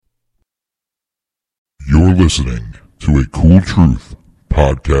You're listening to a Cool Truth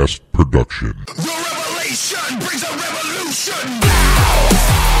podcast production. The revelation brings a revolution.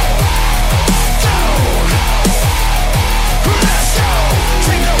 Let's go.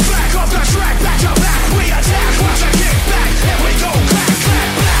 Take no flack off the track. Back to back, we attack. Watch a kick back, and we go clap,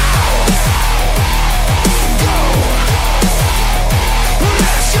 clap, now. Go.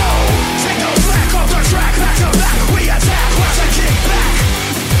 Let's go. Take no flack off the track. Back to back, we attack. Watch a kick back.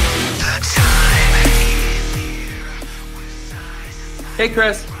 The time is here. Hey,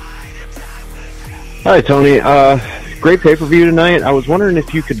 Chris. Hi, Tony. Great pay-per-view tonight. I was wondering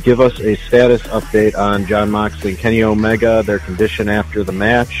if you could give us a status update on Jon Moxley and Kenny Omega, their condition after the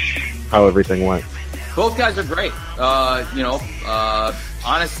match, how everything went. Both guys are great.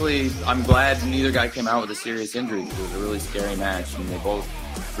 Honestly, I'm glad neither guy came out with a serious injury. It was a really scary match, and they both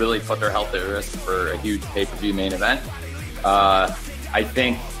really put their health at risk for a huge pay-per-view main event. I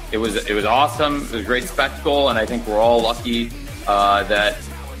think it was awesome. It was a great spectacle, and I think we're all lucky that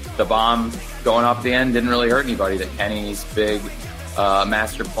the bomb going up the end didn't really hurt anybody. That Kenny's big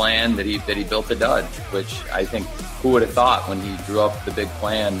master plan that he built a dud, which I think who would have thought when he drew up the big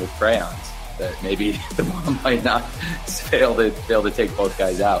plan with crayons that maybe the bomb might not fail to take both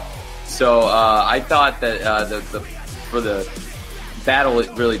guys out. So I thought that for the battle it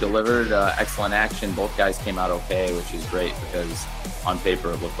really delivered excellent action. Both guys came out okay, which is great because on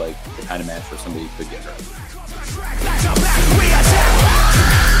paper it looked like the kind of match where somebody could get hurt.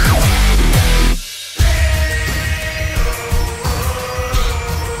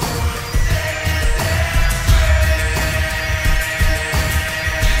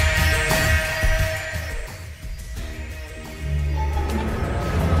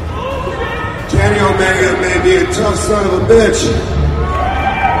 Kenny Omega may be a tough son of a bitch,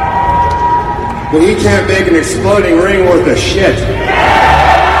 but he can't make an exploding ring worth of shit.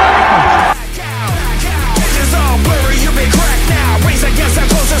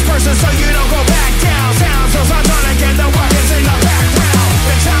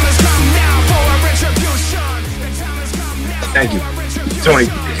 Thank you. Tony,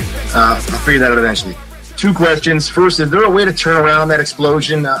 I'll figure that out eventually. Two questions. First, is there a way to turn around that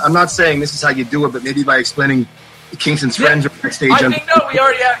explosion? I'm not saying this is how you do it, but maybe by explaining Kingston's friends are backstage. I think no, we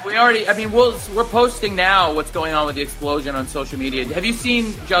already. I mean, we're posting now what's going on with the explosion on social media. Have you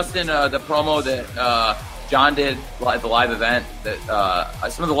seen, Justin, the promo that John did the live event that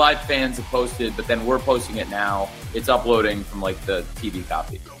some of the live fans have posted, but then we're posting it now. It's uploading from like the TV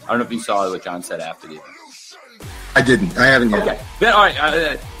copy. I don't know if you saw what John said after the event. I didn't. I haven't yet. Okay. Then, all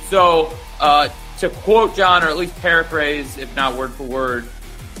right. So to quote John, or at least paraphrase, if not word for word,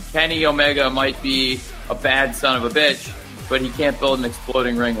 Kenny Omega might be a bad son of a bitch, but he can't build an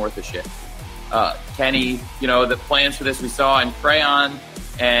exploding ring worth of shit. Kenny, the plans for this we saw in Crayon,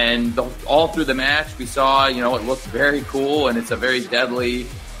 and all through the match we saw, it looked very cool, and it's a very deadly,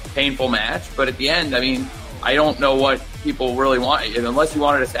 painful match. But at the end, I mean, I don't know what people really want. Unless you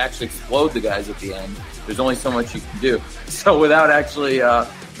wanted us to actually explode the guys at the end, there's only so much you can do. So without actually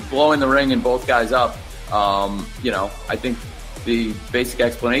blowing the ring and both guys up, I think the basic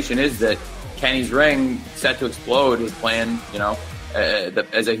explanation is that Kenny's ring set to explode. His plan,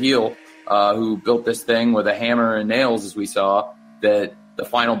 as a heel who built this thing with a hammer and nails, as we saw, that the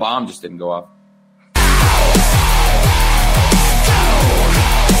final bomb just didn't go off.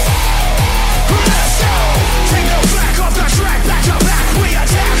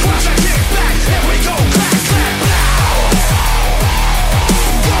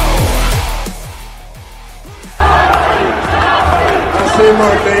 See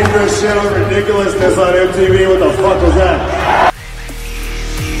more dangerous shit on ridiculousness on MTV. What the fuck was that?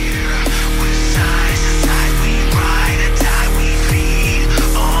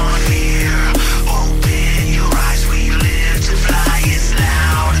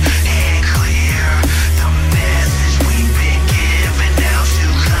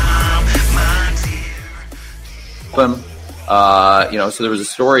 So there was a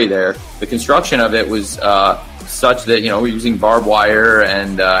story there. The construction of it was such that we're using barbed wire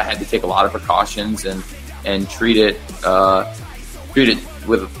and had to take a lot of precautions and treat it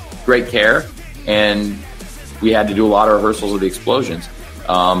with great care, and we had to do a lot of rehearsals with the explosions.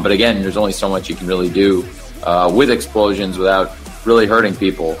 But again, there's only so much you can really do with explosions without really hurting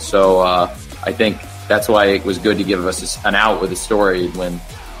people. So I think that's why it was good to give us an out with a story when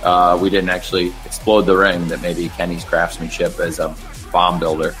we didn't actually explode the ring. That maybe Kenny's craftsmanship as a bomb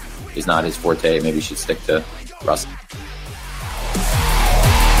builder is not his forte. Maybe he should stick to wrestling.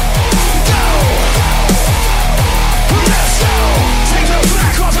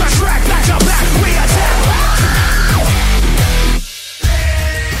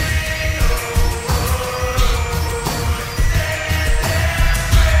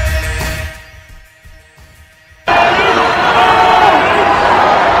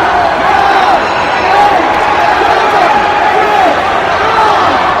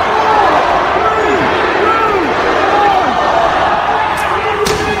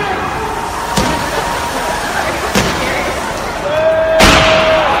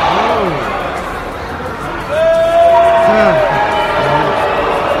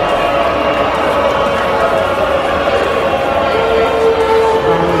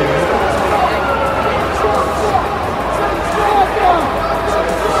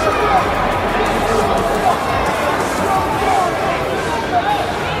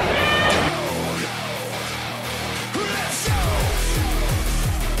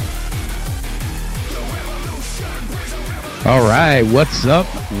 All right, what's up?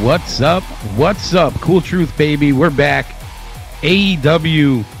 What's up? What's up? Cool Truth, baby. We're back.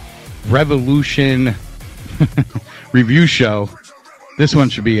 AEW Revolution review show. This one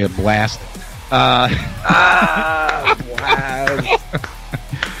should be a blast. Wow.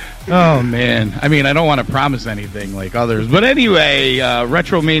 Oh, man. I mean, I don't want to promise anything like others. But anyway,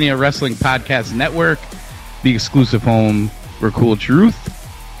 Retromania Wrestling Podcast Network, the exclusive home for Cool Truth.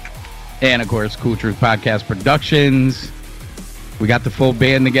 And, of course, Cool Truth Podcast Productions. We got the full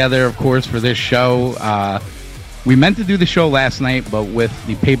band together, of course, for this show. We meant to do the show last night, but with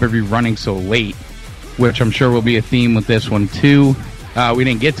the pay-per-view running so late, which I'm sure will be a theme with this one, too, we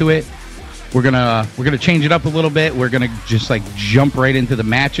didn't get to it. We're gonna change it up a little bit. We're gonna just like jump right into the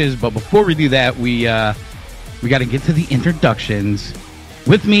matches. But before we do that, we got to get to the introductions.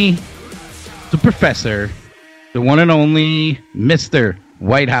 With me, the professor, the one and only Mr.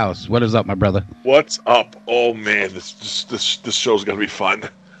 Whitehouse. What is up, my brother? What's up? Oh man, this show's gonna be fun.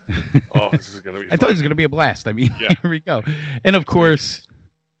 Oh, this is gonna be fun. I thought it was gonna be a blast. I mean, Yeah. Here we go. And of course,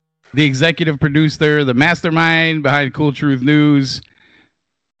 the executive producer, the mastermind behind Cool Truth News,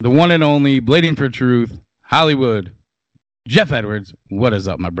 the one and only Blading for Truth, Hollywood, Jeff Edwards. What is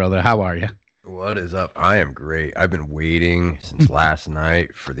up, my brother? How are you? What is up? I am great. I've been waiting since last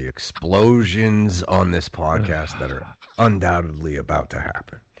night for the explosions on this podcast that are undoubtedly about to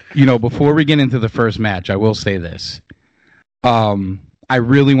happen. You know, before we get into the first match, I will say this. I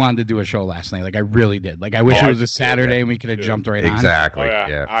really wanted to do a show last night. Like, I really did. Like, I wish it was a Saturday and we could have jumped right on. Exactly. Oh, yeah.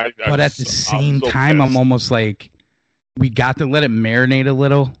 Yeah. But at the same so time, pissed. I'm almost like, we got to let it marinate a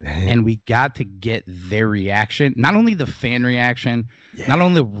little, and we got to get their reaction. Not only the fan reaction, not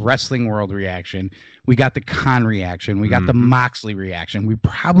only the wrestling world reaction, we got the Khan reaction, we got the Moxley reaction. We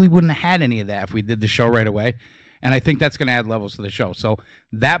probably wouldn't have had any of that if we did the show right away. And I think that's going to add levels to the show. So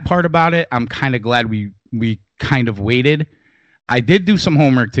that part about it, I'm kind of glad we kind of waited. I did do some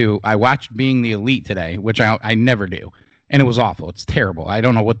homework, too. I watched Being the Elite today, which I never do. And it was awful. It's terrible. I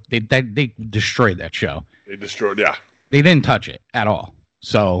don't know what they destroyed that show. They destroyed. Yeah. They didn't touch it at all.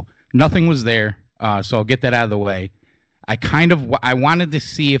 So nothing was there. So I'll get that out of the way. I wanted to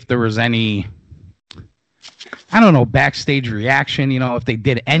see if there was any, I don't know, backstage reaction. You know, if they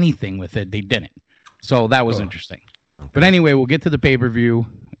did anything with it, they didn't. So that was interesting. But anyway, we'll get to the pay-per-view.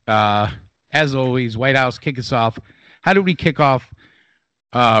 As always, White House, kick us off. How did we kick off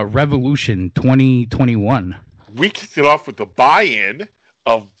Revolution 2021? We kicked it off with the buy-in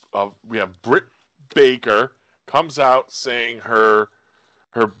of we have Britt Baker comes out saying her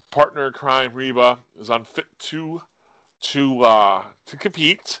partner in crime Reba is unfit to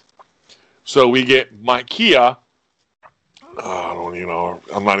compete. So we get Makia. I don't even know.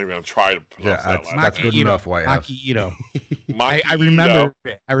 I'm not even going to try to pronounce that last that's good enough, White House. Maki Ito. Maki I remember Ito.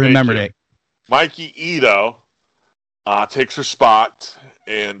 it. I remembered it. Mikey Ito takes her spot,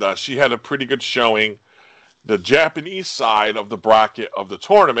 and she had a pretty good showing. The Japanese side of the bracket of the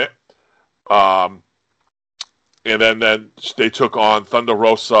tournament, and then they took on Thunder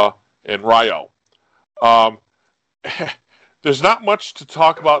Rosa and Ryo. There's not much to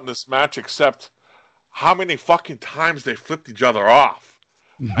talk about in this match except how many fucking times they flipped each other off.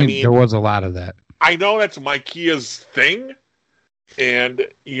 I mean, there was a lot of that. I know that's Maikia's thing, and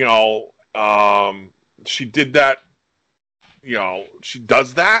she did that. She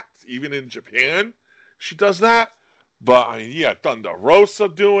does that even in Japan. She does that, but I mean, yeah, Thunder Rosa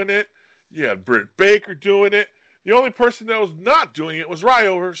doing it. Yeah, Britt Baker doing it. The only person that was not doing it was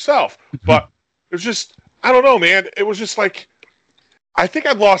Ryo herself. But it was just, I don't know, man. It was just like, I think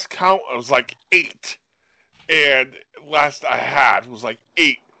I'd lost count. It was like 8, and last I had was like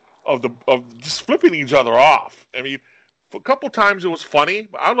 8 of just flipping each other off. I mean, for a couple times it was funny,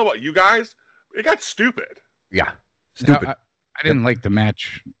 but I don't know about you guys. It got stupid. Yeah. Stupid. No, I didn't like the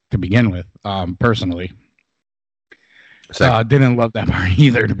match to begin with, personally. Didn't love that part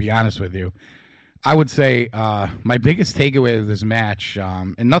either, to be honest with you. I would say my biggest takeaway of this match,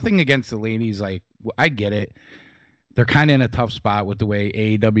 and nothing against the ladies, like, I get it. They're kind of in a tough spot with the way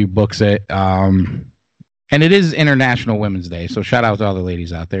AEW books it. And it is International Women's Day, so shout out to all the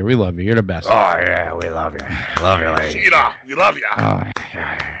ladies out there. We love you. You're the best. Oh, yeah, we love you. Love you, ladies. Sheeta, we love you.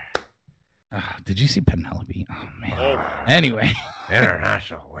 Did you see Penelope? Oh, man. Oh. Anyway.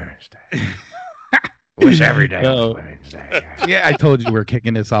 International Women's Day. Wish every day was Women's Day. Yeah, I told you we're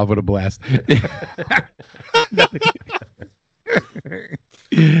kicking this off with a blast.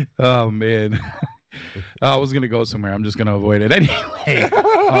 Oh, man. I was going to go somewhere. I'm just going to avoid it.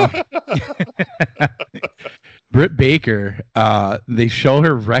 Anyway. Britt Baker, they show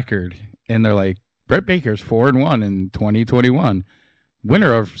her record, and they're like, Britt Baker's 4-1 in 2021.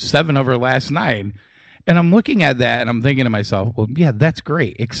 Winner of 7 of her last 9. And I'm looking at that and I'm thinking to myself, well, yeah, that's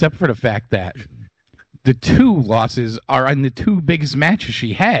great, except for the fact that the 2 losses are on the 2 biggest matches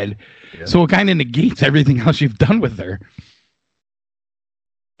she had. Yeah. So it kind of negates everything else you've done with her.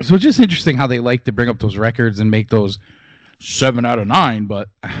 So it's just interesting how they like to bring up those records and make those 7 out of 9. But,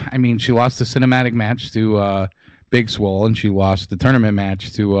 I mean, she lost the cinematic match to Big Swole, and she lost the tournament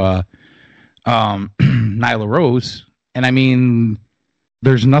match to Nyla Rose. And, I mean,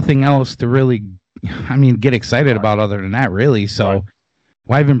 there's nothing else to really, get excited about other than that, really. So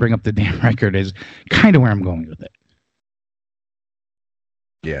why even bring up the damn record is kind of where I'm going with it.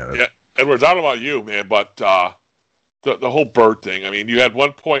 Yeah. Edwards, I don't know about you, man, but the whole Bird thing. I mean, you had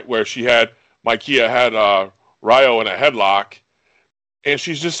one point where Micaiah had Ryo in a headlock, and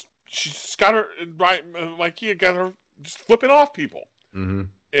she's got her, Micaiah got her just flipping off people. Mm-hmm.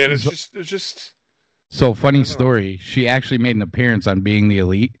 And it's just. So, funny story, she actually made an appearance on Being the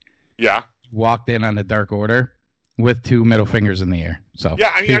Elite. Yeah. Walked in on the Dark Order with 2 middle fingers in the air. So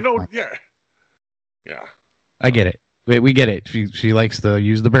yeah, I mean, I know. Yeah. I get it. We get it. She likes to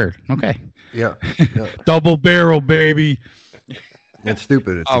use the bird. Okay. Yeah. Double barrel, baby. It's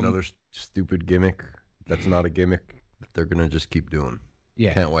stupid. It's another stupid gimmick. That's not a gimmick that they're gonna just keep doing.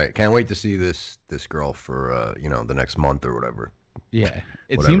 Yeah. Can't wait to see this girl for the next month or whatever. Yeah.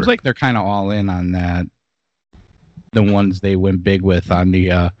 It seems like they're kind of all in on that. The ones they went big with on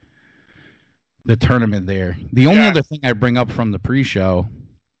the tournament there. The only other thing I bring up from the pre-show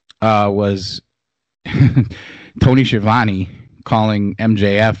was Tony Schiavone calling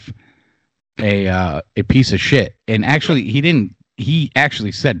MJF a piece of shit. And actually, he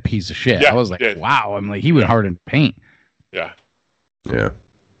actually said piece of shit. Yeah, I was like, wow. I'm like, he went hard in paint. Yeah. Yeah.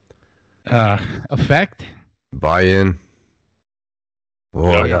 Effect? Buy in.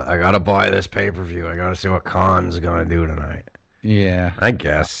 Oh, Yeah. I gotta buy this pay-per-view. I gotta see what Khan's gonna do tonight. Yeah. I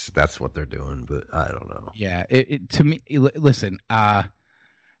guess that's what they're doing, but I don't know. Yeah. To me, listen, I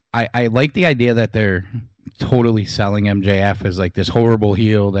like the idea that they're totally selling MJF as like this horrible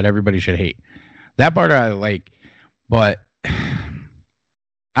heel that everybody should hate. That part I like, but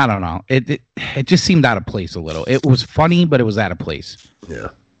I don't know. It just seemed out of place a little. It was funny, but it was out of place. Yeah.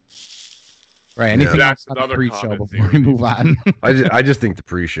 Right. Anything That's else on the another pre-show comment before we theory. move on? I just think the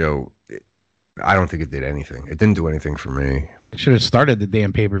pre-show, I don't think it did anything. It didn't do anything for me. Should have started the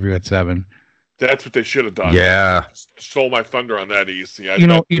damn pay-per-view at 7. That's what they should have done. Yeah. Stole my thunder on that,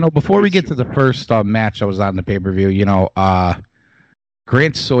 EC. Before we get to the first match that was on the pay-per-view,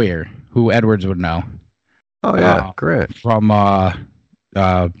 Grant Sawyer, who Edwards would know. Oh yeah, Grant from what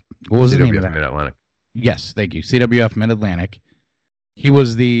was the name of that? Mid-Atlantic. Yes, thank you. CWF Mid-Atlantic. He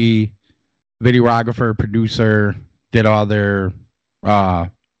was the videographer, producer, did all their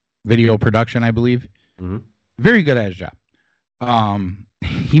video production, I believe. Mm-hmm. Very good at his job.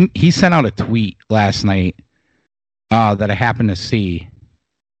 He sent out a tweet last night that I happened to see,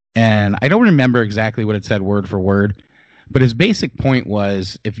 and I don't remember exactly what it said word for word, but his basic point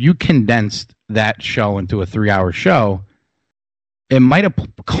was if you condensed that show into a 3-hour show, it might have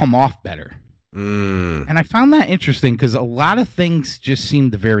come off better. And I found that interesting because a lot of things just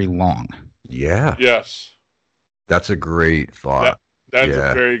seemed very long. Yeah. Yes. That's a great thought. That's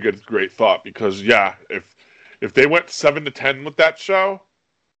a very great thought because if they went 7 to 10 with that show,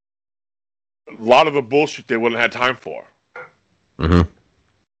 a lot of the bullshit they wouldn't have had time for. Mm-hmm.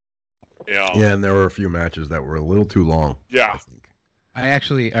 Yeah, and there were a few matches that were a little too long. Yeah.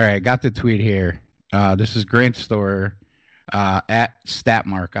 I got the tweet here. This is Grant Store at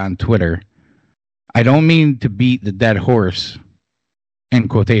Statmark on Twitter. I don't mean to beat the dead horse, in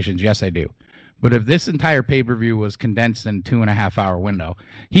quotations. Yes, I do. But if this entire pay-per-view was condensed in 2.5 hour window,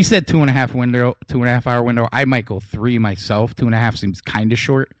 he said 2.5 hour window. I might go 3 myself. 2.5 seems kind of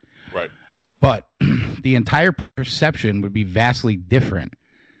short. Right. But the entire perception would be vastly different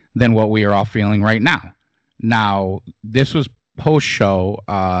than what we are all feeling right now. Now, this was post-show.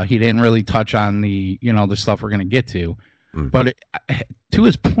 He didn't really touch on the stuff we're going to get to. But to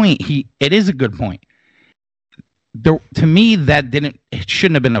his point, it is a good point. To me, it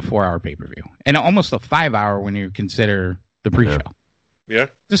shouldn't have been a 4-hour pay-per-view, and almost a 5-hour when you consider the pre-show. Yeah,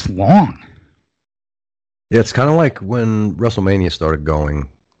 just long. Yeah, it's kind of like when WrestleMania started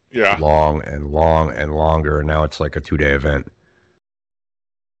going. Yeah, long and long and longer, and now it's like a 2-day event.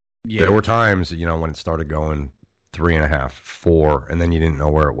 Yeah, there were times when it started going 3.5, 4, and then you didn't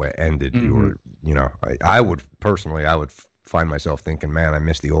know where it ended. Mm-hmm. You were, I would find myself thinking, man, I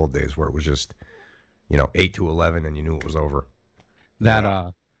miss the old days where it was just, 8 to 11, and you knew it was over. That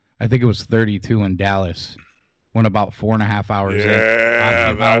I think it was 32 in Dallas, went about 4.5 hours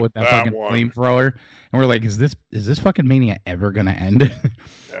in with that fucking flamethrower, and we're like, is this fucking Mania ever gonna end?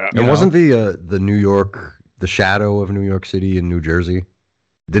 Yeah. And wasn't the New York, the shadow of New York City in New Jersey?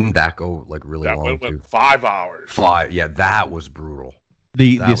 Didn't that go like really That long went too? 5 hours. 5. Yeah, that was brutal.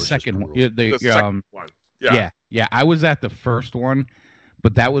 The That was second just one, brutal. the second one. Yeah. yeah. I was at the first one,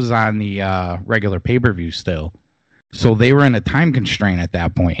 but that was on the regular pay-per-view still. So they were in a time constraint at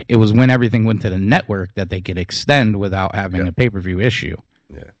that point. It was when everything went to the network that they could extend without having a pay-per-view issue.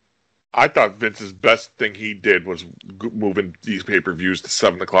 Yeah. I thought Vince's best thing he did was moving these pay-per-views to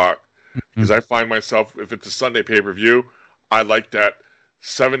 7 o'clock. Because I find myself, if it's a Sunday pay-per-view, I like that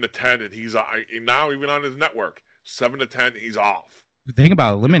 7 to 10, and he's now even on his network, 7 to 10, he's off. The thing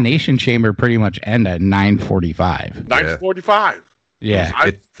about Elimination Chamber pretty much end at 9:45. 9:45.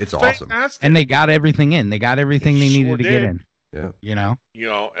 Yeah. It's awesome. Fantastic. And they got everything in. They got everything they needed to get did. in. Yeah. You know?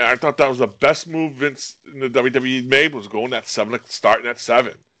 And I thought that was the best move Vince in the WWE made, was going at 7, starting at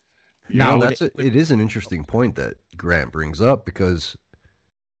 7. Now, It is an interesting point that Grant brings up, because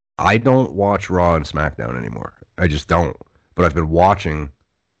I don't watch Raw and SmackDown anymore. I just don't. But I've been watching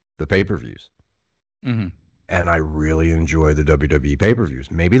the pay-per-views. Mhm. And I really enjoy the WWE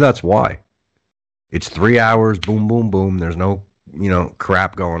pay-per-views. Maybe that's why. It's 3 hours, boom, boom, boom. There's no,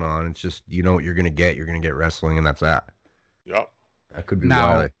 crap going on. It's just, you know what you're going to get. You're going to get wrestling, and that's that. Yep. That could be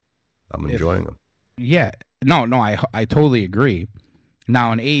Now, why I'm enjoying them. Yeah. No, I totally agree.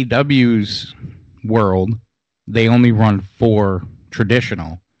 Now, in AEW's world, they only run 4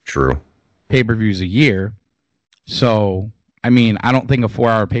 traditional True. pay-per-views a year. So, I mean, I don't think a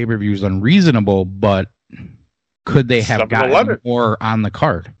 4-hour pay-per-view is unreasonable, but could they have gotten 7-Eleven. more on the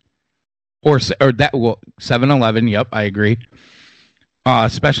card? Or that, well, 7-Eleven, yep, I agree.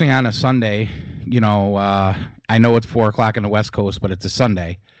 Especially on a Sunday, I know it's 4 o'clock in the West Coast, but it's a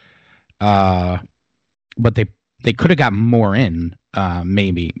Sunday. But they could have got more in,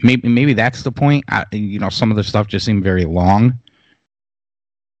 maybe that's the point. Some of the stuff just seemed very long.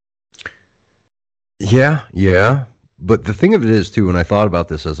 Yeah. But the thing of it is, too, and I thought about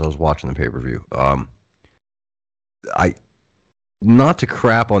this as I was watching the pay-per-view, not to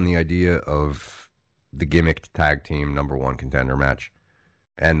crap on the idea of the gimmicked tag team number 1 contender match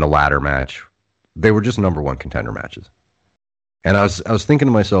and the ladder match. They were just number 1 contender matches. And I was thinking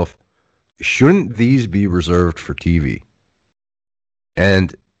to myself, shouldn't these be reserved for TV?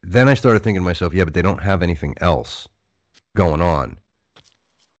 And then I started thinking to myself, yeah, but they don't have anything else going on.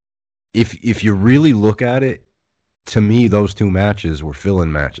 If you really look at it, to me, those 2 matches were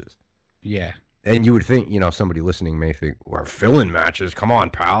fill-in matches. Yeah. And you would think, somebody listening may think, well, fill-in matches, come on,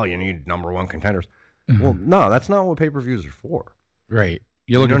 pal, you need number 1 contenders. Well, no, that's not what pay-per-views are for. Right.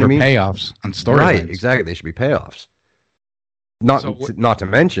 You're looking know for what I mean? payoffs on storylines. Right, exactly. They should be payoffs. Not to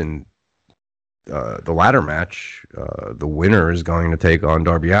mention the ladder match. The winner is going to take on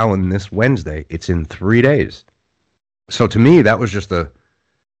Darby Allin this Wednesday. It's in 3 days. So to me, that was just a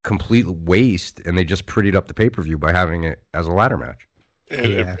complete waste, and they just prettied up the pay-per-view by having it as a ladder match. And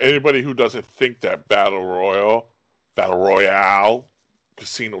if anybody who doesn't think that Battle Royale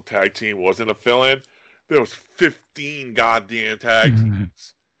Casino Tag Team wasn't a fill-in, there was 15 goddamn tag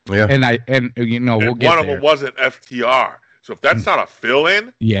teams. Yeah. And we'll get one of there. them wasn't FTR. So if that's not a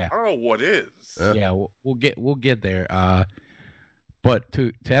fill-in, Yeah. I don't know what is. Yeah, we'll get there. But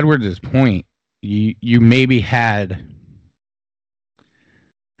to Edwards' point, you maybe had,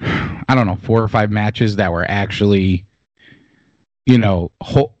 I don't know, 4 or 5 matches that were actually,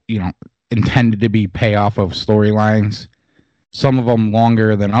 intended to be payoff of storylines. Some of them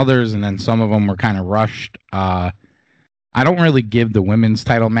longer than others, and then some of them were kind of rushed. I don't really give the women's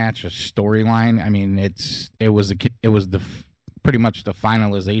title match a storyline. I mean, it was pretty much the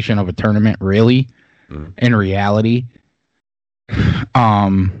finalization of a tournament, really, in reality.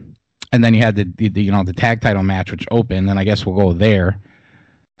 And then you had the tag title match, which opened, and I guess we'll go there.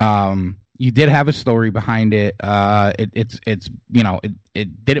 You did have a story behind it. It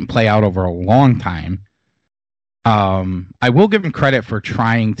didn't play out over a long time. I will give him credit for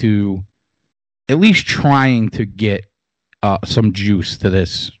trying to get some juice to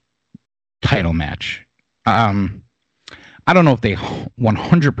this title match. I don't know if they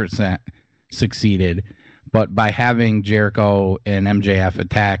 100% succeeded, but by having Jericho and MJF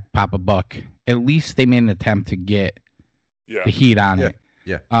attack Papa Buck, at least they made an attempt to get the heat on it.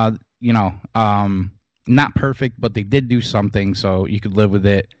 Yeah. Not perfect, but they did do something, so you could live with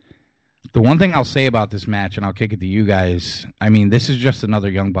it. The one thing I'll say about this match, and I'll kick it to you guys, I mean, this is just another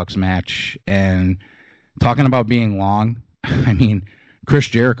Young Bucks match, and talking about being long, I mean, Chris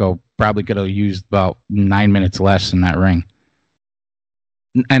Jericho probably could have used about 9 minutes less in that ring.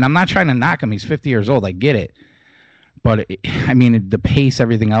 And I'm not trying to knock him. He's 50 years old. I get it. But, the pace,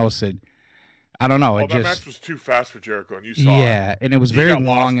 everything else, I don't know. Well, It that just match was too fast for Jericho, and you saw yeah, and it was He very got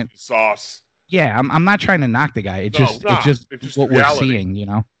lost long. in And the sauce. yeah, I'm not trying to knock the guy. It's No, just nah, it's just it's just what reality. we're seeing, you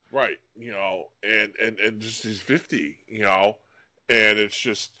know. Right, and just he's 50, and it's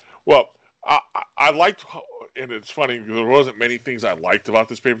just I liked, and it's funny because there wasn't many things I liked about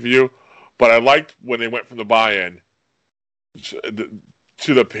this pay per view, but I liked when they went from the buy-in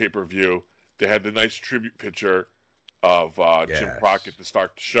to the pay per view. They had the nice tribute picture of Jim Crockett to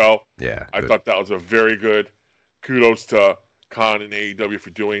start the show. Yeah, I thought that was a very good. Kudos to Khan and AEW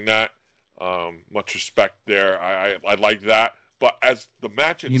for doing that. Much respect there. I like that. But as the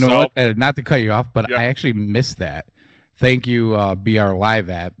match itself, You know what? Not to cut you off, but Yeah. I actually missed that. Thank you, BR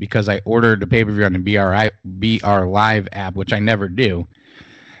Live app, because I ordered the pay-per-view on the BR Live app, which I never do.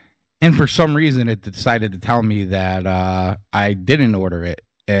 And for some reason, it decided to tell me that I didn't order it,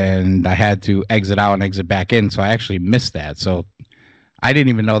 and I had to exit out and exit back in, so I actually missed that. So I didn't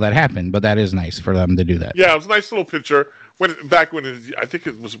even know that happened, but that is nice for them to do that. yeah, it was a nice little picture. I think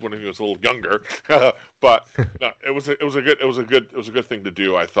it was when he was a little younger, but no, it was a good thing to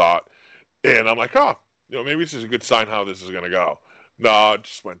do. I thought, and I'm like, maybe this is a good sign how this is going to go. No, it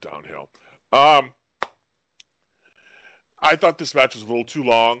just went downhill. I thought this match was a little too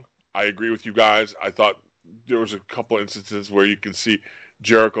long. I agree with you guys. I thought there was a couple instances where you can see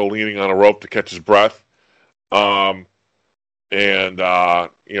Jericho leaning on a rope to catch his breath. And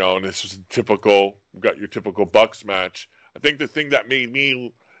this was typical. You got your typical Bucks match. I think the thing that made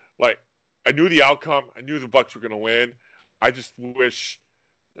me I knew the outcome. I knew the Bucks were going to win. I just wish,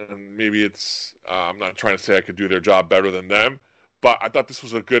 and maybe it's I'm not trying to say I could do their job better than them, but I thought this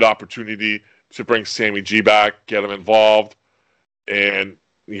was a good opportunity to bring Sammy G back, get him involved, and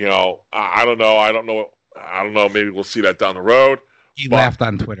I don't know. Maybe we'll see that down the road. He laughed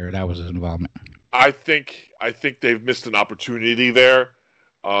on Twitter. That was his involvement. I think they've missed an opportunity there.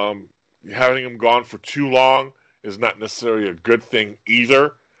 Having him gone for too long is not necessarily a good thing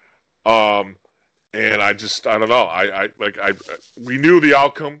either. And I don't know. We knew the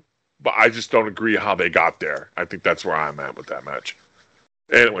outcome, but I just don't agree how they got there. I think that's where I'm at with that match.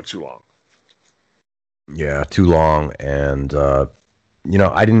 And it went too long. Yeah, too long. And, I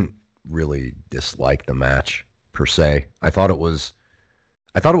didn't really dislike the match per se. I thought it was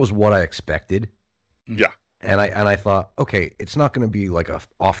what I expected. Yeah. And I thought, okay, it's not going to be like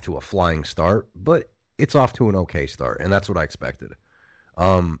off to a flying start, but it's off to an okay start, and that's what I expected.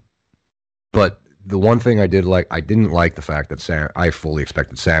 But the one thing I didn't like the fact that I fully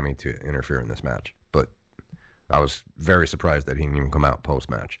expected Sammy to interfere in this match, but I was very surprised that he didn't even come out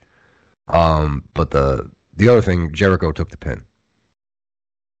post-match. But the other thing, Jericho took the pin.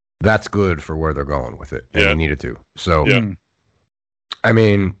 That's good for where they're going with it, and he needed to. So, I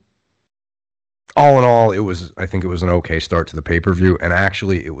mean, all in all, I think it was an okay start to the pay-per-view, and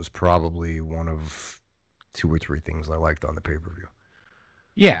actually, it was probably one of 2 or 3 things I liked on the pay-per-view.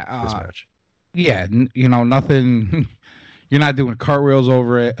 Yeah, this match. Yeah, nothing. You're not doing cartwheels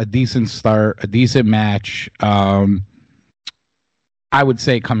over it. A decent start, a decent match. I would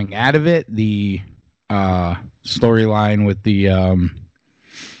say coming out of it, the storyline with the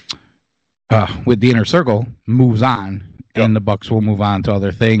Inner Circle moves on, and the Bucks will move on to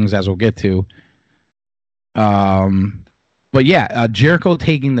other things, as we'll get to. But yeah, Jericho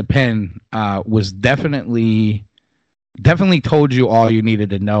taking the pin was definitely told you all you needed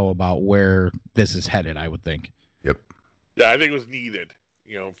to know about where this is headed, I would think. Yep. Yeah, I think it was needed.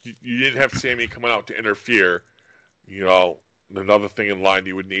 If you didn't have Sammy coming out to interfere, another thing in line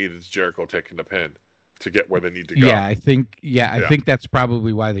you would need is Jericho taking the pin to get where they need to go. Yeah, I think that's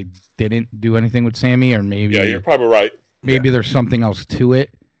probably why they didn't do anything with Sammy, or maybe. Yeah, you're probably right. Maybe there's something else to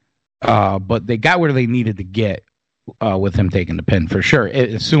it. But they got where they needed to get with him taking the pin for sure,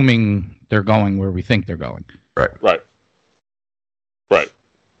 assuming they're going where we think they're going. Right.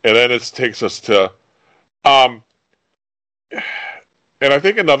 And then it takes us to, and I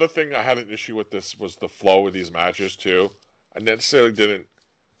think another thing I had an issue with this was the flow of these matches too. I necessarily didn't.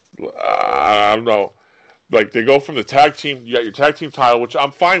 I don't know. Like they go from the tag team, you got your tag team title, which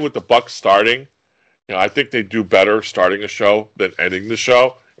I'm fine with the Bucks starting. I think they do better starting a show than ending the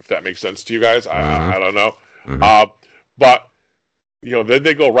show. If that makes sense to you guys, I don't know. Mm-hmm. But then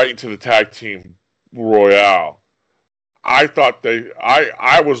they go right into the tag team royale. I thought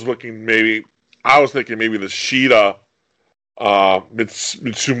I was thinking maybe the Shida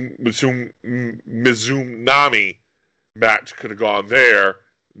Mizunami match could have gone there,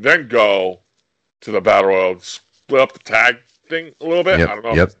 then go to the Battle Royal, split up the tag thing a little bit. Yep, I don't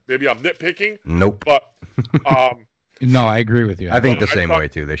know. Yep. Maybe I'm nitpicking. Nope. But no, I agree with you. I think the same way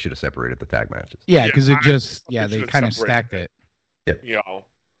too. They should have separated the tag matches. Yeah, because they kind of stacked it. Yep.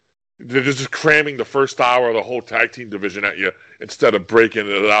 they're just cramming the first hour of the whole tag team division at you instead of breaking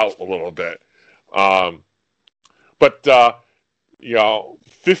it out a little bit. But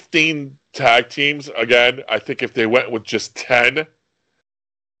 15 tag teams, again, I think if they went with just 10,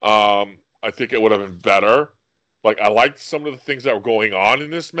 I think it would have been better. Like, I liked some of the things that were going on in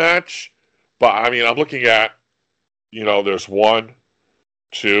this match, but I mean, I'm looking at, there's 1,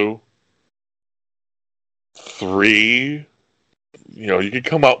 2, 3. You could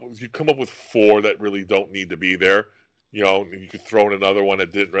come up with 4 that really don't need to be there. And you could throw in another one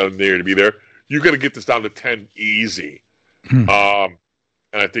that didn't really need to be there. You're going to get this down to 10 easy. And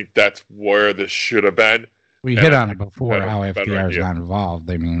I think that's where this should have been. We hit on it before how FTR is not involved.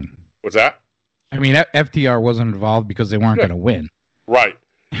 I mean, what's that? I mean, FTR wasn't involved because they weren't going to win. Right.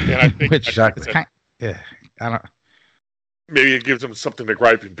 And I think I don't. Maybe it gives them something to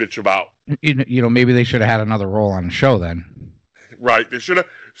gripe and bitch about. Maybe they should have had another role on the show then. Right. They should have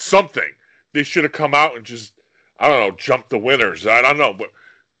something. They should have come out and just, I don't know, jump the winners. I don't know, but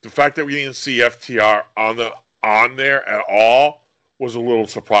the fact that we didn't see FTR on there at all was a little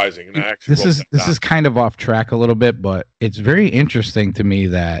surprising. And this is kind of off track a little bit, but it's very interesting to me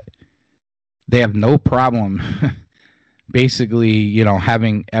that they have no problem basically,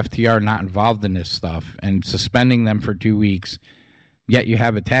 having FTR not involved in this stuff and suspending them for 2 weeks. Yet you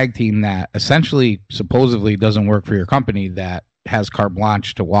have a tag team that essentially, supposedly, doesn't work for your company that has carte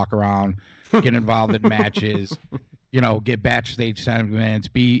blanche to walk around, get involved in matches, get backstage segments,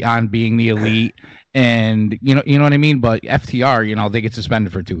 be on Being the Elite, and you know what I mean. But FTR, they get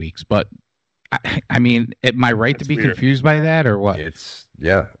suspended for 2 weeks. But I mean, am I right to be confused by that, or what? It's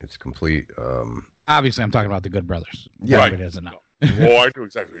complete. Obviously, I'm talking about the Good Brothers. Yeah, right. It isn't now. Well, I know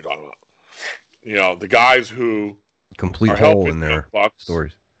exactly what you're talking about. The guys who complete hole in their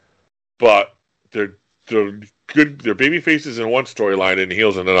stories, but they're good. They're baby faces in one storyline and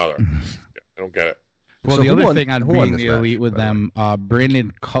heels in another. I don't get it. Well, so the other thing on Being the Elite with them,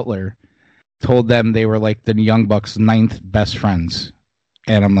 Brandon Cutler told them they were like the Young Bucks' 9th best friends,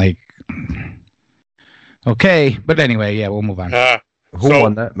 and I'm like, okay, but anyway, yeah, we'll move on. Who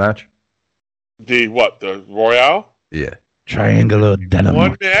won that match? The Royale? Yeah. Triangular Denim.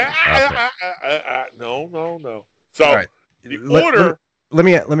 No. So right. The order. Let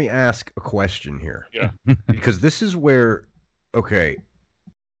me ask a question here. Yeah. Because this is where,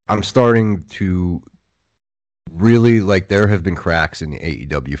 I'm starting to really there have been cracks in the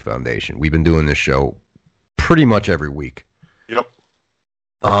AEW Foundation. We've been doing this show pretty much every week. Yep.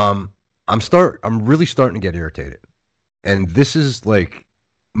 I'm really starting to get irritated, and this is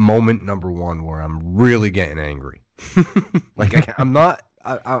moment number 1 where I'm really getting angry.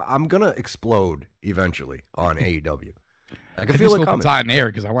 I'm gonna explode eventually on AEW. I can feel it coming. It's on air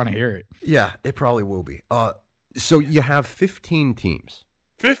because I want to hear it. Yeah, it probably will be. So you have 15 teams.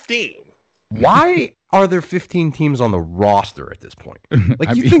 15. Why are there 15 teams on the roster at this point?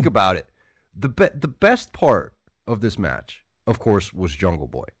 Think about it. The best part of this match, of course, was Jungle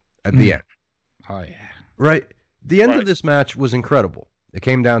Boy at the end. Oh yeah. Right. The end of this match was incredible. It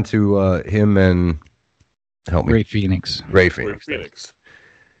came down to him and Ray Phoenix. Ray Phoenix.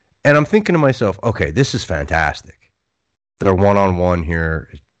 And I'm thinking to myself, okay, this is fantastic. They're one-on-one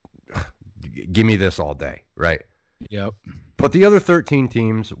here. Give me this all day, right? Yep. But the other 13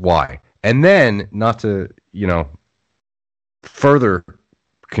 teams, why? And then, not to, further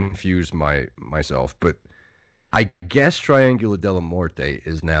confuse myself, but I guess Triangular Della Morte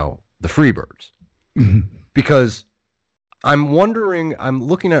is now the Freebirds. Because I'm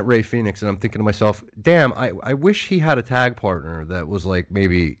looking at Ray Phoenix and I'm thinking to myself, damn, I wish he had a tag partner that was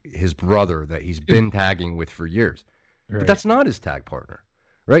maybe his brother that he's been tagging with for years. Right. But that's not his tag partner,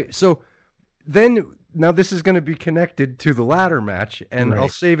 right? So then, now this is going to be connected to the ladder match, and I'll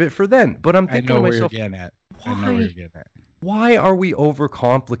save it for then. But I'm thinking to myself, I know where you're getting at. Why are we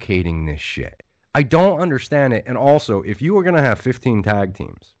overcomplicating this shit? I don't understand it. And also, if you were going to have 15 tag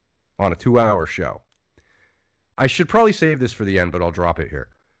teams on a 2-hour show, I should probably save this for the end, but I'll drop it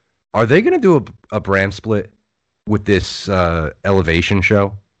here. Are they going to do a brand split with this Elevation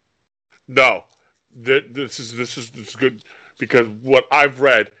show? No. This is good because what I've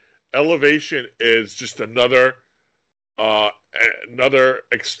read, Elevation is just another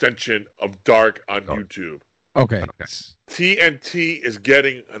extension of Dark on YouTube. Okay. TNT is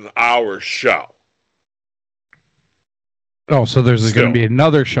getting an hour show. Oh, so there's going to be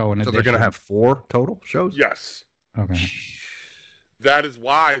another show in addition. So they're going to have 4 total shows? Yes. Okay. That is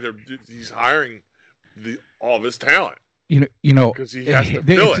why he's hiring all this talent. Because he has to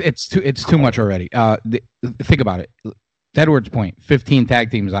fill it. It's too much already. Think about it. Edwards Point, 15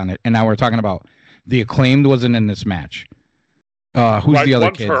 tag teams on it, and now we're talking about the Acclaimed wasn't in this match. Who's Right, the other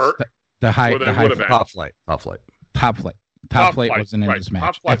one's kids? hurt. The high, Or they the high would've been. Top flight. Top flight. top flight. Top Top flight Flight, wasn't in right. this Top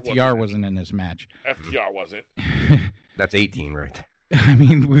match. Flight FTR wasn't wasn't in this match. FTR wasn't. That's 18 right there. I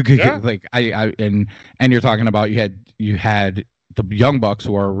mean, we could Yeah. get, like and you're talking about you had the Young Bucks,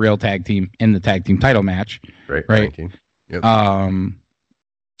 who are a real tag team in the tag team title match. Right. Right. 19. Yep.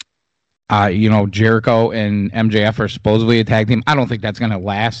 Jericho and MJF are supposedly a tag team. I don't think that's gonna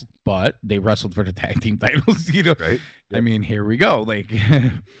last, but they wrestled for the tag team titles. Right. I mean, here we go. Like,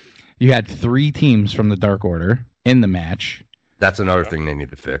 you had 3 teams from the Dark Order in the match. That's another thing they need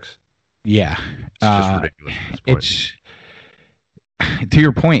to fix. Yeah, It's just ridiculous at this point. it's to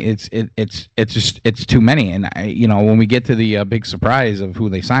your point. It's too many, and when we get to the big surprise of who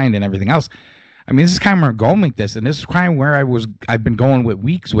they signed and everything else, I mean, this is kind of where I'm going with this, and this is kind of where I've been going with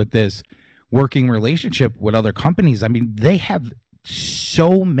weeks with this working relationship with other companies. I mean, they have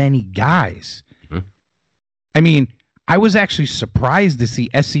so many guys. Mm-hmm. I mean, I was actually surprised to see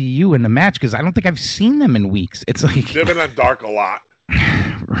SCU in the match because I don't think I've seen them in weeks. It's like They've been on Dark a lot.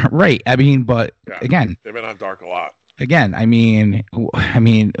 right. I mean, but Yeah. again, They've been on Dark a lot. you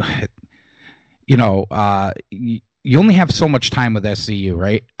only have so much time with SCU,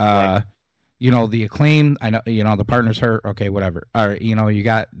 right? Right. The Acclaim, I know, the partner's hurt. Okay, whatever. All right, you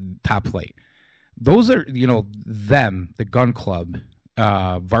got Top Flight. Those are, them, the Gun Club,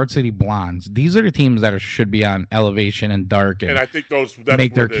 Varsity Blondes. These are the teams that should be on Elevation and Dark and And I think that's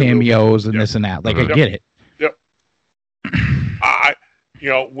make their where they will be. cameos and Yep. this and that. Like, I Yep. get it. Yep.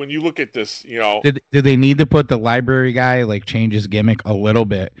 When you look at this, Did they need to put the library guy, like, change his gimmick a little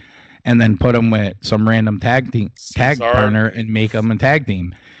bit and then put him with some random tag Cesaro. partner and make him a tag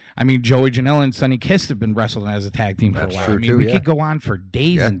team? I mean, Joey Janela and Sonny Kiss have been wrestling as a tag team for That's a while. true, I mean, too, we yeah. could go on for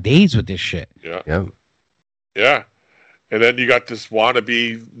days Yeah. and days with this shit. yeah, Yeah. yeah. And then you got this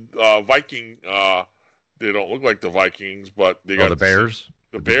wannabe Viking. They don't look like the Vikings, but they got the Bears.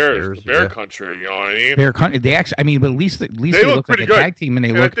 The Bears, the Bear yeah. Country. You know what I mean? Bear Country, they actually, I mean, but at least they look like pretty a good. tag team, and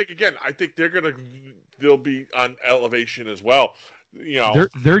I think they'll be on Elevation as well.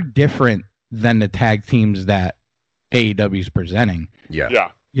 they're different than the tag teams that AEW is presenting. Yeah.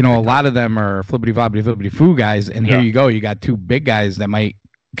 Yeah. A lot of them are flippity floppity flippity foo guys, and here Yeah. you go. You got 2 big guys that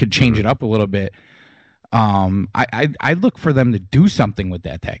could change it up a little bit. I look for them to do something with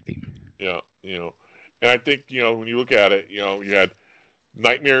that tag team. Yeah, and I think when you look at it, you had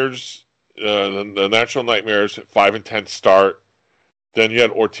Nightmares, the Natural Nightmares at 5-10 start. Then you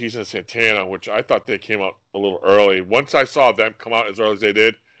had Ortiz and Santana, which I thought they came out a little early. Once I saw them come out as early as they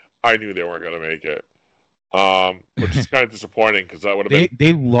did, I knew they weren't going to make it. Which is kind of disappointing because that would have been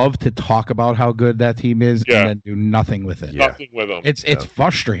They love to talk about how good that team is Yeah. and then do nothing with it. Yeah. nothing with them. It's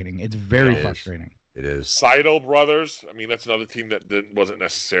frustrating. It's very frustrating. It is. Seidel Brothers. I mean, that's another team that wasn't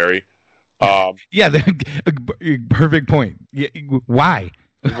necessary. Yeah, perfect point. Yeah, why?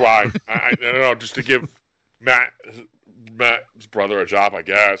 Why? I don't know. Just to give Matt's brother a job, I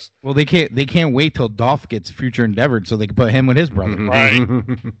guess. Well, they can't wait till Dolph gets future endeavored so they can put him with his brother. Right.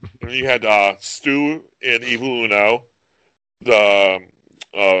 And you had Stu and Evil Uno, the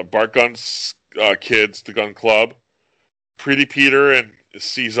Bart Guns kids, the Gun Club, Pretty Peter and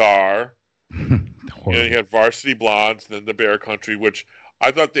Cesar, and you had Varsity Blondes, and then the Bear Country, which I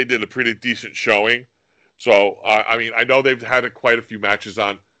thought they did a pretty decent showing. So, I know they've had quite a few matches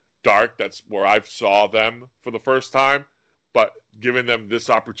on Dark. That's where I saw them for the first time. But giving them this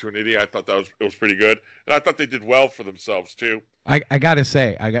opportunity, I thought it was pretty good. And I thought they did well for themselves, too. I gotta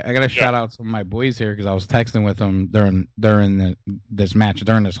say, I gotta shout out some of my boys here because I was texting with them during this match,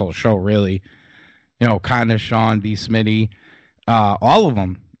 during this whole show. Really, Conda, Sean, D. Smitty, all of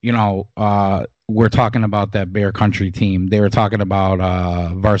them. We're talking about that Bear Country team. They were talking about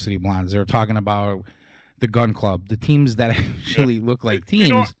Varsity Blondes. They were talking about the Gun Club, the teams that actually look like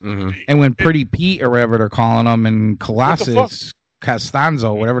teams. And when Pretty Pete or whatever they're calling them, and Colossus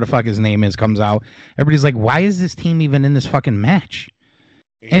Costanzo, whatever the fuck his name is, comes out, everybody's like, why is this team even in this fucking match?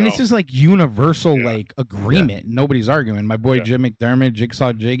 And it's just like universal like agreement. Nobody's arguing. My boy Jim McDermott,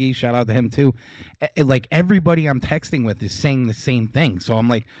 Jigsaw Jiggy, shout out to him too. Like everybody I'm texting with is saying the same thing. So I'm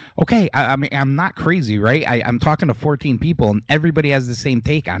like, okay, I mean, I'm not crazy, right? I'm talking to 14 people and everybody has the same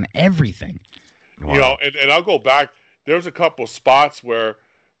take on everything. Wow. And I'll go back. There's a couple spots where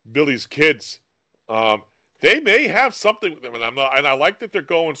Billy's kids, they may have something with them, and I like that they're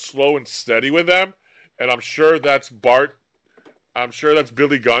going slow and steady with them. And I'm sure that's Bart. I'm sure that's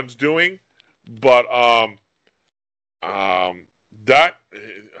Billy Gunn's doing, but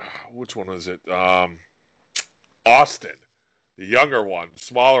which one is it? Austin, the younger one,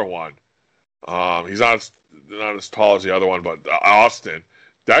 smaller one. He's not as tall as the other one, but Austin,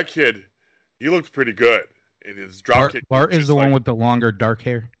 that kid, he looks pretty good. And his drop kick. Bart is just the like, one with the longer dark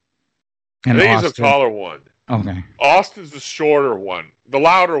hair. I And think he's a Austin. taller one. Okay. Austin's the shorter one, the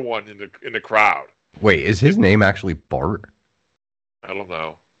louder one in the crowd. Wait, is his name actually Bart? I don't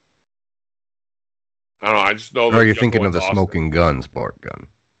know. I just know. Or are you the thinking younger of the one's Austin. Smoking Guns Bart gun?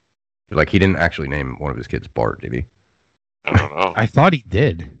 Like, he didn't actually name one of his kids Bart, did he? I don't know. I thought he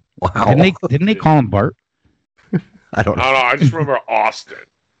did. Wow. Didn't they call him Bart? I don't know. I just remember Austin.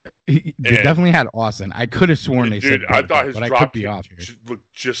 They definitely had Austin. I could have sworn they Dude, said I Bart, thought his but I could drop be kick off here.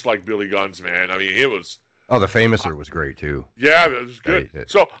 looked just like Billy Gunn's, man. I mean, it was. Oh, the Famouser was great, too. Yeah, it was good. Hey,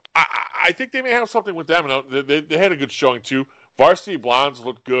 So I think they may have something with them. They had a good showing too. Varsity Blondes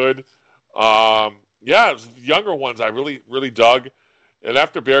looked good. Yeah, it was the younger ones I really really dug. And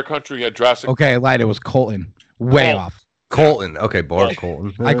after Bear Country, you had Jurassic. Okay, I lied. It was Colton. Way Oh. off. Colton. Okay, Bart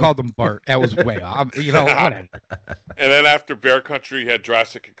Colton. I called him Bart. That was way off. You know, whatever. And then after Bear Country, you had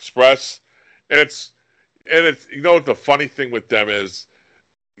Jurassic Express. And it's you know what the funny thing with them is,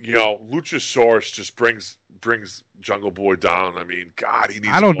 you know, Luchasaurus just brings Jungle Boy down. I mean, God, he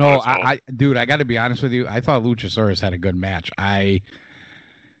needs. I don't to go on know. his own. Dude, I got to be honest with you. I thought Luchasaurus had a good match. I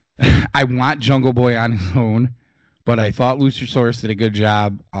want Jungle Boy on his own, but I thought Luchasaurus did a good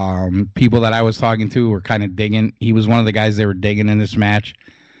job. People that I was talking to were kind of digging. He was one of the guys they were digging in this match.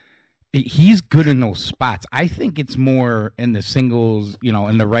 He's good in those spots. I think it's more in the singles, you know,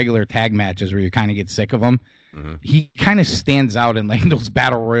 in the regular tag matches where you kind of get sick of him. Mm-hmm. He kind of stands out in like those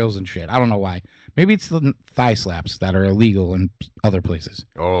battle royals and shit. I don't know why. Maybe it's the thigh slaps that are illegal in other places.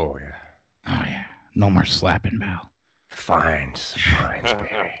 Oh, yeah. Oh yeah, no more slapping, Val. Fines,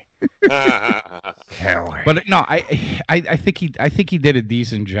 baby. Can't wait. But no, I think he did a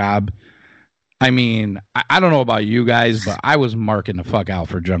decent job. I mean, I don't know about you guys, but I was marking the fuck out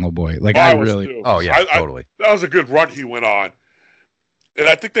for Jungle Boy. Like I was really. too. Oh, yeah, totally. That was a good run he went on, and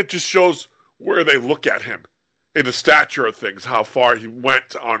I think that just shows where they look at him in the stature of things, how far he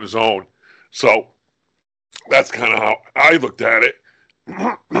went on his own. So that's kind of how I looked at it.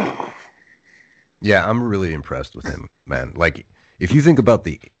 Yeah, I'm really impressed with him, man. Like, if you think about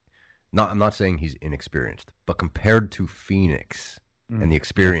I'm not saying he's inexperienced, but compared to Phoenix and the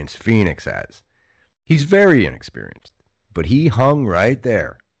experience Phoenix has, he's very inexperienced. But he hung right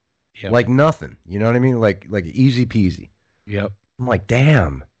there, like nothing. You know what I mean? Like easy peasy. Yep. I'm like,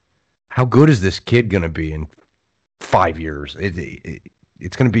 damn, how good is this kid gonna be in 5 years?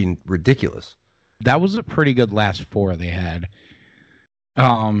 It's gonna be ridiculous. That was a pretty good last four they had.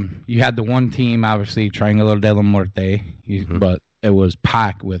 You had the one team, obviously, Triangulo de la Muerte, but it was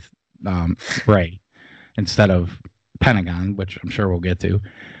Pac with Ray instead of Pentagon, which I'm sure we'll get to.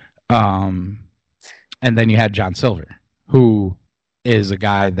 And then you had John Silver, who is a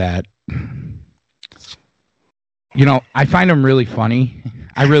guy that, you know, I find him really funny.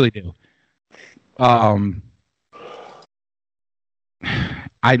 I really do.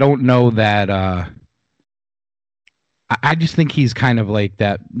 I don't know that. I just think he's kind of like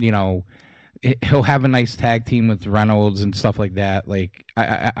that, you know, he'll have a nice tag team with Reynolds and stuff like that. Like,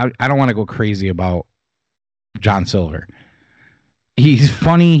 I don't want to go crazy about John Silver. He's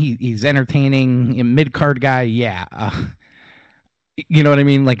funny. He's entertaining. A mid-card guy, yeah. You know what I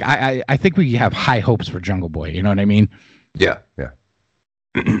mean? Like, I think we have high hopes for Jungle Boy. You know what I mean? Yeah.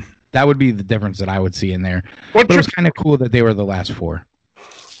 That would be the difference that I would see in there. But it was kind of cool that they were the last four.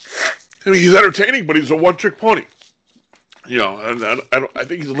 I mean, he's entertaining, but he's a one-trick pony. You know, and I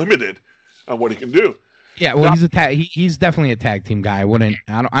think he's limited on what he can do. Yeah, well, he's definitely a tag team guy.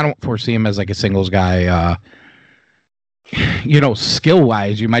 I don't foresee him as like a singles guy. You know, skill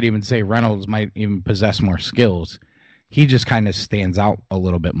wise, you might even say Reynolds might even possess more skills. He just kind of stands out a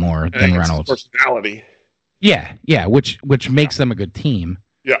little bit more than Reynolds. Personality. Yeah, which makes them a good team.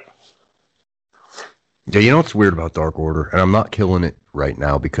 Yeah. Yeah, you know what's weird about Dark Order, and I'm not killing it right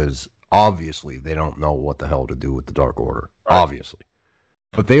now because obviously they don't know what the hell to do with the Dark Order. Right. Obviously.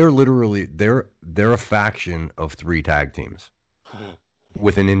 But they are literally they're a faction of 3 tag teams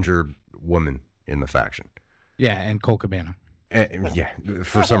with an injured woman in the faction. Yeah, and Cole Cabana. Yeah,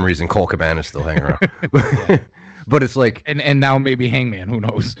 for some reason Cole Cabana is still hanging around. But it's like, and now maybe Hangman. Who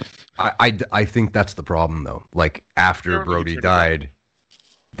knows? I think that's the problem though. Like after Brody died,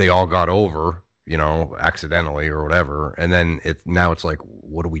 they all got over, you know, accidentally or whatever, and then now it's like,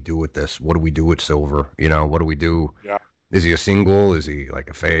 what do we do with this? What do we do with Silver? You know, what do we do? Yeah. Is he a single? Is he like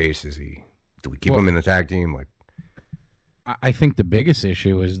a face? Do we keep him in the tag team? Like, I think the biggest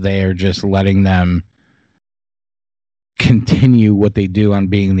issue is they are just letting them continue what they do on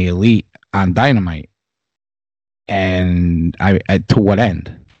being the elite on Dynamite. And to what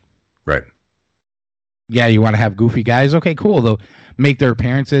end? Right. yeah, you want to have goofy guys. Okay, cool. They'll make their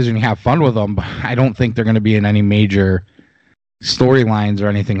appearances and you have fun with them. But I don't think they're going to be in any major storylines or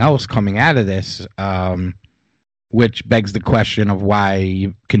anything else coming out of this. Which begs the question of why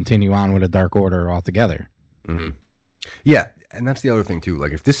you continue on with a Dark Order altogether. Mm-hmm. Yeah, and that's the other thing too.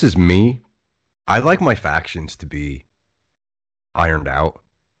 Like, if this is me, I like my factions to be ironed out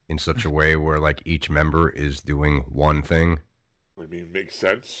in such a way where like each member is doing one thing. I mean, makes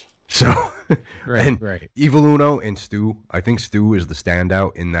sense. So, right. Evil Uno and Stu. I think Stu is the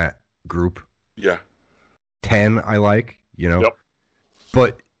standout in that group. Yeah. 10, I like, you know. Yep.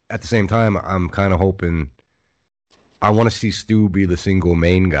 But at the same time, I'm kind of hoping. I want to see Stu be the single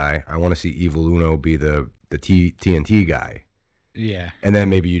main guy. I want to see Evil Uno be the TNT guy. Yeah. And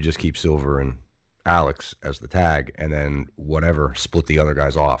then maybe you just keep Silver and Alex as the tag, and then whatever, split the other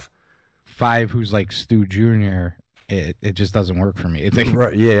guys off. 5, who's like Stu Jr., it just doesn't work for me. It's like,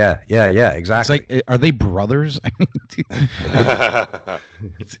 right, yeah, exactly. It's like, are they brothers? I mean,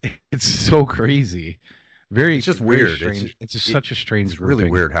 it's so crazy. It's just weird. Strange. It's just such a strange. It's really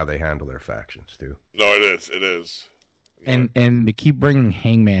weird how they handle their factions too. No, it is. It is. And to keep bringing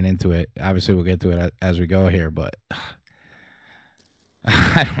Hangman into it, obviously we'll get to it as we go here, but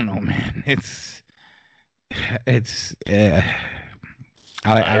I don't know, man.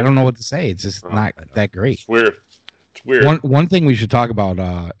 I don't know what to say. It's just not that great. It's weird. It's weird. One thing we should talk about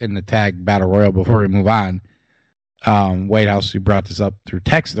in the tag battle royal before we move on. White House, you brought this up through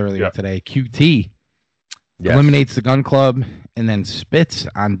text earlier today. QT eliminates the Gun Club and then spits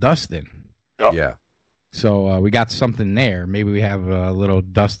on Dustin. Yep. Yeah. So we got something there. Maybe we have a little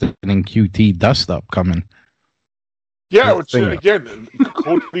Dustin and QT dust up coming. Yeah, which again,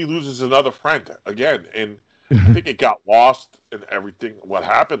 Cody loses another friend again, and I think it got lost in everything. What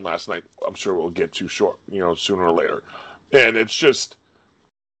happened last night, I'm sure we'll get to sooner or later. And it's just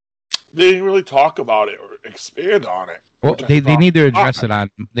they didn't really talk about it or expand on it. Well, they need to address it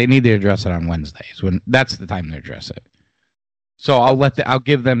on. They need to address it on Wednesdays when that's the time to address it. So I'll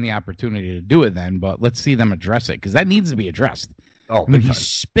give them the opportunity to do it then, but let's see them address it because that needs to be addressed. Oh, I mean, he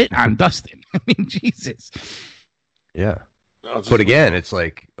spit on Dustin. I mean, Jesus. Yeah, but again, it's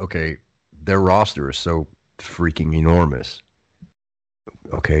like, okay, their roster is so freaking enormous.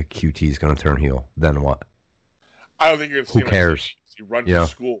 Okay, QT's going to turn heel. Then what? I don't think you're going to see. Who cares? He runs to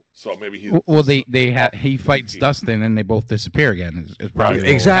school, so maybe he. Well, he fights Dustin and they both disappear again. Is probably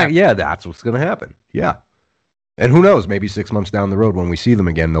exactly. Yeah, that's what's going to happen. Yeah. And who knows? Maybe 6 months down the road, when we see them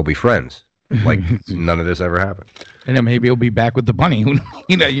again, they'll be friends. Like none of this ever happened. And then maybe he'll be back with the bunny.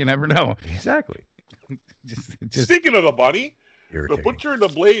 You never know. Exactly. just Speaking of the bunny, irritating. The Butcher and the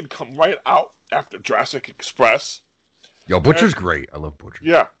Blade come right out after Jurassic Express. Yo, Butcher's great. I love Butcher.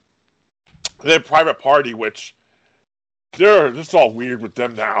 Yeah. They have Private Party, which this is all weird with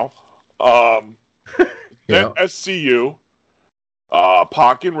them now. Then SCU,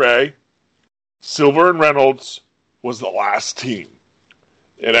 Pac and Ray, Silver and Reynolds was the last team.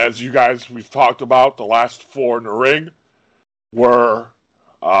 And as you guys, we've talked about, the last 4 in the ring were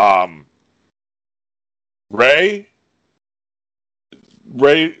Ray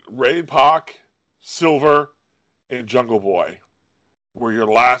and Pac, Silver, and Jungle Boy were your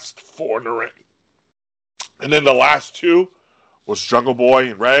last 4 in the ring. And then the last 2 was Jungle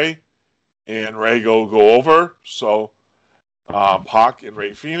Boy and Ray go over. So Pac and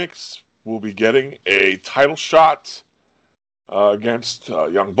Ray Phoenix will be getting a title shot against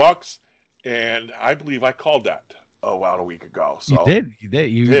Young Bucks, and I believe I called that about a week ago. So you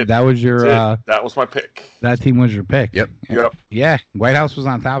did. That was your. That was my pick. That team was your pick. Yep. Yeah, White House was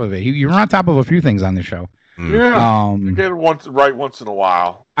on top of it. You were on top of a few things on the show. Yeah, you get it once in a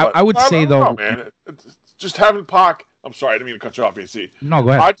while. But I would say though, man, it's just having Pac. I'm sorry, I didn't mean to cut you off, AC. No, go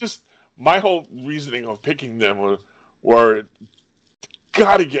ahead. My whole reasoning of picking them were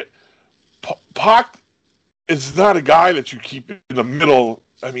got to get Pac is not a guy that you keep in the middle.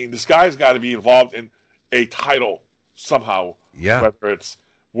 I mean, this guy's got to be involved in a title somehow. Yeah. Whether it's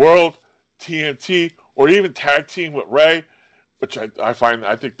World, TNT, or even tag team with Ray, which I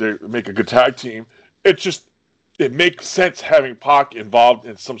think they make a good tag team. It makes sense having Pac involved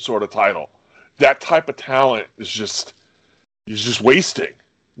in some sort of title. That type of talent is just wasting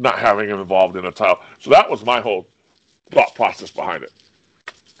not having him involved in a title. So that was my whole thought process behind it.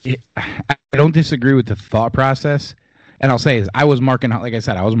 I don't disagree with the thought process, and I'll say is I was marking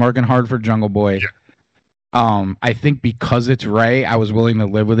hard for Jungle Boy. Yeah. I think because it's Ray, I was willing to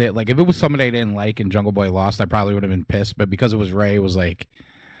live with it. Like if it was somebody I didn't like and Jungle Boy lost, I probably would have been pissed. But because it was Ray, it was like,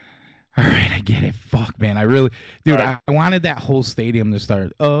 all right, I get it. Fuck, man, I wanted that whole stadium to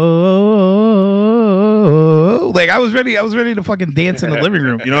start. Oh, like I was ready to fucking dance in the living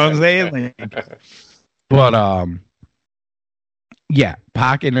room. You know what I'm saying? Like, But yeah,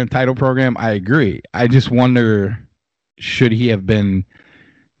 Pac in a title program, I agree. I just wonder, should he have been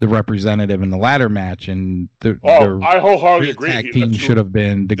the representative in the ladder match? And I wholeheartedly his agree. tag team should have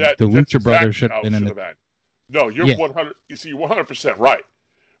been the Lucha Brothers should have been in the. No, you're 100. You see, 100% right.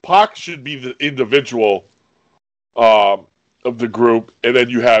 Pac should be the individual of the group, and then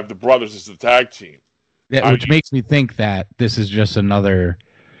you have the brothers as the tag team. Yeah, which makes me think that this is just another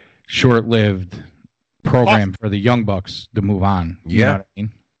short-lived program for the Young Bucks to move on. You know what I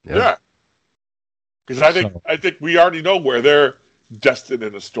mean? Yeah. Because I think we already know where they're destined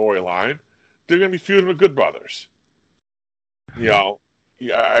in the storyline. They're going to be feuding with Good Brothers. You know,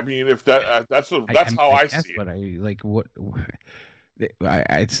 yeah. I mean, if that's how I see it. But I like what.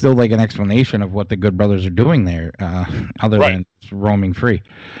 I'd still like an explanation of what the Good Brothers are doing there, other than roaming free.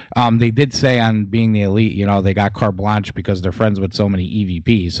 They did say on Being the Elite, you know, they got carte blanche because they're friends with so many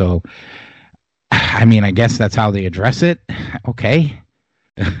EVPs. So, I mean, I guess that's how they address it. Okay,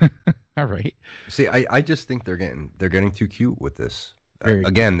 all right. See, I just think they're getting too cute with this.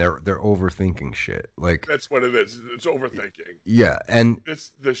 Again, they're overthinking shit. Like that's what it is. It's overthinking. Yeah, and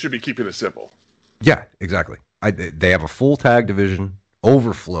they should be keeping it simple. Yeah, exactly. They have a full tag division,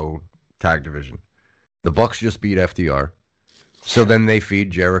 overflow tag division. The Bucks just beat FTR. So then they feed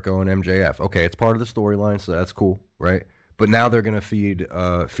Jericho and MJF. Okay, it's part of the storyline, so that's cool, right? But now they're going to feed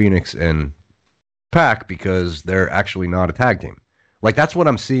Phoenix and Pac because they're actually not a tag team. Like, that's what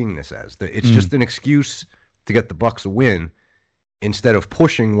I'm seeing this as. It's just an excuse to get the Bucks a win instead of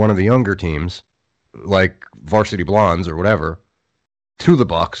pushing one of the younger teams, like Varsity Blondes or whatever, to the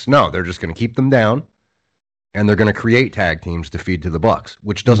Bucks. No, they're just going to keep them down. And they're going to create tag teams to feed to the Bucks,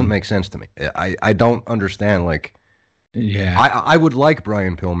 which doesn't make sense to me. I don't understand. Like, I would like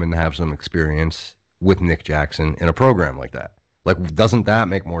Brian Pillman to have some experience with Nick Jackson in a program like that. Like, doesn't that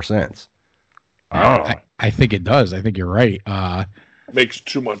make more sense? I think it does. I think you're right. Makes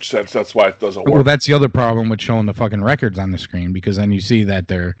too much sense. That's why it doesn't work. Well, that's the other problem with showing the fucking records on the screen, because then you see that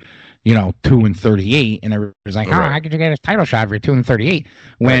they're, 2-38, and everybody's like, how could you get a title shot if you're 2-38?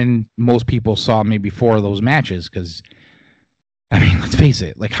 When most people saw maybe 4 of those matches, because, I mean, let's face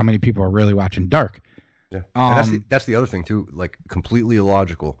it, like, how many people are really watching Dark? Yeah, and that's the other thing, too, like, completely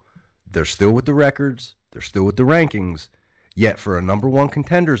illogical. They're still with the records, they're still with the rankings, yet for a number 1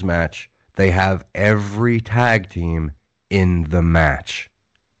 contenders match, they have every tag team in the match.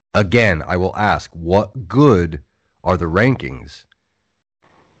 Again, I will ask, what good are the rankings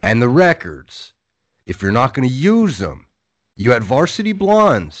and the records if you're not going to use them? You had Varsity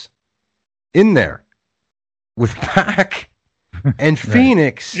Blondes in there with Pac and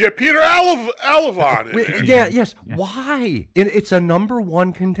Phoenix. Yeah, Peter Alavon. Yes. Why? It's a number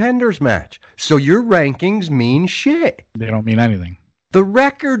 1 contenders match. So your rankings mean shit. They don't mean anything. The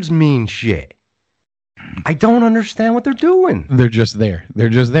records mean shit. I don't understand what they're doing. They're just there.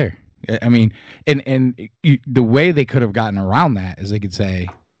 I mean, and the way they could have gotten around that is they could say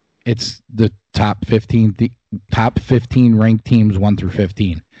it's the top 15 ranked teams 1 through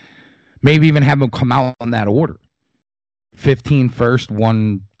 15. Maybe even have them come out in that order. 15 first,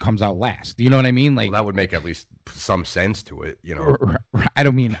 1 comes out last. You know what I mean? Like, that would make at least some sense to it. I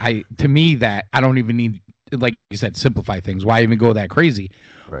don't mean to me that I don't even need, like you said, simplify things. Why even go that crazy?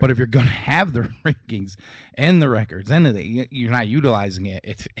 Right. But if you're going to have the rankings and the records and you're not utilizing it,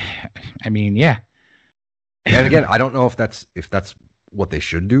 it's, I mean, yeah. And again, I don't know if that's what they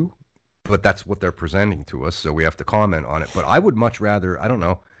should do, but that's what they're presenting to us, so we have to comment on it. But I would much rather, I don't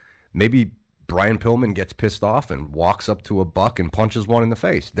know, maybe Brian Pillman gets pissed off and walks up to a Buck and punches one in the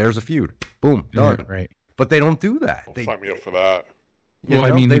face. There's a feud. Boom, done. Right. But they don't do that. Don't sign me up for that. Well,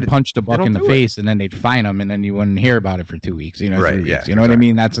 I mean, they punched a Buck in the face, and then they'd fine him, and then you wouldn't hear about it for 2 weeks. 3 weeks. You know what I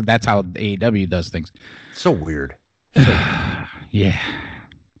mean? That's how AEW does things. So weird. Yeah.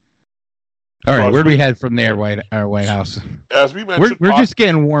 All right, where do we head from there, White House? As we mentioned, we're just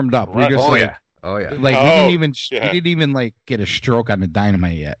getting warmed up. Right. We're just Oh yeah. Like we didn't even like get a stroke on the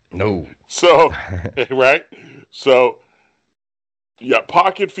Dynamite yet. No. So right. So yeah,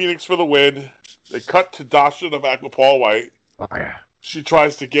 Pocket Phoenix for the win. They cut to Dasha Novak with Paul White. Oh yeah. She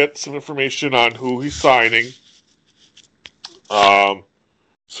tries to get some information on who he's signing. So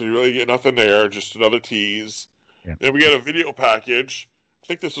you really get nothing there, just another tease. Yeah. Then we get a video package. I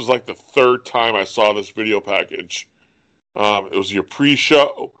think this was like the 3rd time I saw this video package. It was your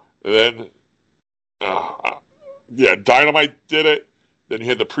pre-show, and then Dynamite did it. Then you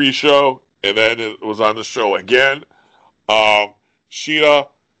had the pre-show, and then it was on the show again. Shida,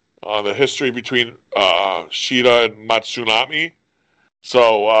 the history between Shida and Matsunami.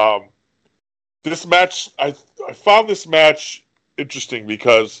 So this match, I found this match interesting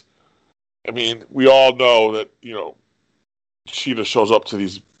because I mean, we all know that, Sheeta shows up to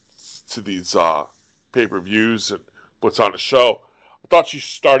these pay-per-views and puts on a show. I thought she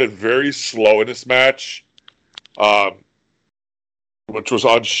started very slow in this match, which was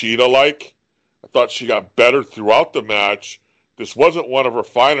on Sheeta-like. I thought she got better throughout the match. This wasn't one of her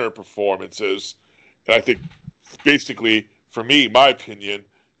finer performances, and I think basically, for me, my opinion,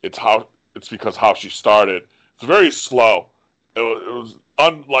 it's because how she started. It's very slow. It was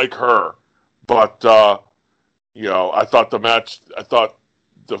unlike her, but I thought the match. I thought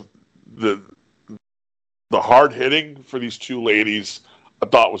the hard hitting for these two ladies, I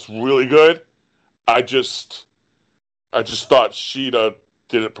thought was really good. I just thought Sheeta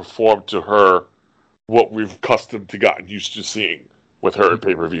didn't perform to her what we've accustomed to gotten used to seeing with her in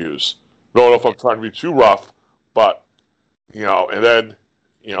pay-per-views. I don't know if I'm trying to be too rough, but and then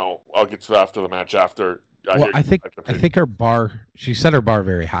I'll get to that after the match. After I think her bar. She set her bar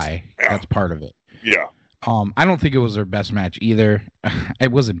very high. Yeah. That's part of it. Yeah. I don't think it was her best match either.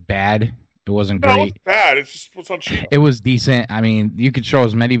 It wasn't bad. It wasn't great. It wasn't bad. It's just what's on Sheeta. It was decent. I mean, you could show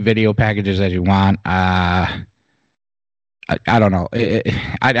as many video packages as you want. I don't know.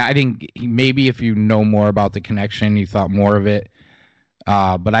 I think maybe if you know more about the connection, you thought more of it.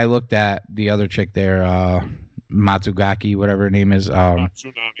 But I looked at the other chick there, Matsugaki, whatever her name is.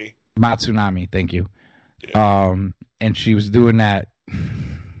 Matsunami, thank you. Yeah. And she was doing that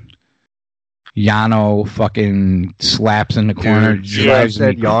Yano fucking slaps in the corner. You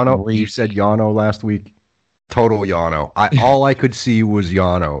said Yano last week. Total Yano. All I could see was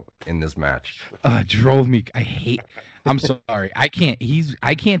Yano in this match. Drove me. I'm sorry. I can't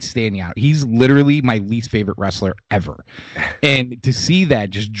stand Yano. He's literally my least favorite wrestler ever. And to see that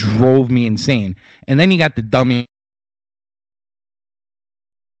just drove me insane. And then you got the dummy.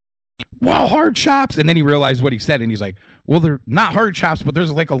 Wow, hard chops. And then he realized what he said, and he's like, well, they're not hard chops, but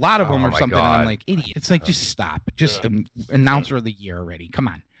there's like a lot of them or something. God. And I'm like, idiot. It's like, just stop. Just announcer of the year already. Come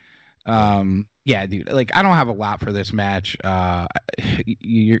on. Yeah, dude. Like, I don't have a lot for this match.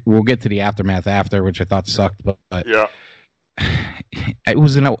 We'll get to the aftermath after, which I thought sucked, but yeah, it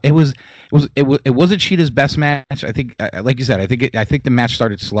wasn't Sheeta's best match. I think, like you said, I think the match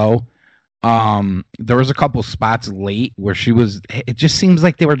started slow. There was a couple spots late where it just seems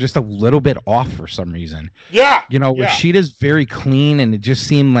like they were just a little bit off for some reason. Yeah. Where Sheeta's very clean, and it just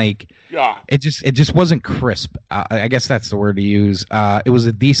seemed like it just wasn't crisp. I guess that's the word to use. It was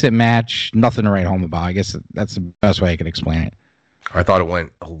a decent match, nothing to write home about. I guess that's the best way I could explain it. I thought it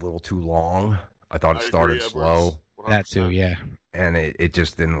went a little too long. I thought it started slow. That too, yeah. And it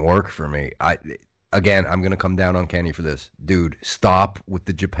just didn't work for me. Again, I'm going to come down on Kenny for this. Dude, stop with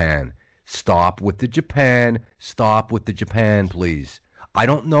the Japan. Stop with the Japan. Stop with the Japan, please. I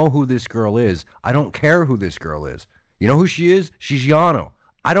don't know who this girl is. I don't care who this girl is. You know who she is? She's Yano.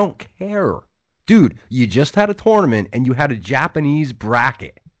 I don't care. Dude, you just had a tournament and you had a Japanese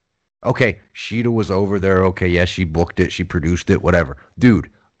bracket. Okay, Sheeta was over there. Okay, yes, she booked it. She produced it, whatever. Dude,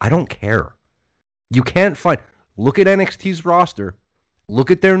 I don't care. You can't find... Look at NXT's roster.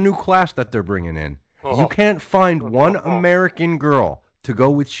 Look at their new class that they're bringing in. You can't find one American girl to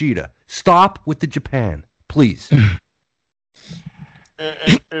go with Sheeta. Stop with the Japan, please.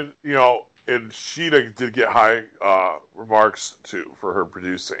 and Sheeta did get high remarks too for her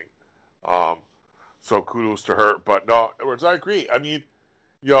producing. So kudos to her. But no, whereas I agree. I mean,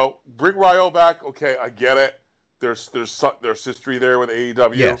 bring Ryo back. Okay, I get it. There's history there with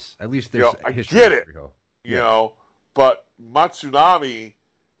AEW. Yes, at least there's I history. get it. But Matsunami,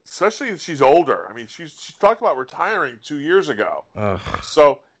 especially if she's older. I mean, she's talked about retiring 2 years ago.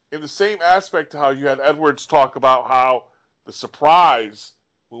 So in the same aspect to how you had Edwards talk about how the surprise,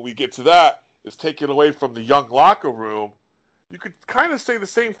 when we get to that, is taken away from the young locker room, you could kind of say the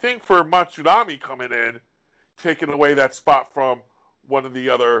same thing for Matsunami coming in, taking away that spot from one of the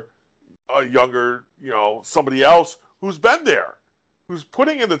other younger, somebody else who's been there, who's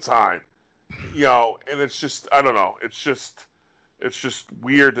putting in the time, and it's just, I don't know, it's just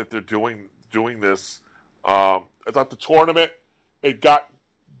weird that they're doing this. I thought the tournament, it got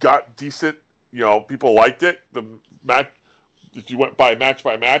decent, people liked it. The match, if you went by match,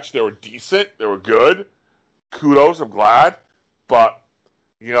 they were decent, they were good. Kudos, I'm glad. But,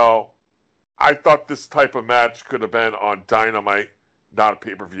 I thought this type of match could have been on Dynamite, not a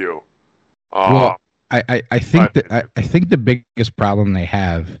pay-per-view. Well, I think the biggest problem they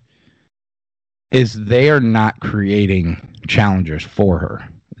have is they are not creating challengers for her.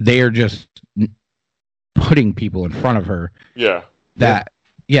 They are just putting people in front of her. Yeah.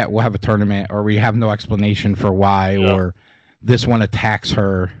 We'll have a tournament, or we have no explanation for why, or this one attacks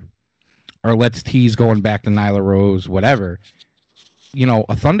her, or let's tease going back to Nyla Rose, whatever.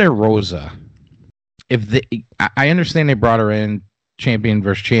 a Thunder Rosa, I understand they brought her in, champion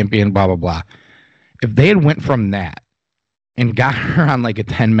versus champion, blah, blah, blah. If they had went from that and got her on like a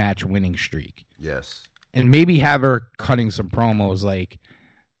 10-match winning streak. Yes. And maybe have her cutting some promos like,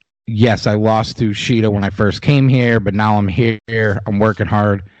 yes, I lost to Shida when I first came here, but now I'm here. I'm working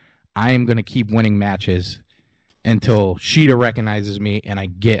hard. I am going to keep winning matches until Shida recognizes me and I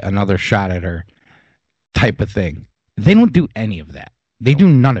get another shot at her type of thing. They don't do any of that. They do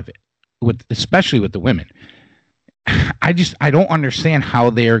none of it, especially with the women. I don't understand how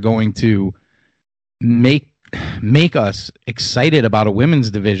they are going to make us excited about a women's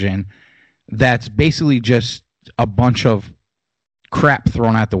division that's basically just a bunch of crap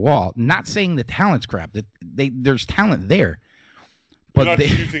thrown at the wall. Not saying the talent's crap. That there's talent there. But you're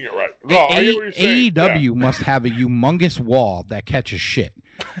not choosing it right. No, I get what you're saying. AEW must have a humongous wall that catches shit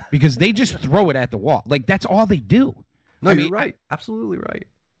because they just throw it at the wall. Like that's all they do. No, you're right. Absolutely right.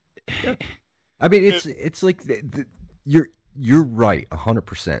 Yeah. I mean, it's like you're right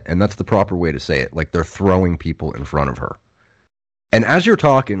 100%, and that's the proper way to say it. Like they're throwing people in front of her. And as you're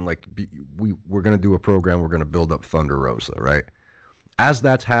talking, like we're going to do a program, we're going to build up Thunder Rosa, right? As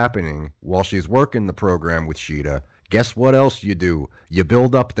that's happening, while she's working the program with Shida, guess what else you do? You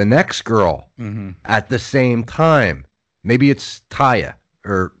build up the next girl at the same time. Maybe it's Taya,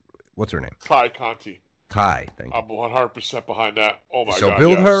 or what's her name? Ty Conti. Ty, thank you. I'm 100% behind that. Oh my God. So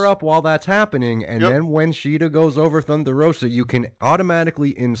build her up while that's happening, and then when Shida goes over Thunder Rosa, you can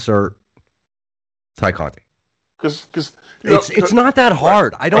automatically insert Ty Conti. Because it's not that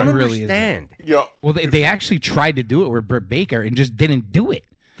hard. I don't understand. Yeah. Well, they actually tried to do it with Britt Baker and just didn't do it.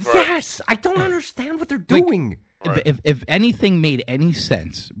 Right. Yes, I don't understand what they're doing. Like, if anything made any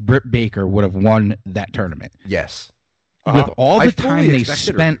sense, Britt Baker would have won that tournament. Yes. With all the time they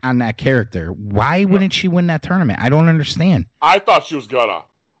spent on that character, why wouldn't she win that tournament? I don't understand. I thought she was gonna.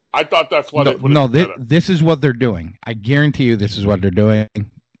 I thought that's what. This is what they're doing. I guarantee you, this is what they're doing.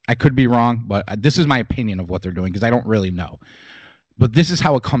 I could be wrong, but this is my opinion of what they're doing because I don't really know. But this is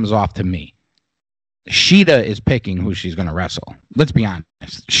how it comes off to me. Shida is picking who she's going to wrestle. Let's be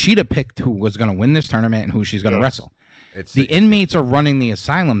honest. Shida picked who was going to win this tournament and who she's going to wrestle. The inmates are running the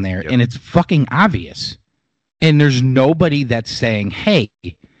asylum there, and it's fucking obvious. And there's nobody that's saying, hey,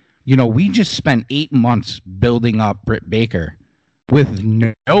 we just spent 8 months building up Britt Baker with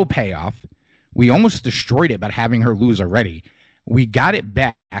no payoff. We almost destroyed it by having her lose already. We got it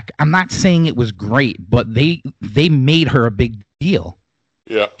back. I'm not saying it was great, but they made her a big deal.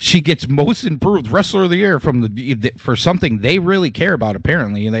 Yeah, she gets most improved wrestler of the year for something they really care about.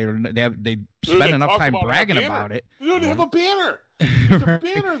 Apparently, they spend enough time bragging about it. You don't have a banner. There's a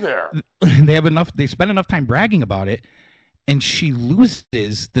banner there. They spend enough time bragging about it, and she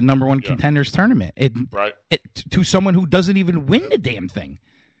loses the number one contenders tournament. To someone who doesn't even win the damn thing.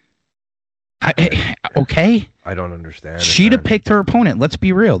 Okay. I don't understand. Shida picked her opponent. Let's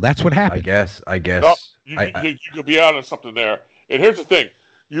be real. That's what happened. I guess. No, you could be out of something there. And here's the thing.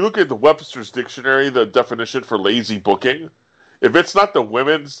 You look at the Webster's Dictionary, the definition for lazy booking. If it's not the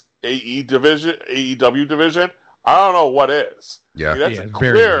women's AEW division, I don't know what is. Yeah. That's a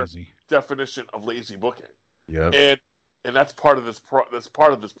clear definition of lazy booking. Yeah. And that's part of this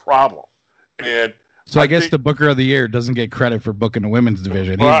problem. And so I guess the Booker of the Year doesn't get credit for booking the women's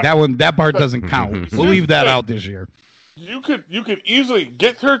division. Right. That part doesn't count. We'll leave that out this year. You could easily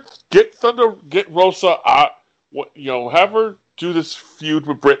get Rosa out. Have her do this feud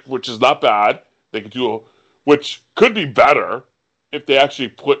with Britt, which is not bad. They could do which could be better if they actually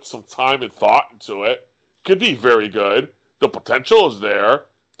put some time and thought into it. Could be very good. The potential is there.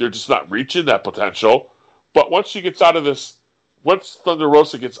 They're just not reaching that potential. But once Thunder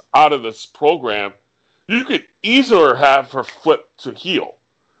Rosa gets out of this program, you could easily have her flip to heel.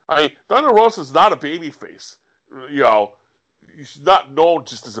 I mean, Thunder Rosa is not a babyface. She's not known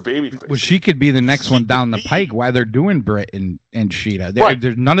just as a babyface. Well, she could be the next one down the pike while they're doing Britt and Shida.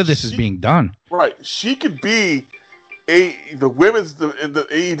 There's none of this is being done. Right. She could be in the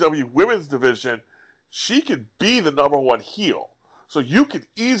AEW women's division. She could be the number one heel. So you could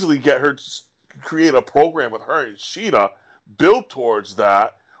easily get her to create a program with her and Shida, build towards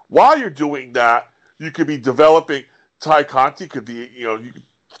that. While you're doing that, you could be developing Ty Conti. Could be, you could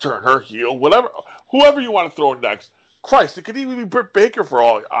turn her heel, whoever you want to throw in next. Christ, it could even be Britt Baker for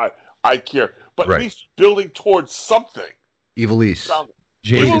all I care. But at least building towards something. Ivelisse.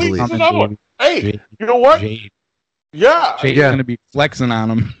 Ivelisse is another one. Hey, you know what? Jade. Yeah. Jade's going to be flexing on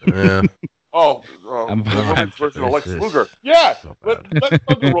him. Yeah. Women's version of Lex Luger. Yeah. Let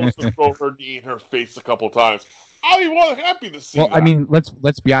Thunder Rosa throw her knee in her face a couple times. I'll be more than happy to see that. I mean,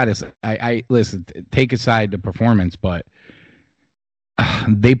 let's be honest. I listen, take aside the performance, but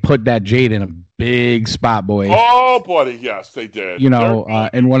they put that Jade in a big spot, boy. Oh, buddy, yes, they did. You know,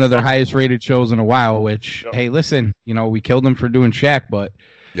 in one of their highest rated shows in a while, which, Yep. hey, listen, you know, we killed them for doing Shaq, but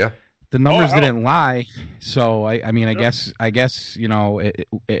Yeah. the numbers Oh, didn't lie. So, I mean, I guess, you know, it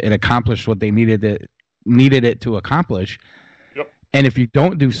accomplished what they needed it to accomplish. Yep. And if you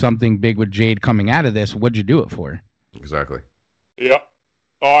don't do something big with Jade coming out of this, what'd you do it for? Exactly. Yeah.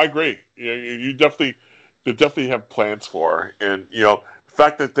 Oh, I agree. You definitely have plans for her. And, you know, the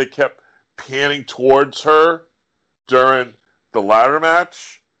fact that they kept panning towards her during the ladder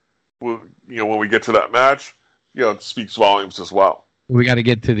match, you know, when we get to that match, you know, it speaks volumes as well. We got to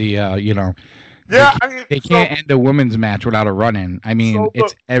get to the, you know, Yeah, I mean, they can't end a women's match without a run-in. I mean, So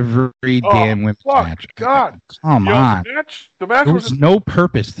it's every damn women's match. God. Come You know, on. the match There was was no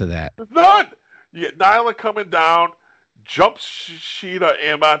purpose to that. none. You get Nyla coming down, jumps Shida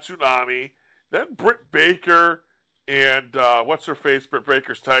and Matsunami, then Britt Baker and what's her face? Britt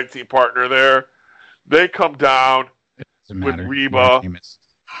Baker's tag team partner there. They come down Doesn't with matter. Reba. You're famous.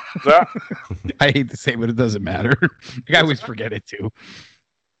 That I hate to say it, but it doesn't matter. I always forget it too.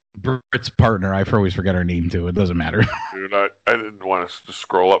 Britt's partner, I always forget her name too. It doesn't matter. dude, I didn't want to just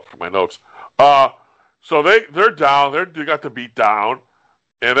scroll up for my notes. So they're down. They got the beat down,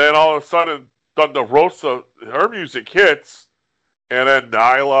 and then all of a sudden, Thunder Rosa, her music hits, and then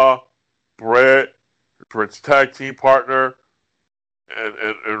Nyla, Britt's tag team partner, and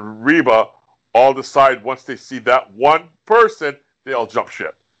Reba all decide once they see that one person, they all jump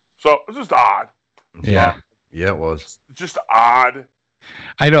ship. So it's just odd. Yeah. Yeah, it was. Just odd.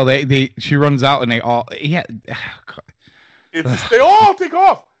 I know she runs out and they all It's just, they all take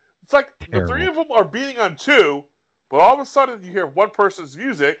off. It's like the Terrible. three of them are beating on two, but all of a sudden you hear one person's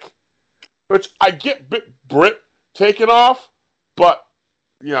music, which I get Britt taking off, but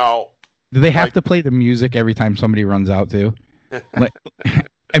you know, do they have to play the music every time somebody runs out too? Like,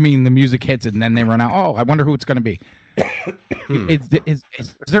 I mean, the music hits and then they run out. Oh, I wonder who it's going to be. Is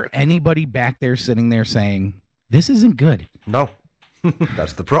there anybody back there sitting there saying this isn't good? No.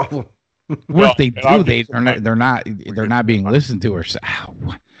 That's the problem. Well, if they and do, they're not being listened to. Or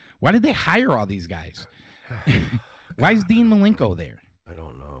why did they hire all these guys? Why is Dean Malenko there? I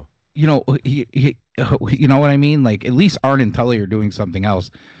don't know. You know, you know what I mean? Like, at least Arn and Tully are doing something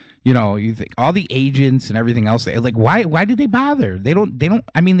else. You know, you think all the agents and everything else. Like, why did they bother? They don't.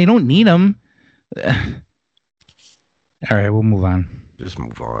 I mean, they don't need them. All right, we'll move on. Just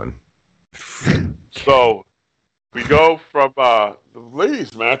move on. so we go from the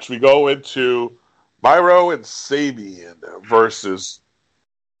ladies match, we go into Myro and Sabian versus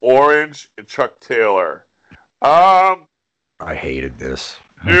Orange and Chuck Taylor. I hated this.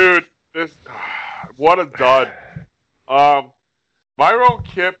 Dude, this what a dud. Myro and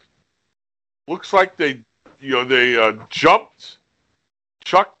Kip looks like they jumped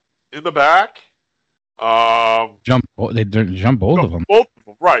Chuck in the back. They jump both of them. Both of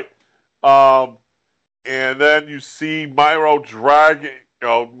them, right. And then you see Myro dragging,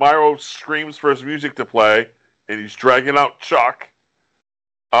 Myro screams for his music to play, and he's dragging out Chuck.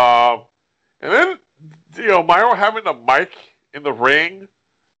 And then, Myro having the mic in the ring,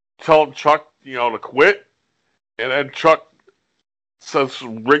 telling Chuck, to quit. And then Chuck says,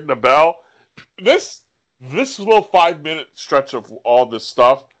 ring the bell. This little 5-minute stretch of all this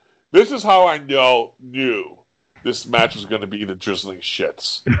stuff, this is how I knew this match was going to be the drizzling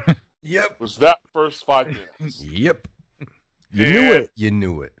shits. Yep. Was that first 5 minutes. Yep. You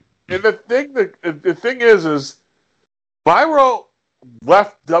knew it. And the thing is Myro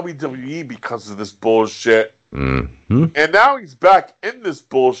left WWE because of this bullshit. Mm-hmm. And now he's back in this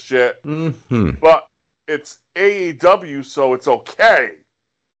bullshit. Mm-hmm. But it's AEW, so it's okay.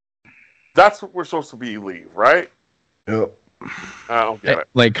 That's what we're supposed to believe, right? Yep. I don't get it.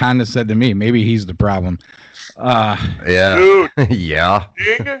 Like Conda said to me, maybe he's the problem. Yeah. Dude, Yeah.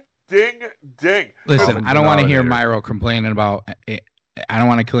 ding. Listen, I don't want to hear Denominator. Myro complaining about it. I don't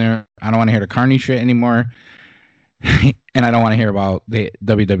want to hear the Carney shit anymore. And I don't want to hear about the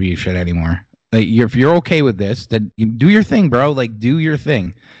WWE shit anymore. Like, if you're okay with this, then you do your thing, bro. Like, do your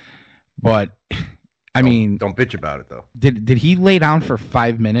thing. But I mean, Don't bitch about it though. did he lay down for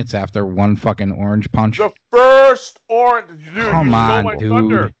 5 minutes after one fucking orange punch? The first orange, dude. Come you stole on, my dude.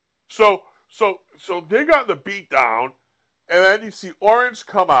 thunder. So they got the beat down, and then you see Orange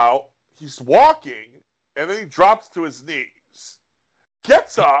come out. He's walking, and then he drops to his knees,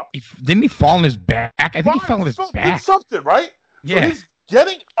 gets up. Didn't he fall on his back? I think he fell on his Did back. something, right? Yeah. So he's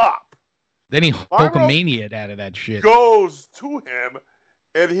getting up, Then he Hulkamania'd out of that shit. goes to him,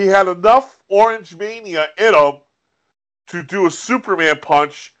 and he had enough Orange Mania in him to do a Superman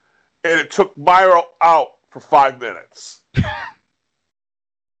punch, and it took Myro out for 5 minutes.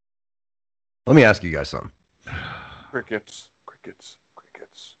 Let me ask you guys something. Crickets.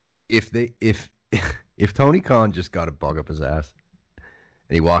 If Tony Khan just got a bug up his ass and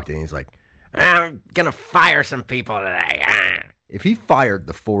he walked in, he's like, I'm gonna fire some people today. If he fired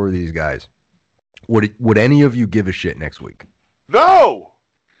the 4 of these guys, would any of you give a shit next week? No.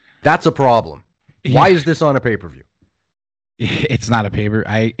 That's a problem. Why is this on a pay-per-view? It's not a paper.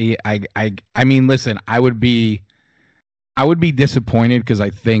 I mean, listen, I would be disappointed because I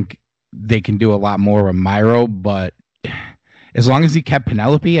think they can do a lot more with Miro, but as long as he kept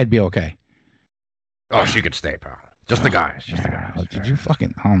Penelope, I'd be okay. Oh, she could stay, pal. Just the guys. Just the guys. Did you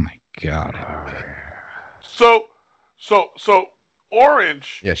fucking? Oh my god. So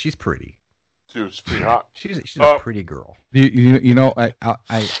Orange. Yeah, she's pretty. Dude, she's pretty hot. She's a pretty girl. You know,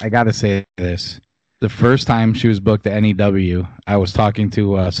 I gotta say this. The first time she was booked at NEW, I was talking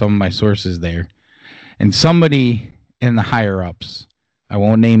to some of my sources there, and somebody in the higher ups, I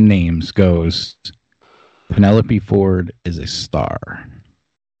won't name names, goes, Penelope Ford is a star.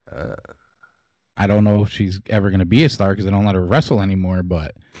 I don't know if she's ever going to be a star because they don't let her wrestle anymore,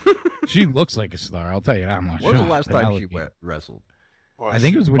 but she looks like a star. I'll tell you that much. When was the last time she wrestled? Well, I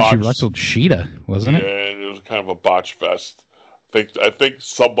think it was when she wrestled Sheeta, wasn't it? Yeah, it was kind of a botch fest. I think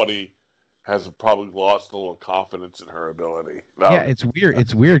somebody has probably lost a little confidence in her ability. Yeah, it's weird.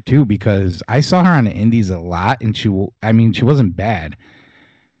 It's weird too because I saw her on the Indies a lot, and she wasn't bad.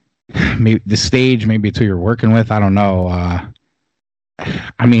 Maybe the stage, maybe it's who you're working with. I don't know. I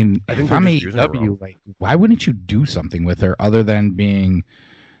think if I'm AEW, like, why wouldn't you do something with her other than being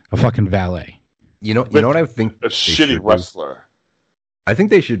a fucking valet? You know what I think? A shitty wrestler. I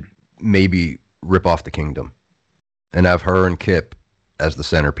think they should maybe rip off the Kingdom and have her and Kip as the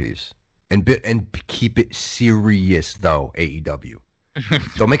centerpiece. And keep it serious, though, AEW.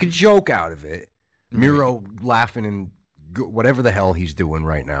 Don't make a joke out of it. Miro laughing and whatever the hell he's doing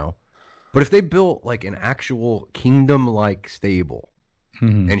right now. But if they built like an actual Kingdom-like stable,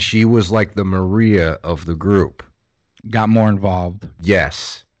 and she was like the Maria of the group. Got more involved.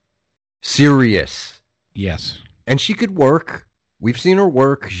 Yes. Serious. Yes. And she could work. We've seen her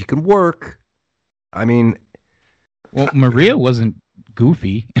work. She can work. I mean... Well, Maria wasn't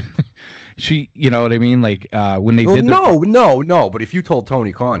goofy. She, you know what I mean? Like, when they did No. But if you told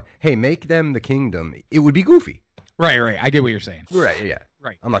Tony Khan, hey, make them the Kingdom, it would be goofy. Right. I get what you're saying. Right, yeah.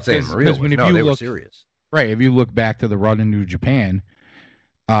 Right. I'm not saying Maria was. No, they were serious. Right. If you look back to the run in New Japan,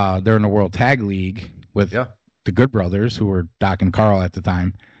 they're in the World Tag League with the Good Brothers, who were Doc and Carl at the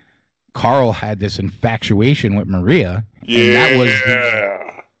time. Carl had this infatuation with Maria. Yeah.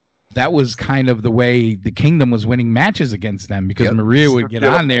 And that was kind of the way the Kingdom was winning matches against them because Maria would get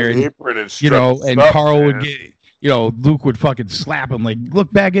on there and Carl would get, Luke would fucking slap him, like,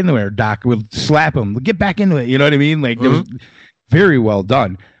 look back into it. Or Doc would slap him, get back into it. You know what I mean? Like, it was very well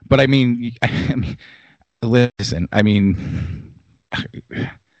done. But I mean, listen,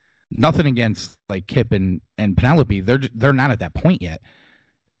 nothing against like Kip and Penelope. They're not at that point yet.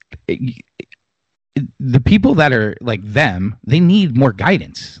 The people that are like them, they need more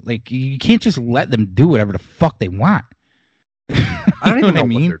guidance. Like, you can't just let them do whatever the fuck they want. I don't even know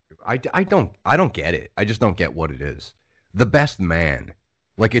what they're doing. I don't get it. I just don't get what it is. The best man,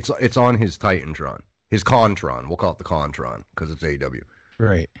 like it's on his Titantron, his Contron. We'll call it the Contron because it's AEW.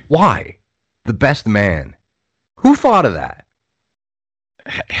 Right? Why? The best man. Who thought of that?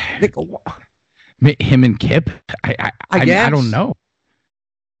 Him and Kip. I guess. I don't know.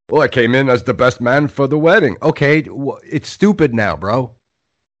 Well, I came in as the best man for the wedding. Okay, it's stupid now, bro.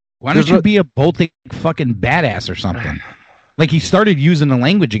 Why don't you be a Baltic fucking badass or something? Like, he started using the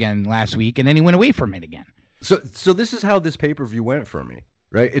language again last week, and then he went away from it again. So this is how this pay-per-view went for me,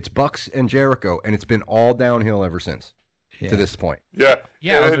 right? It's Bucks and Jericho, and it's been all downhill ever since to this point. Yeah.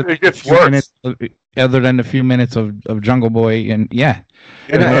 It gets worse. Other than a few minutes of Jungle Boy, and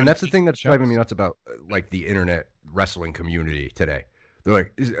and that's the thing that's driving me nuts about like the internet wrestling community today. They're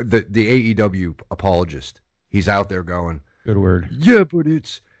like, the AEW apologist. He's out there going, good word. Yeah, but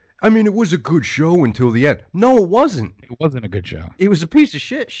it was a good show until the end. No, it wasn't. It wasn't a good show. It was a piece of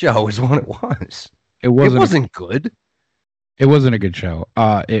shit show is what it was. It wasn't good. It wasn't a good show.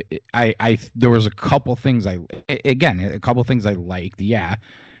 There was a couple things I liked. Yeah.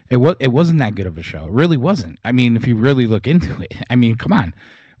 It wasn't that good of a show. It really wasn't. I mean, if you really look into it, come on.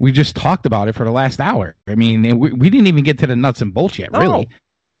 We just talked about it for the last hour. I mean, we didn't even get to the nuts and bolts yet, really.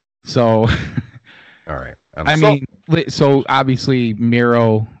 So, all right. So obviously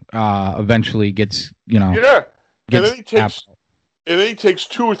Miro eventually gets, and then he takes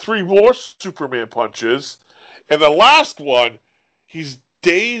 2 or 3 more Superman punches, and the last one, he's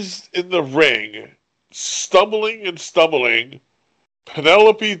dazed in the ring, stumbling,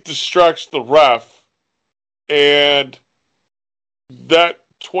 Penelope distracts the ref, and that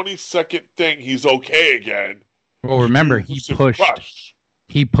 20-second thing, he's okay again. Well, remember, He he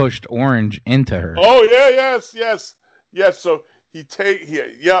was pushed Orange into her. Oh yeah, yes. So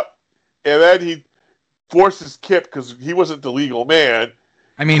yep, and then he forces Kip because he wasn't the legal man.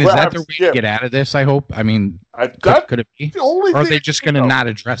 I mean, is that their way Kip. to get out of this? I hope. I mean, That- could it be? the only Or are thing they just going to not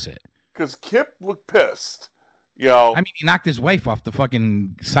address it? Because Kip looked pissed. You know, I mean, he knocked his wife off the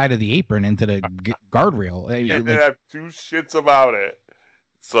fucking side of the apron into the guardrail. and they have two shits about it.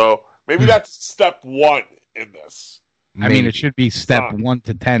 So maybe that's step one in this. I mean, it should be step 1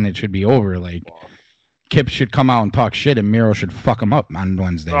 to 10. It should be over. Like, Kip should come out and talk shit, and Miro should fuck him up on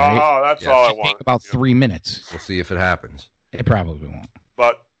Wednesday. Right? Oh, that's all I want. Take about 3 minutes. We'll see if it happens. It probably won't.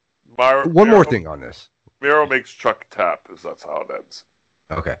 But One more thing on this. Miro makes Chuck tap, because that's how it ends.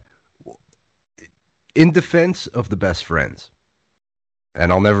 Okay. In defense of the best friends,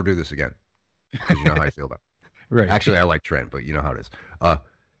 and I'll never do this again, because you know how I feel about it. Right. Actually, I like Trent, but you know how it is.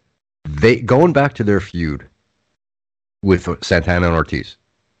 They going back to their feud with Santana and Ortiz,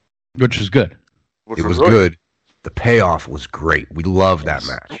 which is good. It was good. The payoff was great. We love that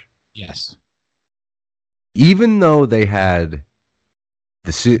match. Yes. Even though they had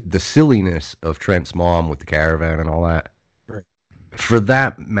the silliness of Trent's mom with the caravan and all that, right. For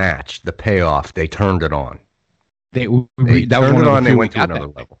that match, the payoff, they turned it on. They turned it on. They went to another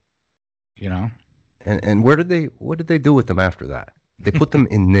level. You know. And what did they do with them after that? They put them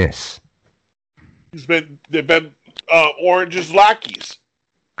in this. They've been Orange's lackeys.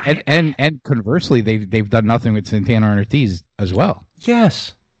 And conversely, they've done nothing with Santana and Ortiz as well.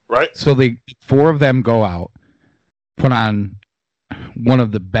 Yes. Right. So 4 of them go out, put on one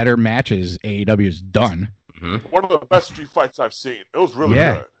of the better matches AEW's done. Mm-hmm. One of the best street fights I've seen. It was really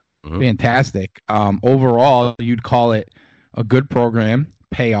good. Mm-hmm. Fantastic. Overall, you'd call it a good program.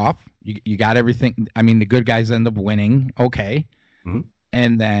 Payoff. You got everything. I mean, the good guys end up winning. Okay. Mm-hmm.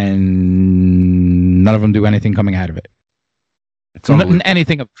 And then none of them do anything coming out of it. It's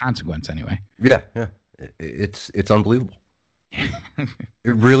anything of consequence, anyway. Yeah. It's unbelievable. It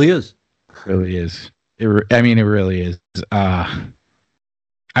really is. It really is. It really is.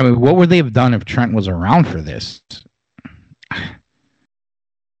 I mean, what would they have done if Trent was around for this? I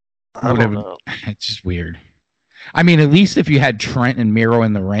don't know. It's just weird. I mean, at least if you had Trent and Miro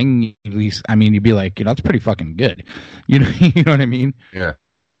in the ring, at least, I mean, you'd be like, that's pretty fucking good. You know what I mean? Yeah.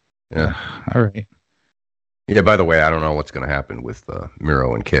 All right. Yeah, by the way, I don't know what's going to happen with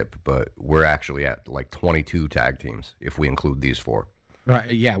Miro and Kip, but we're actually at like 22 tag teams if we include these 4.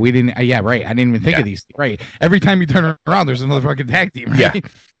 Right. Yeah, we didn't. Yeah, right. I didn't even think of these. Right. Every time you turn around, there's another fucking tag team. Right?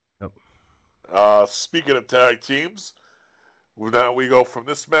 Yeah. Speaking of tag teams, now we go from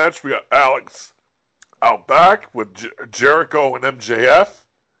this match. We got Alex out back with Jericho and MJF,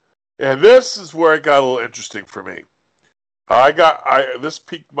 and this is where it got a little interesting for me. This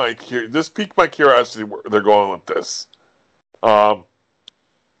piqued my curiosity where they're going with this.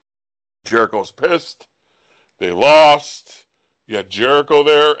 Jericho's pissed. They lost. You had Jericho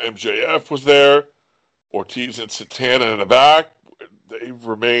there. MJF was there. Ortiz and Santana in the back. They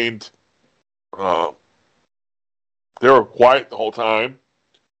remained. They were quiet the whole time.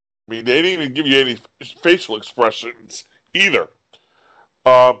 I mean, they didn't even give you any facial expressions either.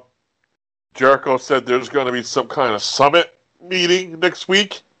 Jericho said there's going to be some kind of summit meeting next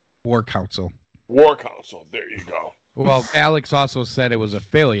week. War Council. There you go. Well, Alex also said it was a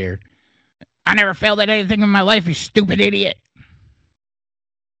failure. I never failed at anything in my life, you stupid idiot.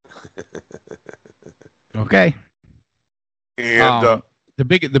 Okay. And the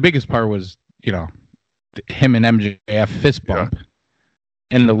biggest part was, him and MJF fist bump,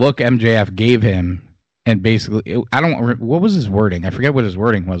 and the look MJF gave him, and basically, what was his wording? I forget what his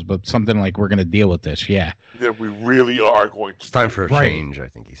wording was, but something like, "We're going to deal with this." Yeah, we really are going to. It's time for a change. I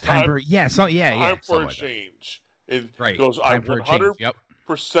think he said. Time for a change. It goes. I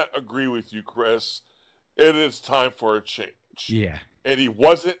 100% agree with you, Chris. It is time for a change. Yeah. And he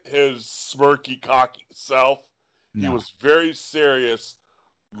wasn't his smirky, cocky self. No. He was very serious,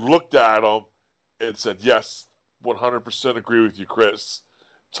 looked at him, and said, yes, 100% agree with you, Chris.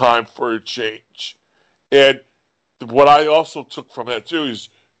 Time for a change. And what I also took from that, too, is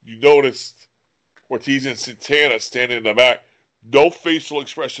you noticed Ortiz and Santana standing in the back. No facial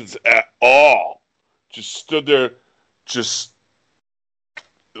expressions at all. Just stood there, just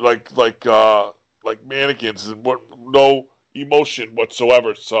like mannequins, and no emotion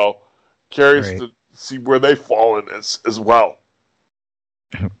whatsoever. So curious to see where they fall in this as well.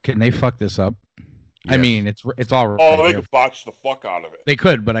 Can they fuck this up? I mean, it's all right. Oh, they could botch the fuck out of it. They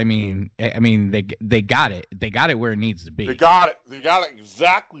could, but I mean, they got it. They got it where it needs to be. They got it. They got it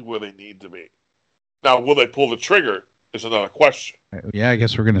exactly where they need to be. Now, will they pull the trigger? Is another question. Yeah, I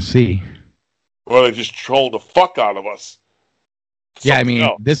guess we're gonna see. Or they just troll the fuck out of us. Yeah, I mean,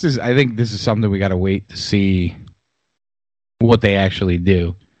 I think this is something we got to wait to see what they actually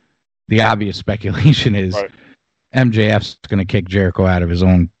do. The obvious speculation is MJF's going to kick Jericho out of his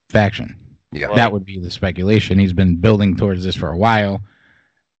own faction. Yeah, that would be the speculation. He's been building towards this for a while.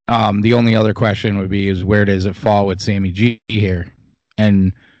 The only other question would be is where does it fall with Sammy G here?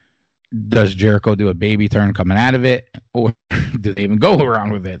 And does Jericho do a baby turn coming out of it, or do they even go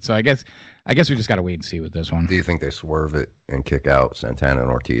around with it? So I guess we just got to wait and see with this one. Do you think they swerve it and kick out Santana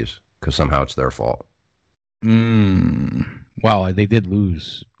and Ortiz because somehow it's their fault? Well, they did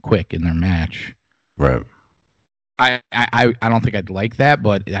lose quick in their match. Right. I don't think I'd like that,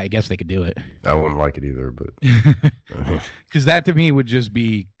 but I guess they could do it. I wouldn't like it either, but because that to me would just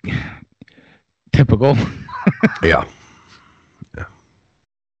be typical. Yeah.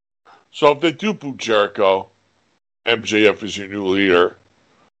 So if they do boot Jericho, MJF is your new leader,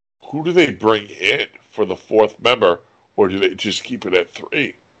 who do they bring in for the fourth member, or do they just keep it at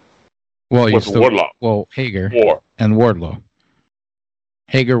 3? Well, with Wardlow. Well, Hager and Wardlow.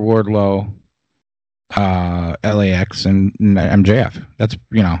 Hager, Wardlow, LAX, and MJF. That's,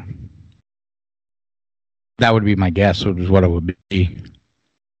 that would be my guess, which is what it would be.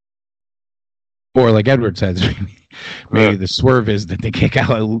 Or like Edward says, maybe the swerve is that they kick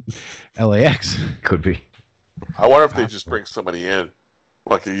out LAX. Could be. I wonder if they just bring somebody in,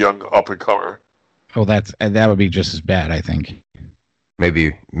 like a young up-and-comer. Oh, that would be just as bad, I think.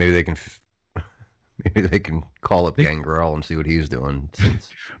 Maybe they can call up Gangrel and see what he's doing.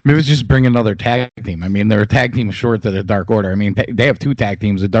 Maybe it's just bring another tag team. I mean, they're a tag team short to the Dark Order. I mean, they have 2 tag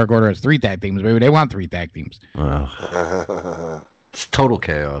teams. The Dark Order has 3 tag teams. Maybe they want 3 tag teams. It's total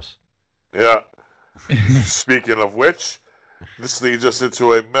chaos. Yeah. Speaking of which, this leads us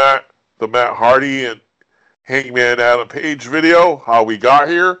into the Matt Hardy and Hangman Adam Page video, how we got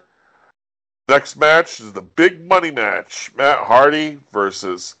here. Next match is the big money match. Matt Hardy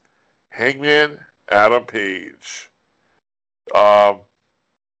versus Hangman Adam Page. I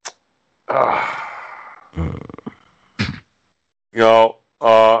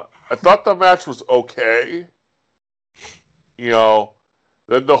thought the match was okay.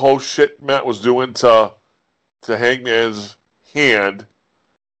 Then the whole shit Matt was doing to Hangman's hand.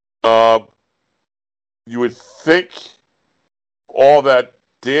 You would think all that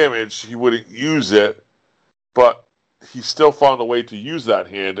damage he wouldn't use it, but he still found a way to use that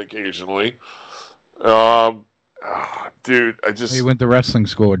hand occasionally. Dude, he went to wrestling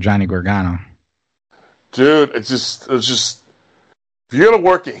school with Johnny Gargano. Dude, it's just if you're gonna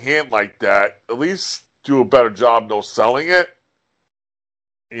work a hand like that, at least do a better job no selling it.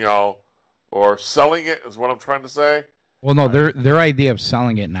 Or selling it is what I'm trying to say. Well, no, their idea of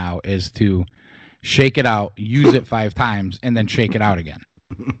selling it now is to shake it out, use it 5 times, and then shake it out again.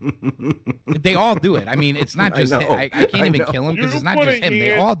 They all do it. I mean, it's not just him. I can't even kill him because it's not just him.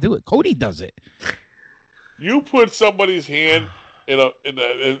 They all do it. Cody does it. You put somebody's hand in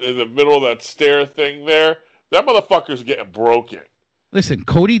the middle of that stair thing there, that motherfucker's getting broken. Listen,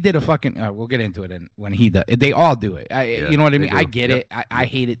 Cody did a fucking. We'll get into it when he does. They all do it. You know what I mean? I get it. I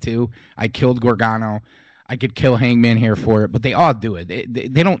hate it too. I killed Gargano. I could kill Hangman here for it, but they all do it.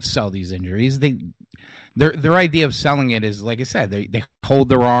 They don't sell these injuries. Their idea of selling it is, like I said, they hold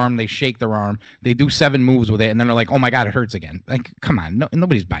their arm, they shake their arm, they do 7 moves with it, and then they're like, "Oh my god, it hurts again." Like, come on,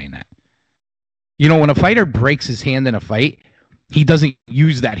 nobody's buying that. When a fighter breaks his hand in a fight, he doesn't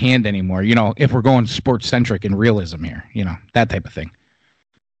use that hand anymore. If we're going sports centric and realism here, that type of thing.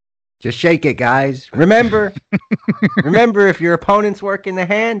 Just shake it, guys. Remember, if your opponent's working the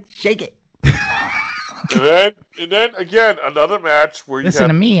hand, shake it. And then again, another match where listen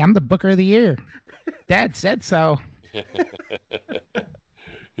to me. I'm the Booker of the Year. Dad said so.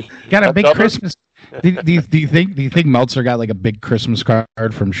 Got a big Christmas. Do you think Meltzer got like a big Christmas card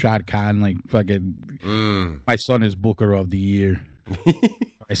from Shad Khan? Like fucking, my son is Booker of the Year.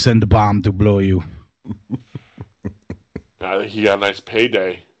 I send the bomb to blow you. I think he got a nice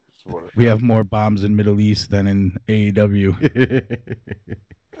payday. We have more bombs in Middle East than in AEW.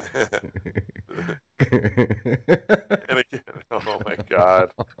 And again, oh my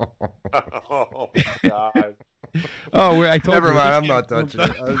god. Oh my god. Oh, I told Never you. mind, I'm not touching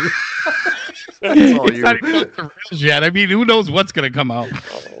it. It's not even up to rails yet. I mean, who knows what's going to come out?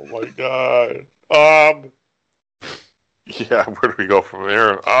 Oh my god. Yeah, where do we go from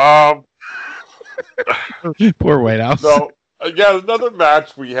there? Poor White House. So, Again, another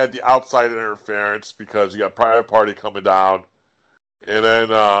match where you had the outside interference because you got Private Party coming down, and then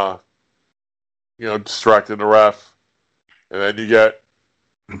distracting the ref, and then you get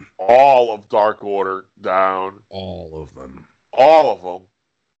all of Dark Order down. All of them.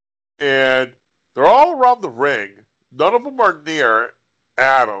 And they're all around the ring. None of them are near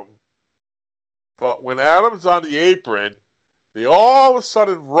Adam. But when Adam's on the apron, they all of a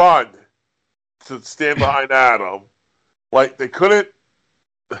sudden run to stand behind Adam. Like they couldn't.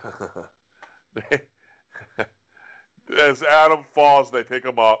 As Adam falls, they pick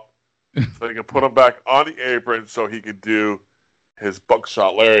him up so they can put him back on the apron so he can do his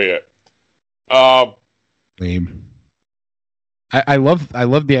buckshot lariat. Lame. I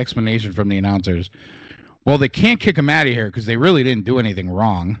love the explanation from the announcers. Well, they can't kick him out of here because they really didn't do anything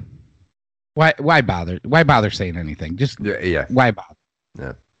wrong. Why bother? Why bother saying anything? Just why bother?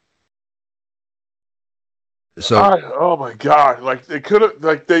 Yeah. So oh my god! Like they could have,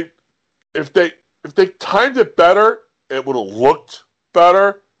 if they timed it better, it would have looked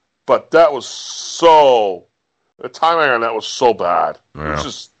better. But that was the timing on that was so bad. Yeah. It was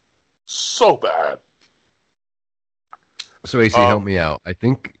just so bad. So AC, help me out.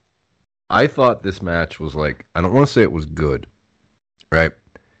 I thought this match was like, I don't want to say it was good, right?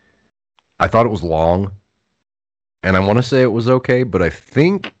 I thought it was long, and I want to say it was okay, but I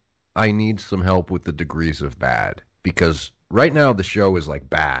think I need some help with the degrees of bad, because right now the show is like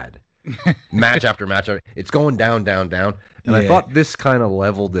bad. Match after match. It's going down, down, down. And I thought this kind of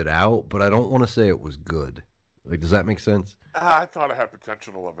leveled it out, but I don't want to say it was good. Like, does that make sense? I thought it had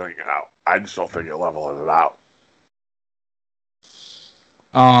potential to leveling it out. I just don't think it leveled it out.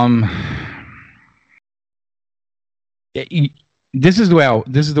 This is the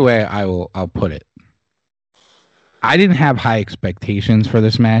way I'll put it. I didn't have high expectations for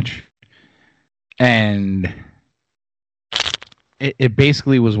this match, and it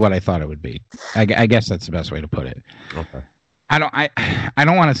basically was what I thought it would be. I guess that's the best way to put it. Okay. I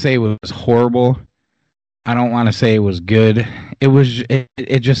don't want to say it was horrible. I don't want to say it was good.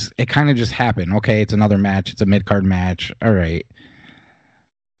 It kind of just happened. Okay, it's another match. It's a mid-card match. All right.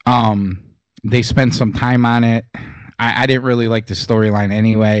 They spent some time on it. I didn't really like the storyline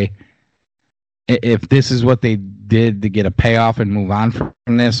anyway. If this is what they did to get a payoff and move on from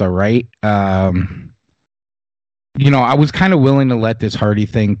this, all right. I was kind of willing to let this Hardy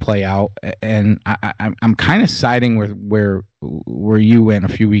thing play out, and I'm kind of siding with where you went a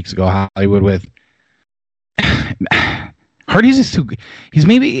few weeks ago, Hollywood, with Hardy's just too.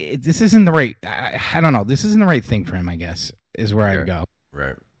 This isn't the right. I don't know. This isn't the right thing for him, I guess, is where I'd go.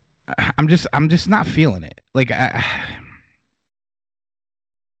 Right. I'm just not feeling it. Like I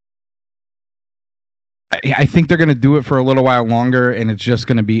think they're going to do it for a little while longer, and it's just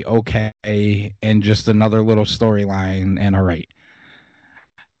going to be okay and just another little storyline and all right.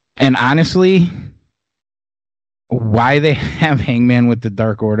 And honestly, why they have Hangman with the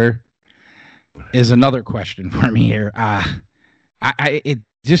Dark Order is another question for me here. It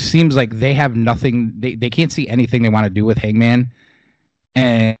just seems like they have nothing. They can't see anything they want to do with Hangman,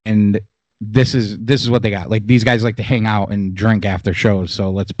 and this is what they got. Like, these guys like to hang out and drink after shows,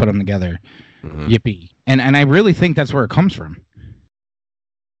 so let's put them together. Mm-hmm. Yippee! And I really think that's where it comes from.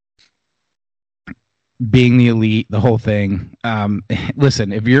 Being the Elite, the whole thing.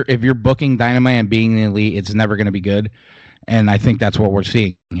 Listen, if you're booking Dynamite and being the Elite, it's never going to be good, and I think that's what we're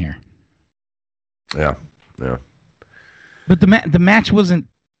seeing here. Yeah. But the match wasn't.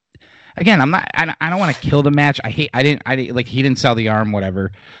 Again, I don't want to kill the match. He didn't sell the arm,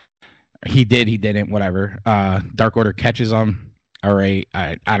 whatever. He didn't, whatever. Dark Order catches him. All right.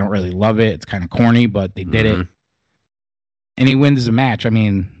 I don't really love it. It's kind of corny, but they did it. And he wins the match. I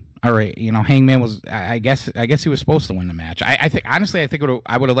mean, all right, Hangman was, I guess he was supposed to win the match. I think I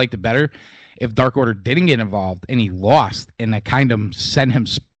would have liked it better if Dark Order didn't get involved and he lost, and that kind of sent him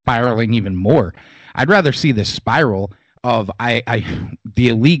spiraling even more. I'd rather see this spiral of the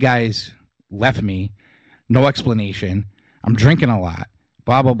Elite guys left me, no explanation. I'm drinking a lot,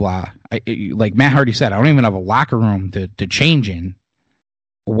 blah blah blah. Like Matt Hardy said, I don't even have a locker room to change in.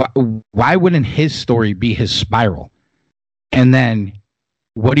 Why wouldn't his story be his spiral? And then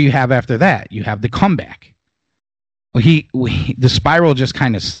what do you have after that? You have the comeback. Well, the spiral just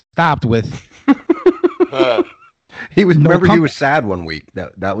kind of stopped with. He was he was sad one week.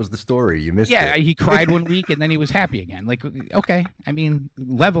 That was the story. You missed it. Yeah, he cried one week and then he was happy again. Like, okay, I mean,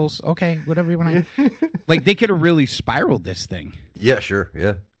 levels, okay, whatever you want to. Like, they could have really spiraled this thing. Yeah, sure,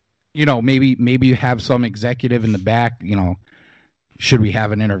 yeah. Maybe you have some executive in the back. Should we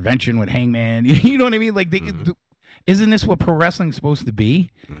have an intervention with Hangman? You know what I mean? Like, they could. Isn't this what pro wrestling is supposed to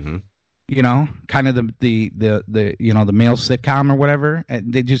be? Mm-hmm. You know, kind of the you know, the male sitcom or whatever.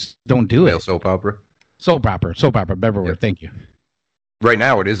 And they just don't do Male it. soap opera. Soap opera. Better word. Yep. Thank you. Right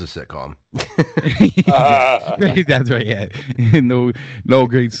now, it is a sitcom. That's right. Yeah. No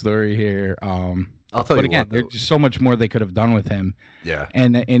great story here. I'll tell But you again, what, though. there's just so much more they could have done with him. Yeah.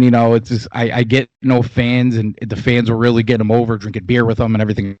 And you know, it's just I get no fans, and the fans were really getting him over, drinking beer with him and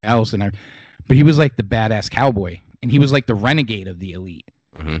everything else. But he was like the badass cowboy, and he was like the renegade of the Elite.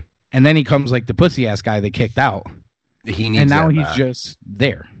 Mm-hmm. And then he comes like the pussy ass guy they kicked out, He needs and now that he's back. just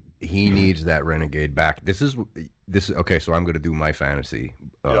there. He needs that renegade back. This is okay. So I'm going to do my fantasy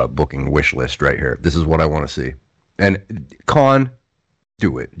booking wish list right here. This is what I want to see. And Con,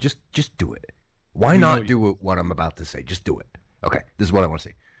 do it. Just do it. Why not do it? What I'm about to say. Just do it. Okay. This is what I want to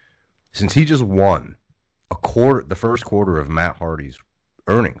see. Since he just won the first quarter of Matt Hardy's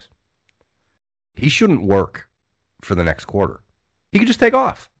earnings, he shouldn't work for the next quarter. He could just take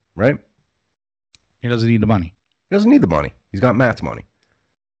off, right? He doesn't need the money. He doesn't need the money. He's got Matt's money.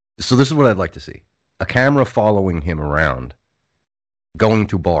 So this is what I'd like to see. A camera following him around, going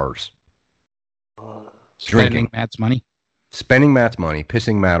to bars, Spending drinking, Matt's money. spending Matt's money,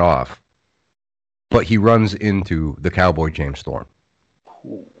 pissing Matt off, but he runs into the cowboy James Storm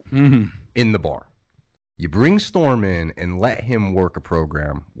Mm-hmm. in the bar. You bring Storm in and let him work a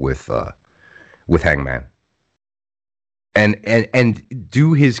program with Hangman. And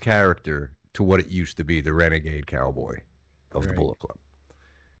do his character to what it used to be, the renegade cowboy of the Right. Bullet Club.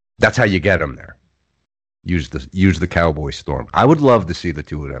 That's how you get him there. Use the cowboy Storm. I would love to see the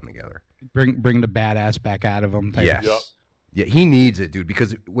two of them together. Bring the badass back out of him. Yes. Yep. Yeah, he needs it, dude,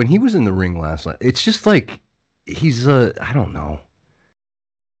 because when he was in the ring last night, it's just like he's I don't know.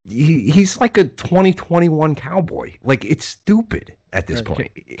 He's like a 2021 cowboy. Like, it's stupid at this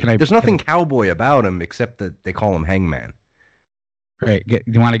point. There's nothing cowboy about him except that they call him Hangman. Right.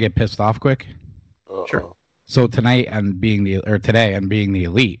 You want to get pissed off quick? Sure. So today on being the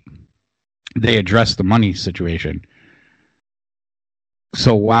Elite, they addressed the money situation.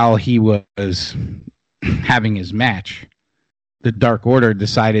 So while he was having his match, the Dark Order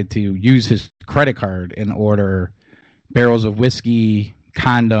decided to use his credit card and order barrels of whiskey,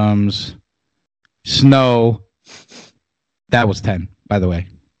 condoms, snow. That was 10, by the way.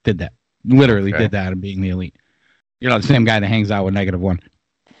 Did that. Literally Okay. did that on being the Elite. You know, the same guy that hangs out with -1.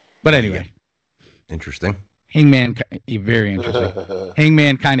 But anyway. Interesting. Hangman, very interesting.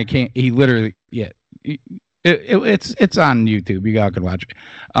 Hangman kind of came. He literally, yeah. It's on YouTube. You guys can watch it.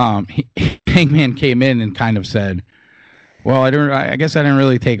 Hangman came in and kind of said, "Well, I guess I didn't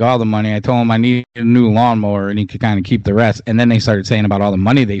really take all the money. I told him I needed a new lawnmower, and he could kind of keep the rest." And then they started saying about all the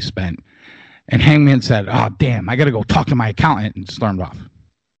money they spent. And Hangman said, "Oh, damn! I got to go talk to my accountant," and stormed off.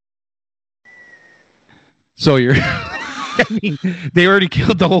 So you're. I mean, they already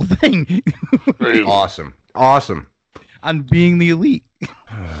killed the whole thing. Awesome. On being the Elite.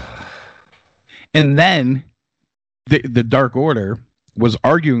 And then the Dark Order was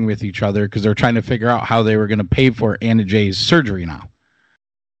arguing with each other because they're trying to figure out how they were going to pay for Anna Jay's surgery now.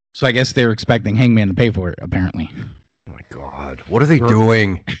 So I guess they were expecting Hangman to pay for it, apparently. Oh my God. What are they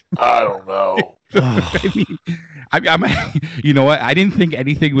doing? I don't know. I mean, I'm you know what? I didn't think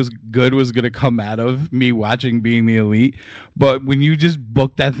anything was going to come out of me watching Being the Elite, but when you just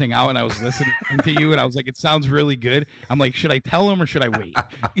booked that thing out and I was listening to you and I was like, it sounds really good. I'm like, should I tell him or should I wait?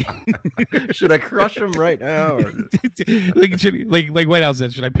 Should I crush him right now? Or... like White House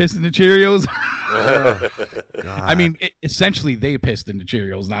said, should I piss in the Cheerios? I mean, essentially they pissed in the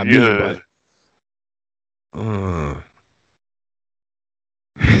Cheerios, not me. But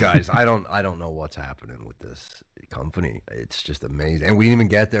guys, I don't know what's happening with this company. It's just amazing, and we didn't even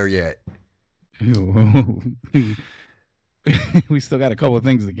get there yet. We still got a couple of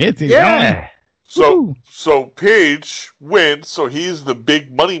things to get to. Yeah. So Page wins. So he's the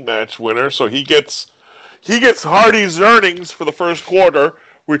big money match winner. So he gets Hardy's earnings for the first quarter,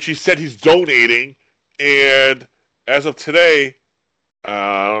 which he said he's donating. And as of today,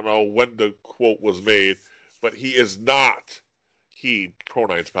 I don't know when the quote was made, but he is not.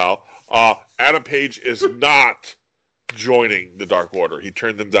 Pronouns, pal. Adam Page is not joining the Dark Order. He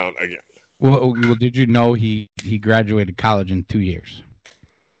turned them down again. Well, did you know he graduated college in 2 years?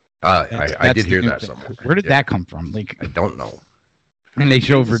 I did hear that somewhere. Where did that come from? Like, I don't know. And they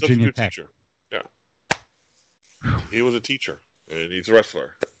show He's such a Virginia good Tech. teacher. Yeah. He was a teacher, and he's a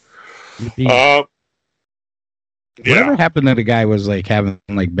wrestler. Whatever happened to the guy was like having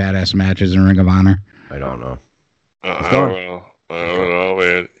like badass matches in Ring of Honor? I don't know. I don't know,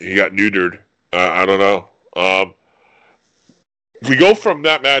 man. He got neutered. I don't know. We go from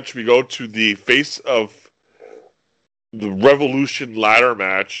that match. We go to the face of the Revolution ladder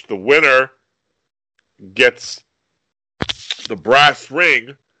match. The winner gets the brass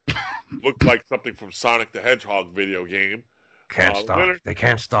ring. Looked like something from Sonic the Hedgehog video game. Can't stop. Winner, They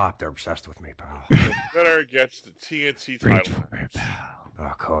can't stop. They're obsessed with me, pal. the winner gets the TNT title.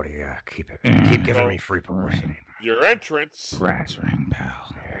 Oh, Cody, yeah, keep giving me free publicity. Your entrance, Brass ring,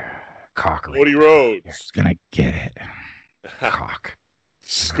 pal. Cock. Cody Rhodes, It's gonna get it. Cock.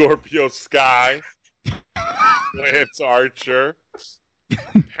 Scorpio Sky, Lance Archer,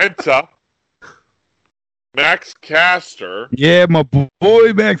 Penta, Max Caster, Yeah, my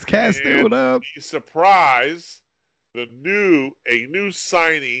boy Max Caster, and what up? the surprise, a new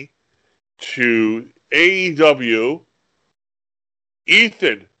signee to AEW.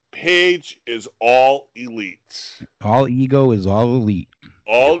 Ethan Page is all elite. All ego is all elite.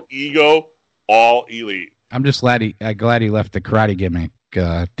 All ego, all elite. I'm just glad he left the karate gimmick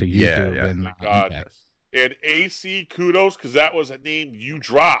to YouTube. yeah. And, God. Impact. And AC, kudos, because that was a name you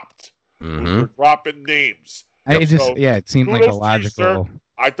dropped. Mm-hmm. We're dropping names. It seemed like a kudos to you, logical. sir.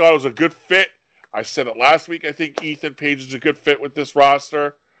 I thought it was a good fit. I said it last week. I think Ethan Page is a good fit with this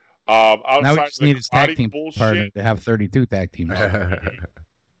roster. Outside Now we just the need his tag karate team partner bullshit. to have 32 tag teams.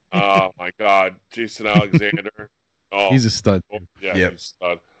 Oh my God, Jason Alexander. Oh, He's a stud. yeah, Yep. he's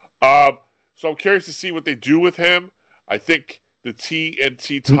a stud. So I'm curious to see what they do with him. I think the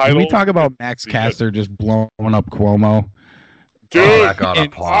TNT Can title. we talk about Max Be good. Caster just blowing up Cuomo? Dude, Oh, that got a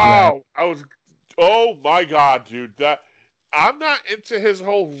and- pop. oh my God, dude. I'm not into his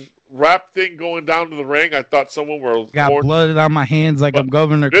whole rap thing going down to the ring. I thought someone were Got blood on my hands like But I'm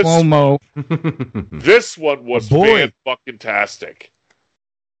Governor this- Cuomo. This one was Boy. fucking tastic.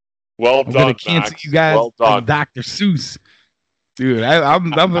 Well I'm done, gonna cancel Max. you guys. Well done. Dr. Seuss. Dude, I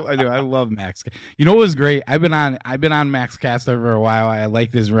love Max. You know what was great? I've been on Max Caster for a while. I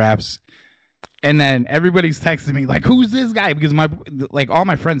like his raps. And then everybody's texting me like, "Who's this guy?" Because all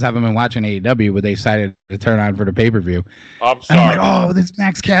my friends haven't been watching AEW, but they decided to turn on for the pay-per-view. I'm And sorry. I'm like, "Oh, this is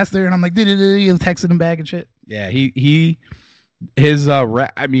Max Caster," and I'm like, "You're texting him back and shit." Yeah, his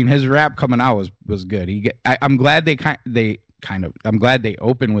rap coming out was good. I'm glad I'm glad they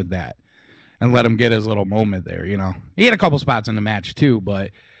opened with that and let him get his little moment there. You know, he had a couple spots in the match too, but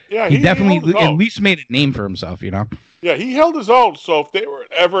yeah, he held his definitely at own. least made a name for himself. You know, Yeah, he held his own. So if they were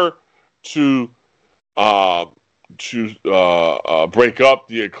ever to break up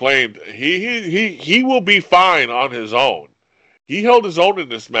the Acclaimed, he will be fine on his own. He held his own in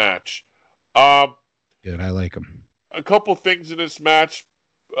this match. good. I like him. A couple things in this match.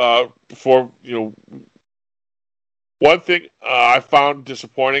 One thing I found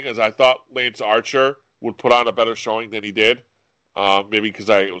disappointing is I thought Lance Archer would put on a better showing than he did. Maybe because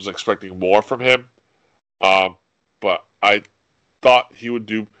I was expecting more from him. But I thought he would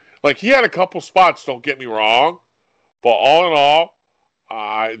do. Like, he had a couple spots, don't get me wrong. But all in all,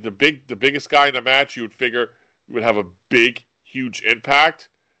 the biggest guy in the match, you would figure would have a big, huge impact.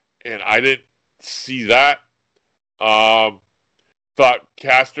 And I didn't see that. Thought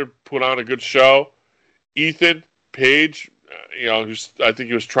Caster put on a good show. Ethan Page, I think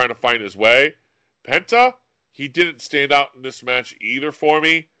he was trying to find his way. Penta, he didn't stand out in this match either for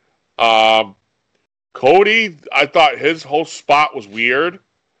me. Cody, I thought his whole spot was weird.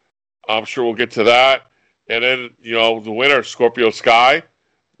 I'm sure we'll get to that. And then, the winner, Scorpio Sky,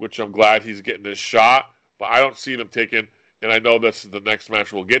 which I'm glad he's getting this shot. But I don't see them taking, and I know this is the next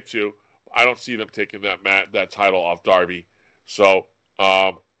match we'll get to, I don't see them taking that title off Darby. So,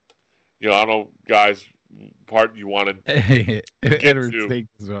 I don't know, guys, part you wanted to get to.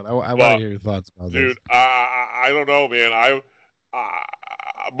 I want to hear your thoughts about Dude, this. I don't know, man.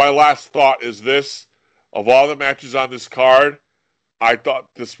 My last thought is this. Of all the matches on this card, I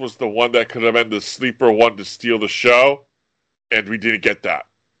thought this was the one that could have been the sleeper one to steal the show, and we didn't get that.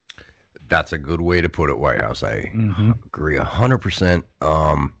 That's a good way to put it, White House. I agree 100%.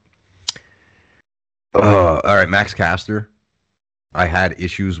 All right, Max Caster. I had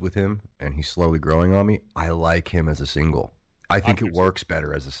issues with him, and he's slowly growing on me. I like him as a single. I think it works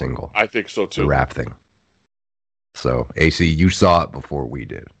better as a single. I think so, too. The rap thing. So, AC, you saw it before we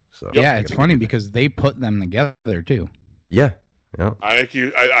did. So Yeah, it's funny because they put them together too. Yeah. I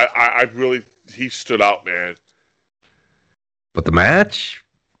think he stood out, man. But the match,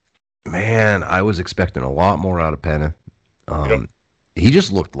 man, I was expecting a lot more out of Penta. He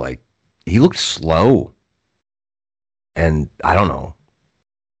just looked slow. And I don't know,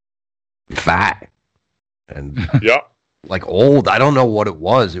 fat and like old. I don't know what it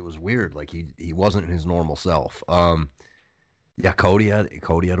was. It was weird. Like he wasn't his normal self. Cody had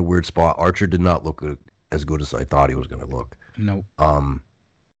a weird spot. Archer did not look as good as I thought he was going to look. Nope. And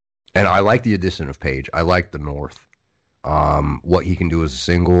I like the addition of Page. I like the North. What he can do as a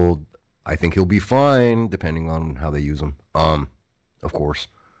single, I think he'll be fine, depending on how they use him. Of course.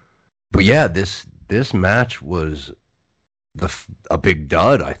 But yeah, this match was a big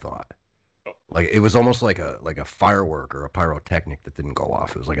dud, I thought. Like it was almost like a firework or a pyrotechnic that didn't go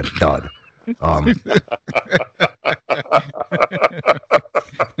off. It was like a dud. Oh,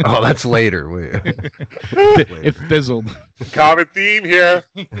 that's later. It fizzled. Common theme here.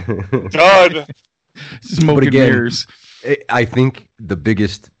 Done. Smoke and mirrors. I think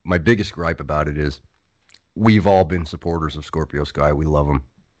my biggest gripe about it is we've all been supporters of Scorpio Sky. We love him.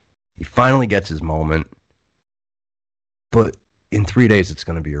 He finally gets his moment, but in 3 days it's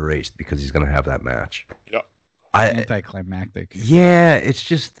going to be erased because he's going to have that match. Yep. Anticlimactic. Yeah, it's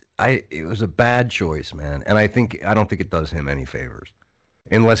just it was a bad choice, man, and I don't think it does him any favors,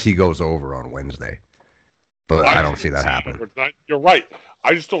 unless he goes over on Wednesday. But I don't see that happen. You're right.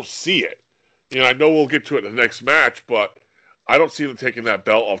 I just don't see it. I know we'll get to it in the next match, but I don't see them taking that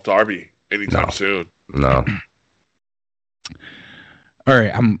belt off Darby anytime soon. No. All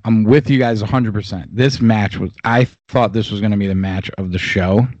right, I'm with you guys 100%. This match I thought this was going to be the match of the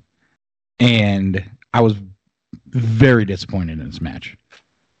show, and I was very disappointed in this match.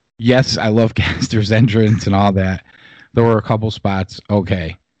 Yes, I love Caster's entrance and all that. There were a couple spots,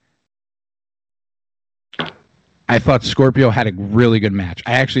 okay. I thought Scorpio had a really good match.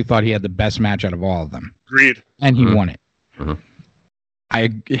 I actually thought he had the best match out of all of them. Agreed. And he won it. Mm-hmm.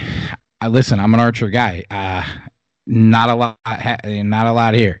 I listen, I'm an Archer guy. Not a lot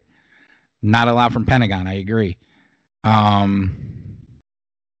here. Not a lot from Pentagon, I agree.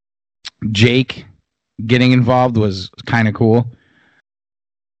 Jake getting involved was kind of cool.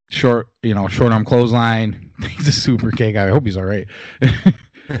 Short arm clothesline. He's a super kick. I hope he's all right.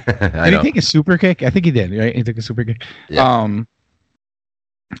 Did he take a super kick? I think he did, right? He took a super kick. Yeah.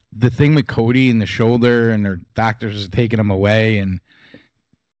 The thing with Cody and the shoulder and their doctors taking him away. And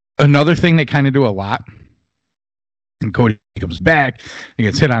another thing they kind of do a lot. And Cody comes back. He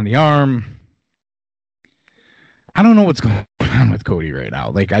gets hit on the arm. I don't know what's going on with Cody right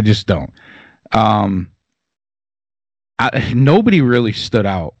now. Like, I just don't. Nobody really stood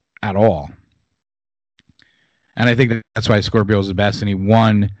out at all. And I think that's why Scorpio's the best, and he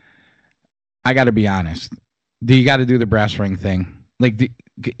won. I got to be honest. You got to do the brass ring thing. Like, they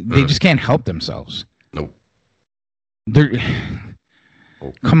just can't help themselves. Nope.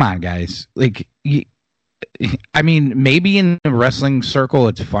 Come on, guys. Like, I mean, maybe in the wrestling circle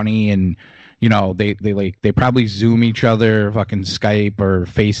it's funny, and they probably Zoom each other, fucking Skype or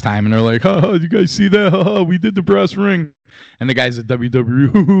FaceTime, and they're like, "Oh, you guys see that? We did the brass ring." And the guys at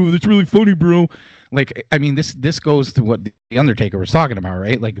WWE, that's really funny, bro. Like, I mean, this goes to what the Undertaker was talking about,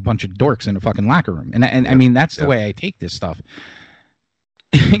 right? Like a bunch of dorks in a fucking locker room, and I mean, that's the way I take this stuff.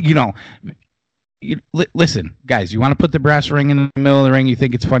 Listen, guys, you want to put the brass ring in the middle of the ring? You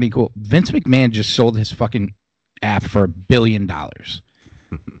think it's funny? Cool. Vince McMahon just sold his fucking app for $1 billion.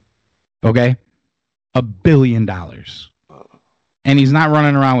 Okay? $1 billion. And he's not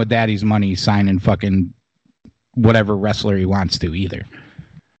running around with daddy's money signing fucking whatever wrestler he wants to either.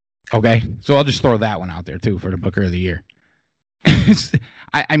 Okay? So I'll just throw that one out there too for the Booker of the Year.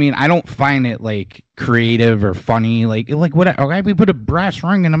 I mean, I don't find it like creative or funny. Like what? Okay, we put a brass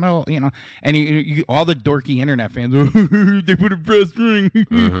ring in the middle, and you all the dorky internet fans, they put a brass ring.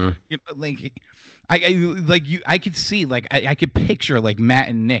 Mm-hmm. I could see, like, I could picture like Matt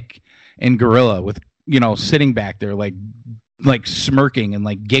and Nick and Gorilla with sitting back there like smirking and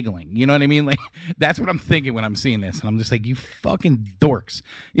like giggling. You know what I mean? Like, that's what I'm thinking when I'm seeing this, and I'm just like, you fucking dorks.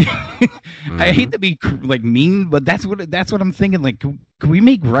 Mm-hmm. I hate to be like mean, but that's what I'm thinking. Like, can we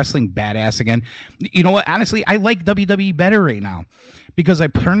make wrestling badass again? You know what? Honestly, I like WWE better right now because I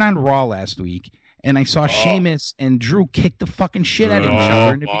turned on Raw last week and I saw Sheamus and Drew kick the fucking shit out of each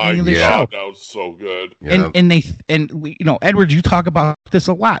other in the beginning of the show. That was so good. Yeah. And Edward, you talk about this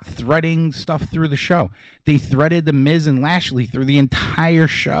a lot, threading stuff through the show. They threaded the Miz and Lashley through the entire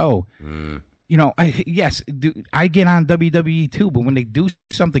show. I get on WWE too, but when they do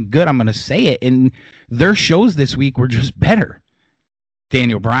something good, I'm going to say it. And their shows this week were just better.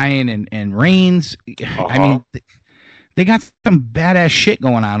 Daniel Bryan and Reigns. I mean, they got some badass shit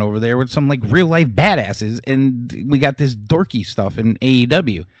going on over there with some like real life badasses, and we got this dorky stuff in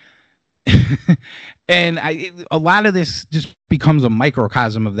AEW. And a lot of this just becomes a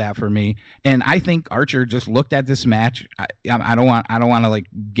microcosm of that for me. And I think Archer just looked at this match. I don't want to like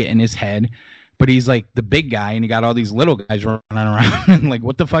get in his head, but he's like the big guy, and you got all these little guys running around, and like,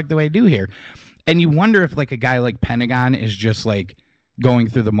 what the fuck do I do here? And you wonder if like a guy like Pentagon is just like going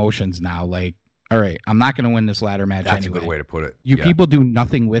through the motions now, like, all right, I'm not going to win this ladder match That's anyway. a good way to put it. You Yeah. people do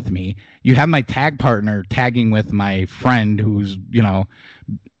nothing with me. You have my tag partner tagging with my friend who's,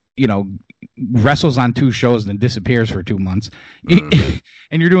 wrestles on 2 shows and then disappears for 2 months.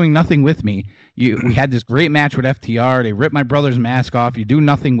 And you're doing nothing with me. We had this great match with FTR. They ripped my brother's mask off. You do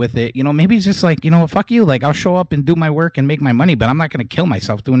nothing with it. Maybe it's just like, fuck you. Like, I'll show up and do my work and make my money, but I'm not going to kill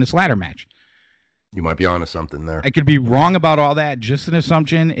myself doing this ladder match. You might be onto something there. I could be wrong about all that. Just an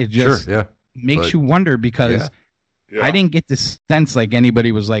assumption. It just makes you wonder because Yeah. I didn't get the sense like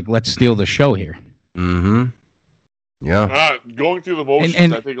anybody was like, let's steal the show here. Mm-hmm. Yeah. Going through the motions,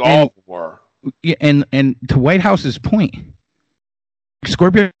 And- I think all of them were. Yeah, and to White House's point,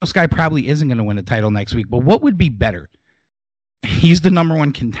 Scorpio Sky probably isn't going to win a title next week, but what would be better? He's the number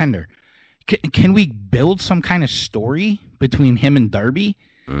 1 contender. Can we build some kind of story between him and Darby?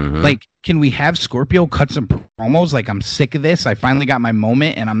 Mhm. Like, can we have Scorpio cut some promos? Like, I'm sick of this. I finally got my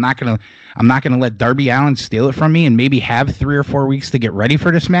moment, and I'm not gonna let Darby Allin steal it from me, and maybe have 3 or 4 weeks to get ready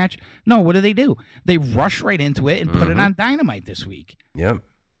for this match. No, what do? They rush right into it and put it on Dynamite this week. Yep.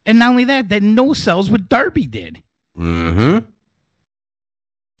 And not only that, no sells what Darby did. Mm-hmm.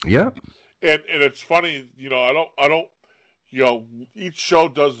 Yeah. And it's funny, I don't, each show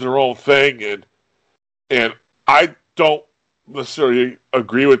does their own thing, and I don't necessarily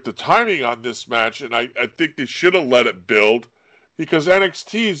agree with the timing on this match, and I think they should have let it build, because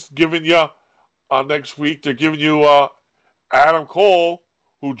NXT's giving you next week. They're giving you Adam Cole,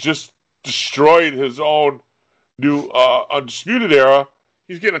 who just destroyed his own new Undisputed Era.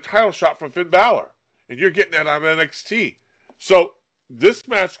 He's getting a title shot from Finn Balor, and you're getting that on NXT. So this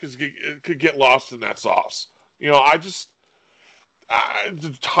match could get lost in that sauce. The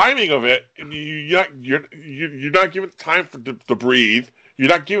timing of it, and you're not giving it time to breathe. You're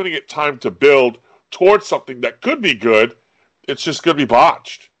not giving it time to build towards something that could be good. It's just going to be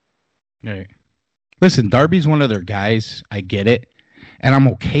botched. Right. Listen, Darby's one of their guys. I get it, and I'm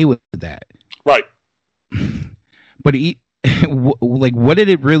okay with that. Right. But what did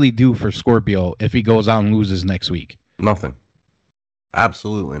it really do for Scorpio if he goes out and loses next week? Nothing.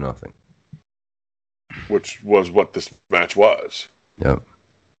 Absolutely nothing. Which was what this match was. Yep.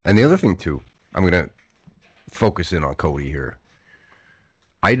 And the other thing, too, I'm going to focus in on Cody here.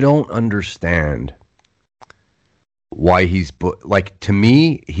 I don't understand why to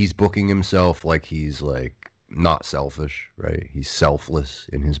me, he's booking himself like he's, like, not selfish, right? He's selfless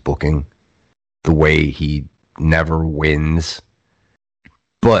in his booking. The way he never wins.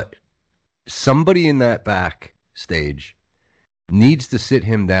 But somebody in that backstage needs to sit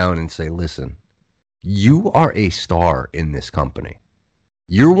him down and say, listen, you are a star in this company.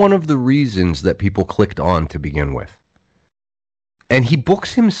 You're one of the reasons that people clicked on to begin with. And he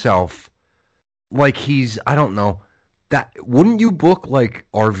books himself like he's, I don't know, that wouldn't you book like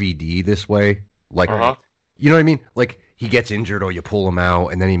RVD this way? Like, you know what I mean? Like he gets injured or you pull him out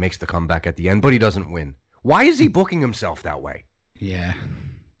and then he makes the comeback at the end, but he doesn't win. Why is he booking himself that way? Yeah.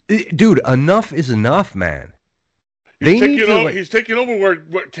 Dude, enough is enough, man. He's taking over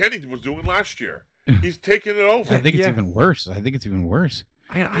what Kenny was doing last year. He's taking it over. I think it's even worse.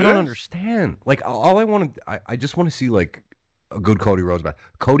 I don't understand. Like, I just want to see, like, a good Cody Rhodes match.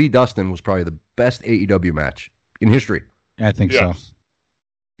 Cody Dustin was probably the best AEW match in history. I think so.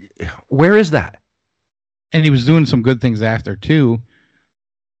 Where is that? And he was doing some good things after, too.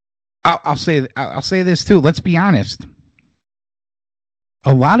 I'll say this, too. Let's be honest.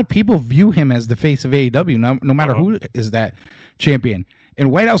 A lot of people view him as the face of AEW, no matter who is that champion.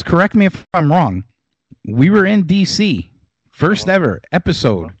 And White House, correct me if I'm wrong. We were in DC, first ever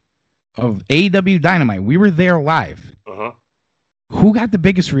episode of AEW Dynamite. We were there live. Who got the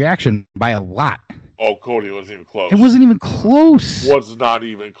biggest reaction by a lot? Oh, Cody wasn't even close. It wasn't even close. Was not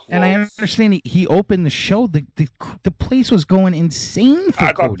even close. And I understand he opened the show. The place was going insane for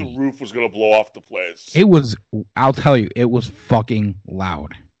I thought Cody. the roof was going to blow off the place. It was, I'll tell you, it was fucking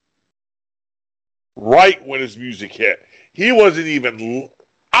loud. Right when his music hit. He wasn't even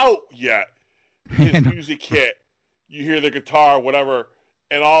out yet. His music hit. You hear the guitar, whatever,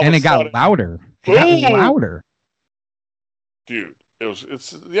 and all of a sudden... got louder. It got louder. Dude,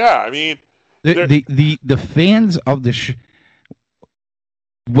 I mean... The fans of the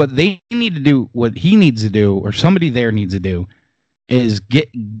what they need to do, what he needs to do, or somebody there needs to do, is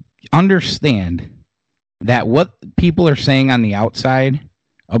understand that what people are saying on the outside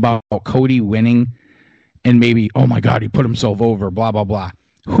about Cody winning and maybe, oh my God, he put himself over, blah, blah, blah.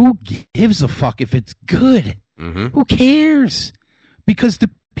 Who gives a fuck if it's good? Who cares? Because the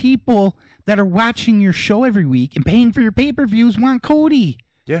people that are watching your show every week and paying for your pay-per-views want Cody.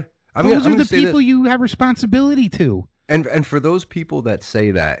 Yeah. Those are the people you have responsibility to. And for those people that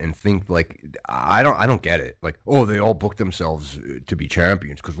say that and think like I don't get it. Like, oh, they all booked themselves to be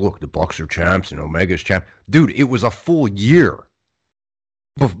champions because look, the Bucks are champs and Omega's champ. Dude, it was a full year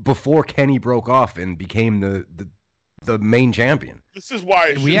before Kenny broke off and became the main champion. This is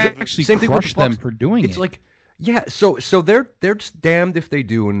why we actually crushed them for doing it. It's like, yeah, so they're just damned if they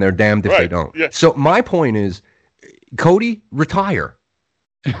do and they're damned if they don't. Yeah. So my point is, Cody, retire.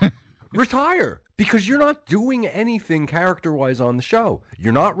 Retire, because you're not doing anything character-wise on the show.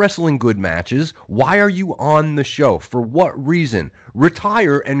 You're not wrestling good matches. Why are you on the show? For what reason?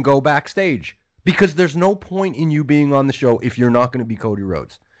 Retire and go backstage, because there's no point in you being on the show if you're not going to be Cody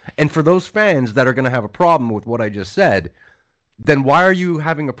Rhodes. And for those fans that are going to have a problem with what I just said, then why are you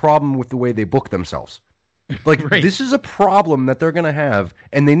having a problem with the way they book themselves? Like, Right. This is a problem that they're going to have,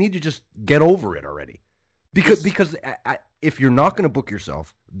 and they need to just get over it already. Because if you're not going to book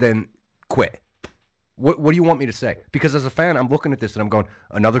yourself, then quit. What do you want me to say? Because as a fan, I'm looking at this and I'm going,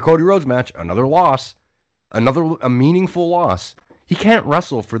 another Cody Rhodes match, another loss, a meaningful loss. He can't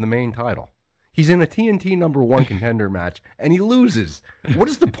wrestle for the main title. He's in a TNT number 1 contender match and he loses. What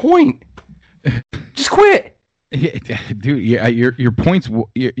is the point? Just quit. Dude, your point's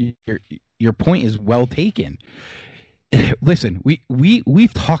your point is well taken. Listen,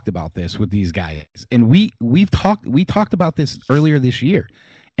 we've talked about this with these guys, and we talked about this earlier this year,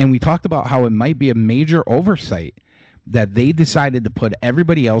 and we talked about how it might be a major oversight that they decided to put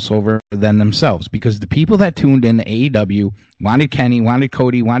everybody else over than themselves, because the people that tuned in to AEW wanted Kenny, wanted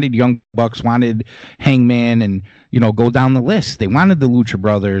Cody, wanted Young Bucks, wanted Hangman, and go down the list. They wanted the Lucha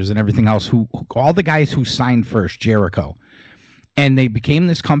Brothers and everything else. Who all the guys who signed first, Jericho. And they became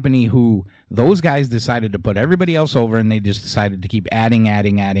this company who those guys decided to put everybody else over, and they just decided to keep adding.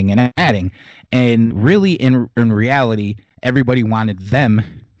 And really, in reality, everybody wanted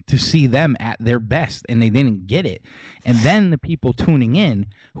them to see them at their best, and they didn't get it. And then the people tuning in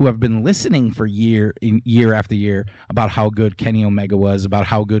who have been listening for year after year about how good Kenny Omega was, about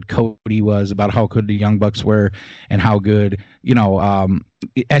how good Cody was, about how good the Young Bucks were, and how good,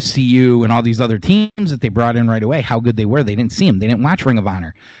 SCU and all these other teams that they brought in right away, how good they were. They didn't see them. They didn't watch Ring of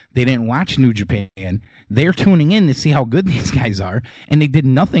Honor. They didn't watch New Japan. They're tuning in to see how good these guys are, and they did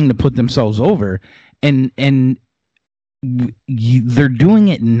nothing to put themselves over. And they're doing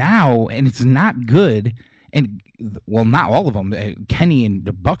it now, and it's not good. And well, not all of them. Kenny and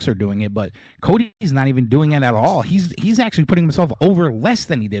the Bucks are doing it, but Cody's not even doing it at all. He's actually putting himself over less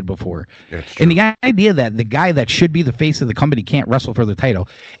than he did before. And the idea that the guy that should be the face of the company can't wrestle for the title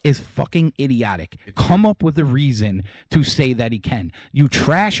is fucking idiotic. Come up with a reason to say that he can. You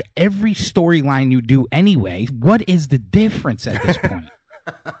trash every storyline you do anyway. What is the difference at this point?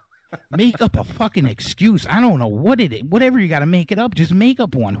 Make up a fucking excuse. I don't know what it is. Whatever you got to make it up, just make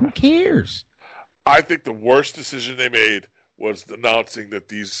up one. Who cares? I think the worst decision they made was announcing that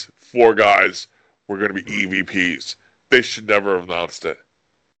these 4 guys were going to be EVPs. They should never have announced it.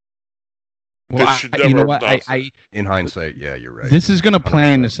 Well, in hindsight, yeah, you're right. This is going to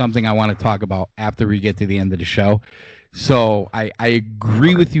play into something I want to talk about after we get to the end of the show. So I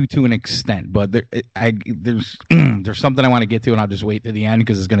agree with you to an extent, but there's something I want to get to, and I'll just wait to the end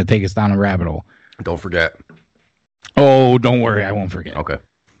because it's going to take us down a rabbit hole. Don't forget. Oh, don't worry, I won't forget. Okay.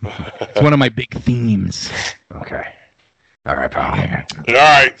 It's one of my big themes. Okay. All right, pal. All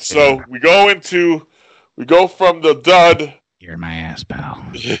right, so we go from the dud. You're my ass, pal.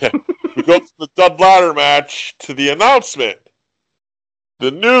 Yeah, we go from the dud ladder match to the announcement.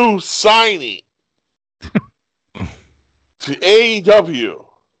 The new signing to AEW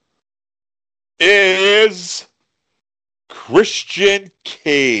is Christian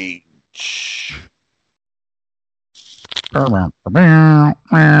Cage. I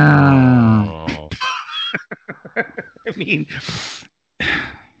mean,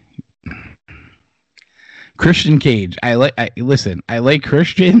 Christian Cage. I like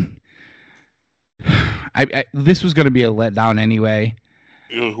Christian. This was going to be a letdown anyway.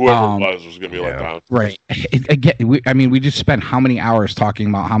 Whoever it was going to be a letdown. Right. We just spent how many hours talking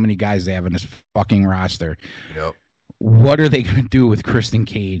about how many guys they have in this fucking roster. Yep. What are they going to do with Christian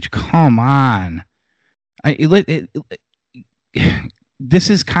Cage? Come on. This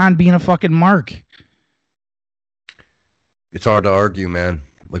is Khan being a fucking mark. It's hard to argue, man.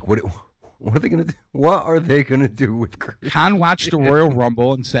 Like, what are they gonna do? What are they gonna do with Christian? Khan watched the Royal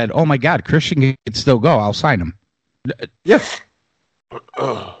Rumble and said, "Oh my God, Christian can still go. I'll sign him." Yes.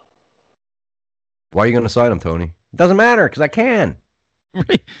 Why are you gonna sign him, Tony? It doesn't matter because I can.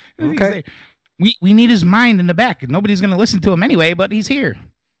 Right. Okay. We need his mind in the back. Nobody's gonna listen to him anyway, but he's here.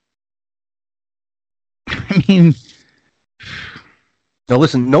 I mean, Now,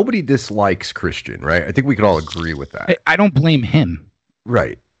 listen, nobody dislikes Christian, right? I think we could all agree with that. I don't blame him.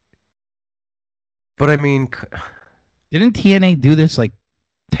 Right. But I mean, didn't TNA do this like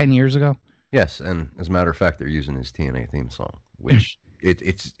 10 years ago? Yes, and as a matter of fact, they're using his TNA theme song, which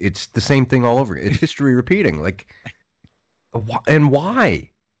it's the same thing all over. It's history repeating. Like, and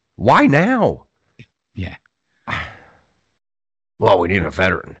why? Why now? Yeah. Well, we need a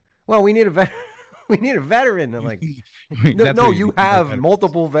veteran. Well, we need a veteran. We need a veteran. I'm like, no, you have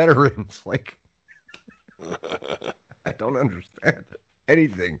multiple veterans. Like, I don't understand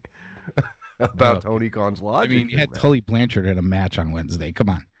anything about Tony Khan's logic. I mean, you had Tully Blanchard in a match on Wednesday. Come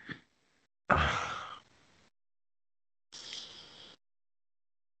on.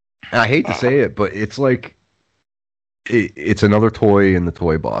 I hate to say it, but it's like it's another toy in the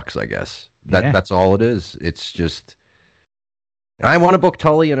toy box, I guess. That's all it is. It's just I want to book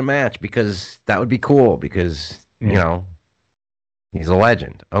Tully in a match because that would be cool because, you know, he's a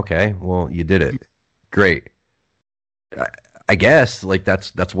legend. Okay, well, you did it. Great. I guess like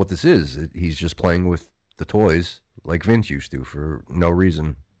that's what this is. He's just playing with the toys like Vince used to for no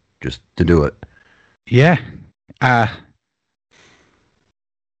reason, just to do it. Yeah. I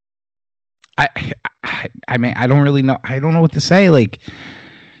mean, I don't really know. I don't know what to say. Like,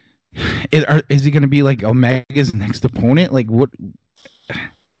 is he going to be like Omega's next opponent? Like, what?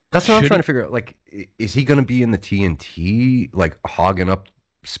 That's what I'm trying to figure out. Like, is he going to be in the TNT, like hogging up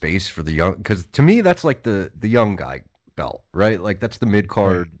space for the young? Because to me, that's like the young guy belt, right? Like, that's the mid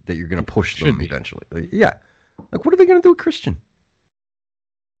card that you're going to push them eventually. Like, yeah. Like, what are they going to do with Christian?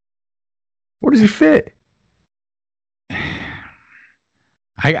 Where does he fit?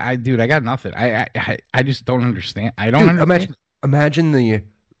 Dude, I got nothing. I just don't understand. I don't understand. Imagine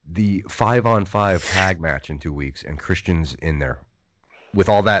the 5-on-5 tag match in 2 weeks, and Christian's in there with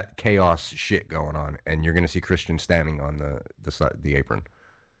all that chaos shit going on, and you're going to see Christian standing on the apron.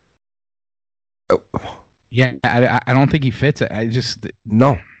 Oh. Yeah, I don't think he fits it. I just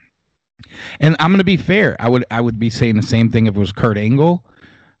no. And I'm going to be fair. I would be saying the same thing if it was Kurt Angle,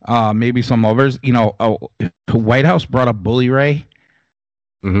 maybe some others. You know, White House brought up Bully Ray.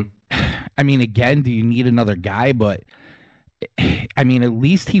 Mm-hmm. I mean, again, do you need another guy? But I mean, at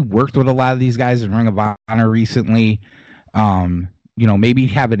least he worked with a lot of these guys in Ring of Honor recently. You know, maybe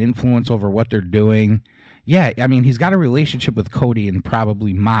have an influence over what they're doing. Yeah, I mean, he's got a relationship with Cody and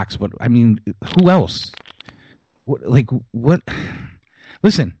probably Mox, but I mean, who else? What?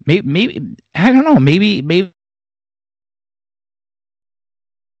 Listen, maybe I don't know. Maybe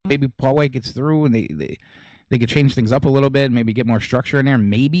Paul White gets through and they could change things up a little bit, maybe get more structure in there.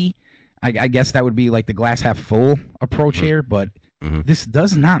 Maybe I guess that would be like the glass half full approach here, but this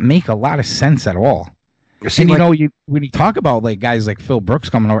does not make a lot of sense at all. And you know, when you talk about like guys like Phil Brooks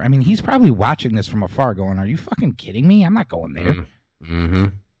coming over, I mean, he's probably watching this from afar, going, "Are you fucking kidding me? I'm not going there. Mm-hmm.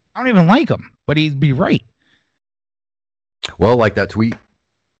 I don't even like him." But he'd be right. Well, like that tweet,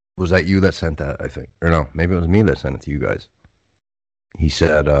 was that you that sent that? I think, or no, maybe it was me that sent it to you guys. He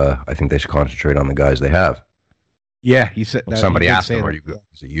said, "I think they should concentrate on the guys they have." Yeah, he said. Somebody asked him, "Are you good?"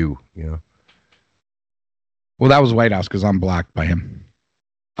 Is it you? You know. Well, that was White House because I'm blocked by him.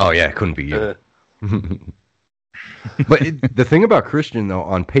 Oh yeah, it couldn't be you. But the thing about Christian though,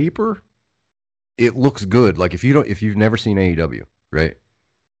 on paper, it looks good. Like if you've never seen AEW, right,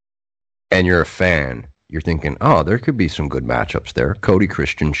 and you're a fan, you're thinking, oh, there could be some good matchups there. Cody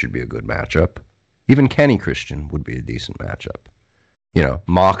Christian should be a good matchup. Even Kenny Christian would be a decent matchup. You know,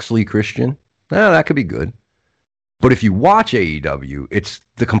 Moxley Christian, that could be good. But if you watch AEW, it's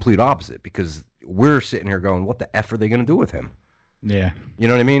the complete opposite because we're sitting here going, what the F are they going to do with him? Yeah. You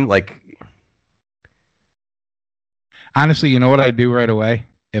know what I mean? Like, honestly, you know what I'd do right away?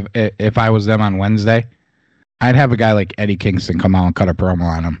 If I was them on Wednesday, I'd have a guy like Eddie Kingston come out and cut a promo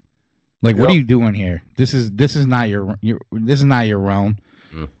on him. Like, what are you doing here? This is not your this is not your realm.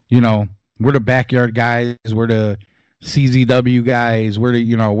 You know, we're the backyard guys. We're the CZW guys. We're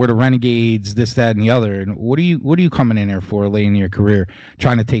the Renegades. This, that, and the other. And what are you coming in here for? Late in your career,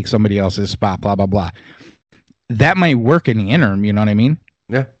 trying to take somebody else's spot. Blah blah blah. That might work in the interim. You know what I mean?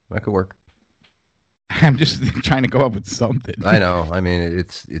 Yeah, that could work. I'm just trying to go up with something. I know. I mean,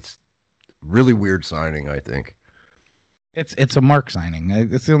 it's really weird signing, I think. It's a Mark signing.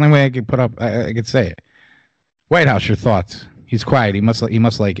 It's the only way I could put up. I could say it. White House, your thoughts? He's quiet. He must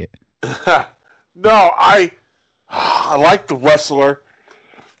like it. No, I like the wrestler.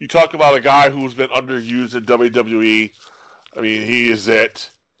 You talk about a guy who's been underused in WWE. I mean, he is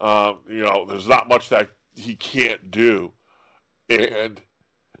it. You know, there's not much that he can't do, and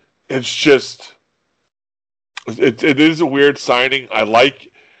it's just it is a weird signing. I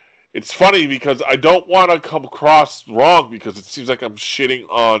like it's funny because I don't want to come across wrong because it seems like I'm shitting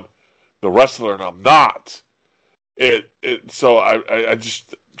on the wrestler and I'm not. So I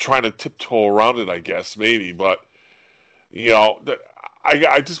just trying to tiptoe around it, I guess, maybe. But,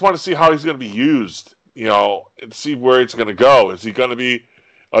 I just want to see how he's going to be used, and see where it's going to go. Is he going to be,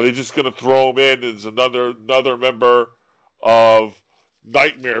 are they just going to throw him in as another member of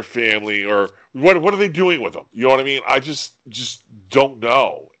Nightmare Family, or what are they doing with him? You know what I mean? I just don't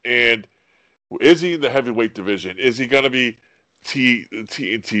know. And is he in the heavyweight division? Is he going to be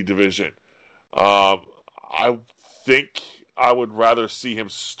TNT division? I think I would rather see him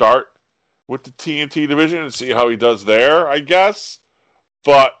start with the TNT division and see how he does there, I guess.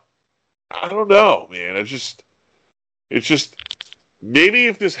 But I don't know, man. It's just maybe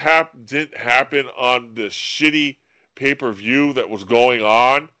if this didn't happen on the shitty pay-per-view that was going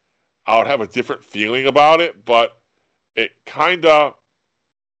on, I would have a different feeling about it. But it kind of,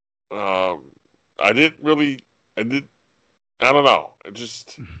 I don't know. It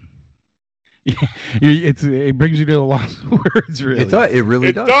just. It brings you to the lost words, really. It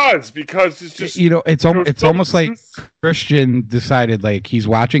really does. It does, because it's just, it's almost like Christian decided, like, he's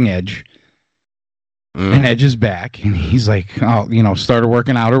watching Edge, and Edge is back, and he's like, started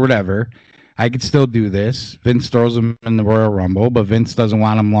working out or whatever. I could still do this. Vince throws him in the Royal Rumble, but Vince doesn't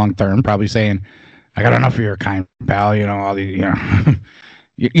want him long term. Probably saying, "I got enough of your kind, pal." All these, you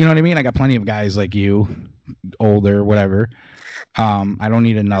know what I mean. I got plenty of guys like you, older, whatever. I don't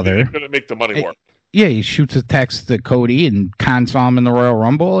need another. He's going to make the money work. Yeah, he shoots a text to Cody, and Khan saw him in the Royal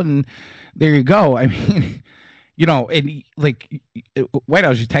Rumble, and there you go. I mean, and like White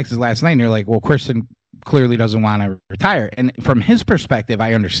House, you texted last night, and you're like, well, Christian clearly doesn't want to retire, and from his perspective,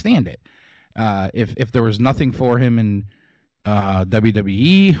 I understand it. If there was nothing for him in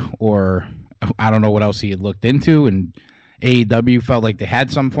WWE, or I don't know what else he had looked into, and AEW felt like they had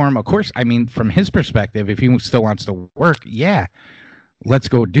some for him. Of course, I mean, from his perspective, if he still wants to work, yeah, let's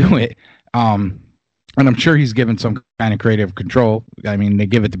go do it. And I'm sure he's given some kind of creative control. I mean, they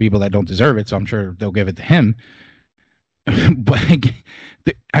give it to people that don't deserve it, so I'm sure they'll give it to him. But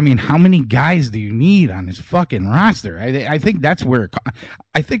I mean, how many guys do you need on this fucking roster? I think that's where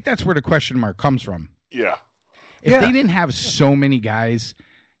the question mark comes from. Yeah. If they didn't have so many guys,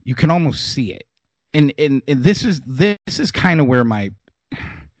 you can almost see it. And this is kind of where I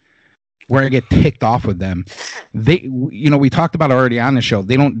get ticked off with them. They, we talked about already on the show.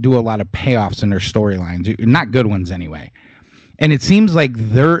 They don't do a lot of payoffs in their storylines, not good ones anyway. And it seems like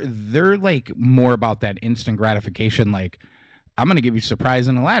they're like more about that instant gratification. Like, I'm going to give you a surprise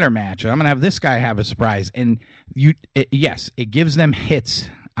in a ladder match, and I'm going to have this guy have a surprise. And it gives them hits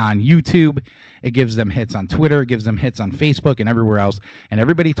on YouTube, it gives them hits on Twitter, it gives them hits on Facebook and everywhere else, and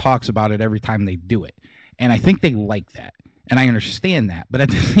everybody talks about it every time they do it. And I think they like that, and I understand that. But at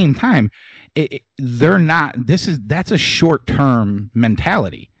the same time, they're not. That's a short-term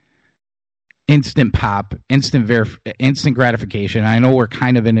mentality. Instant pop, instant gratification. I know we're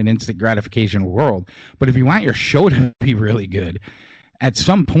kind of in an instant gratification world, but if you want your show to be really good, at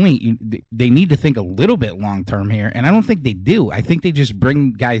some point, they need to think a little bit long-term here, and I don't think they do. I think they just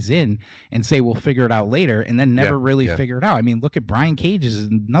bring guys in and say, we'll figure it out later, and then never really figure it out. I mean, look at Brian Cage is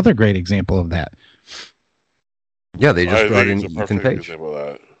another great example of that. Yeah, they just brought in Ethan Page.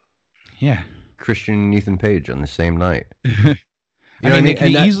 Yeah. Christian and Ethan Page on the same night. They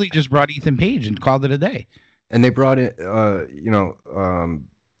could easily just brought Ethan Page and called it a day. And they brought in,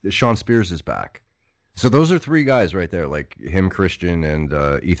 Sean Spears is back. So those are three guys right there, like him, Christian, and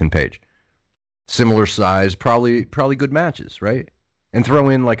Ethan Page. Similar size, probably good matches, right? And throw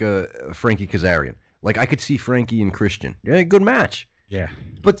in like a Frankie Kazarian. Like, I could see Frankie and Christian. Yeah, good match. Yeah.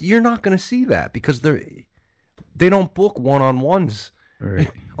 But you're not going to see that because they don't book one-on-ones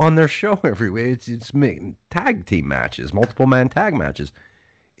on their show every week. It's tag team matches, multiple man tag matches.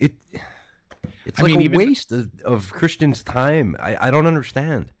 It's like a waste of Christian's time. I don't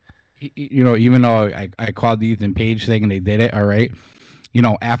understand. Even though I called the Ethan Page thing and they did it, all right.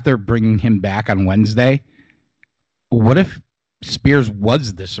 After bringing him back on Wednesday, what if Spears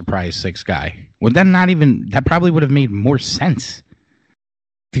was the surprise sixth guy? Would that probably would have made more sense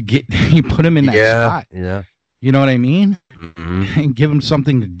to you put him in that spot. Yeah. You know what I mean? Mm-hmm. And give him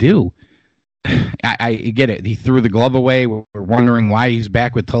something to do. I get it. He threw the glove away. We're wondering why he's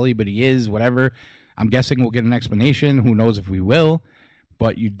back with Tully, but he is, whatever. I'm guessing we'll get an explanation. Who knows if we will.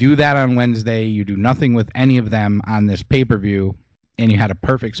 But you do that on Wednesday. You do nothing with any of them on this pay-per-view, and you had a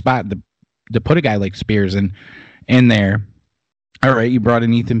perfect spot to put a guy like Spears in there. All right, you brought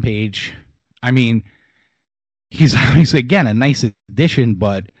in Ethan Page. I mean, he's obviously, again, a nice addition,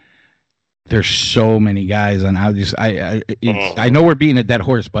 but There's so many guys, and I know we're beating a dead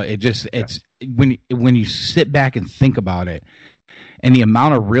horse, but it's when you sit back and think about it, and the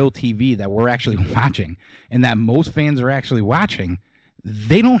amount of real TV that we're actually watching, and that most fans are actually watching,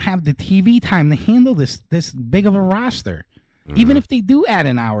 they don't have the TV time to handle this big of a roster, even if they do add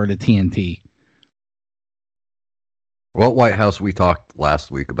an hour to TNT. Well, White House, we talked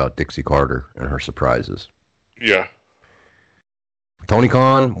last week about Dixie Carter and her surprises. Yeah. Tony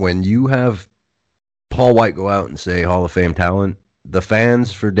Khan, when you have Paul White go out and say Hall of Fame talent, the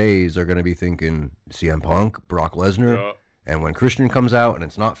fans for days are going to be thinking CM Punk, Brock Lesnar, Yeah. and when Christian comes out, and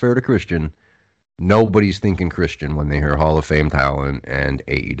it's not fair to Christian, nobody's thinking Christian when they hear Hall of Fame talent and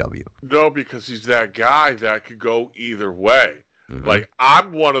AEW. No, because he's that guy that could go either way. Mhm. Like,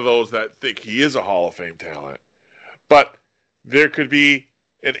 I'm one of those that think he is a Hall of Fame talent. But there could be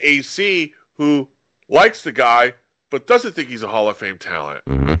an AC who likes the guy, but doesn't think he's a Hall of Fame talent.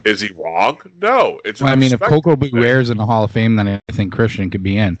 Mhm. Is he wrong? No. It's Well, I mean, if respect Coco thing. Beware's in the Hall of Fame, then I think Christian could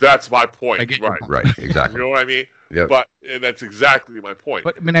be in. That's my point. I get your Right. point. Right, You exactly. know what I mean? Yep. And that's exactly my point.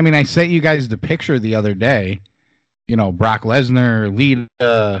 But I mean, I sent you guys the picture the other day. You know, Brock Lesnar,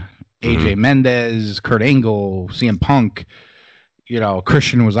 Lita, AJ Mendez, Kurt Angle, CM Punk. You know,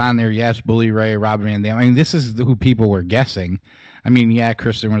 Christian was on there. Yes, Bully Ray, Rob Van Dam. I mean, this is who people were guessing. I mean, yeah,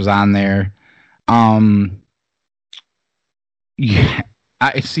 Christian was on there. Yeah,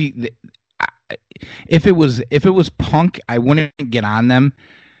 I see. If it was Punk, I wouldn't get on them.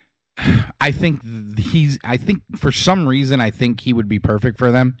 I think for some reason, I think he would be perfect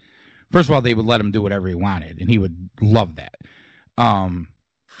for them. First of all, they would let him do whatever he wanted, and he would love that. And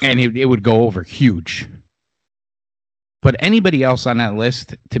it would go over huge. But anybody else on that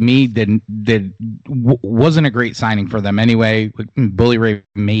list, to me, wasn't a great signing for them anyway. Bully Ray,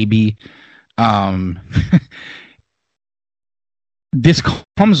 maybe. This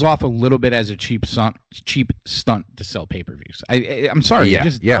comes off a little bit as a cheap stunt to sell pay-per-views. I'm sorry, it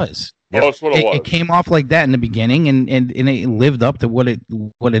just does. Well, that's what it was. It came off like that in the beginning, and it lived up to what it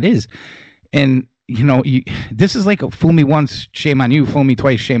is. And you know, this is like a fool me once, shame on you; fool me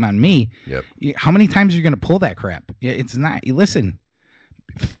twice, shame on me. Yep. How many times are you going to pull that crap? It's not. Listen,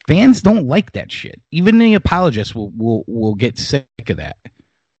 fans don't like that shit. Even the apologists will get sick of that.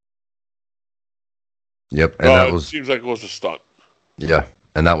 Yep, and that was. It seems like it was a stunt. Yeah,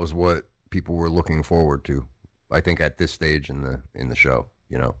 and that was what people were looking forward to. I think at this stage in the show,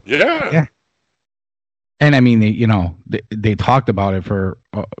 you know. Yeah. And I mean, they talked about it for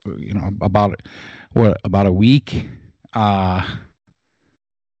about a week, well,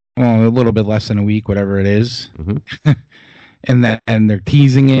 a little bit less than a week, whatever it is. Mm-hmm. and they're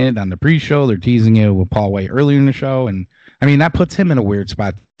teasing it on the pre-show. They're teasing it with Paul White earlier in the show, and I mean that puts him in a weird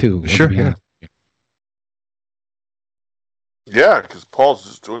spot too. Sure. Yeah. Yeah, because Paul's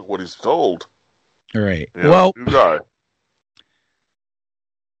just doing what he's told. All right. Yeah, Well, new guy.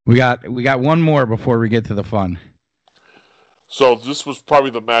 we got one more before we get to the fun. So this was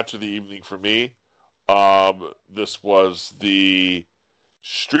probably the match of the evening for me. This was the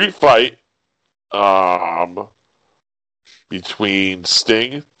street fight between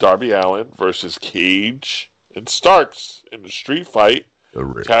Sting, Darby Allin versus Cage and Starks in the street fight.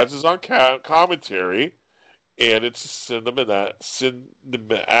 Taz is on commentary, and it's a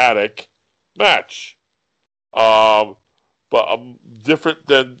cinematic match. But different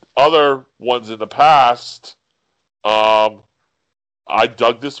than other ones in the past. I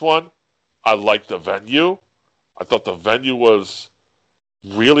dug this one. I liked the venue. I thought the venue was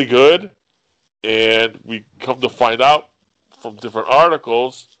really good. And we come to find out from different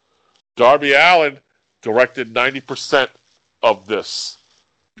articles, Darby Allin directed 90% of this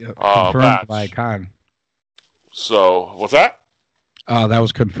Confirmed match. by Khan. So, what's that? That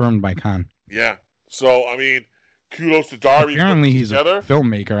was confirmed by Khan. Yeah. So, I mean, kudos to Darby. Apparently, he's together. a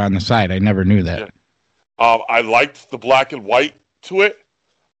filmmaker on the side. I never knew that. Yeah. I liked the black and white to it.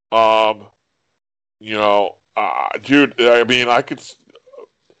 Dude, I mean,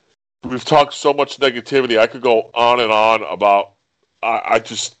 we've talked so much negativity. I could go on and on about,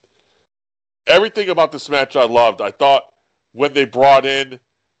 everything about this match I loved. I thought when they brought in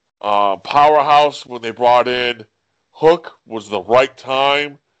Powerhouse, when they brought in Hook, was the right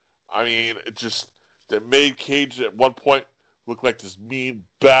time. I mean, that made Cage at one point look like this mean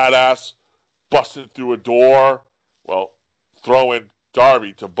badass busting through a door. Well, throwing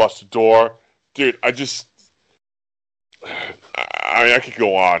Darby to bust a door. Dude, I could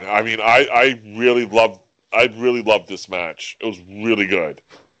go on. I mean, I really loved this match. It was really good.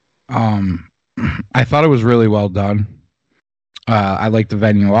 I thought it was really well done. I liked the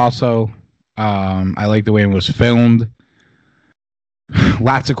venue also. I liked the way it was filmed.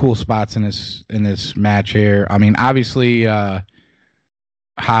 lots of cool spots in this match here. I mean, obviously,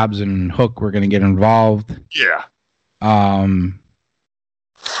 Hobbs and Hook were going to get involved. Yeah.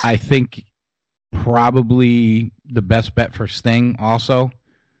 I think probably the best bet for Sting also.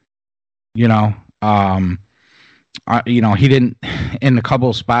 He didn't, in a couple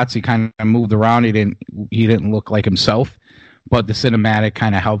of spots, he kind of moved around. He didn't look like himself, but the cinematic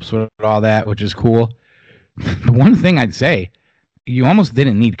kind of helps with all that, which is cool. The one thing I'd say, you almost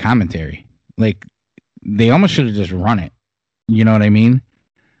didn't need commentary. Like, they almost should have just run it. You know what I mean?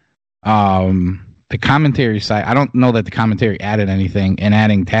 The commentary side, I don't know that the commentary added anything, and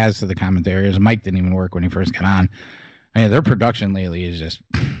adding Taz to the commentary, as Mike didn't even work when he first got on. I mean, their production lately is just,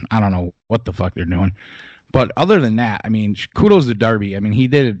 I don't know what the fuck they're doing. But other than that, I mean, kudos to Darby. I mean, he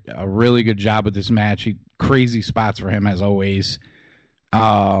did a really good job with this match. Crazy spots for him, as always.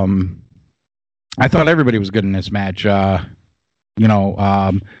 I thought everybody was good in this match.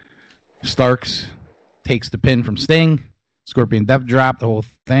 Starks takes the pin from Sting. Scorpion Death Drop, the whole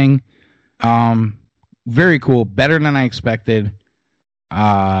thing. Very cool. Better than I expected.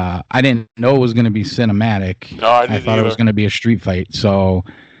 I didn't know it was going to be cinematic. No, I didn't thought either. it was going to be a street fight. So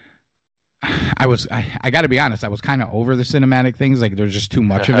I got to be honest. I was kind of over the cinematic things. Like, there's just too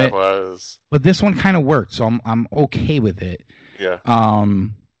much of it. It was. But this one kind of worked, so I'm okay with it. Yeah.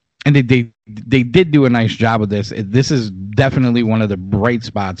 And they did do a nice job of this. This is definitely one of the bright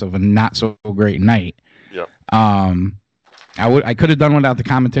spots of a not so great night. Yeah. I could have done without the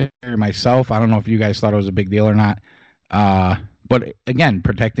commentary myself. I don't know if you guys thought it was a big deal or not. But again,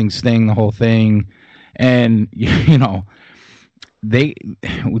 protecting Sting, the whole thing, and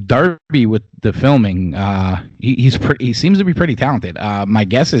Darby with the filming. He seems to be pretty talented. My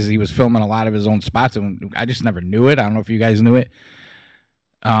guess is he was filming a lot of his own spots, and I just never knew it. I don't know if you guys knew it.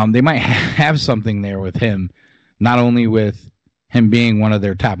 They might have something there with him, not only with him being one of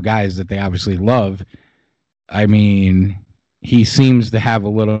their top guys that they obviously love. I mean, he seems to have a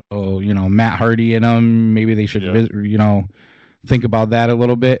little, Matt Hardy in him. Maybe they should, think about that a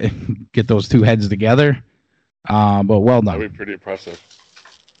little bit and get those two heads together. But well done. That'd be pretty impressive.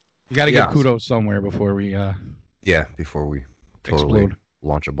 You got to give kudos somewhere before we before we totally explode.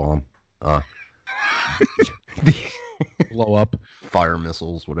 Launch a bomb. Blow up. Fire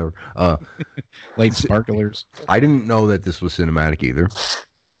missiles, whatever. Light sparklers. I didn't know that this was cinematic either.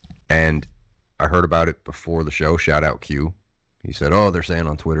 And I heard about it before the show. Shout out Q. He said, they're saying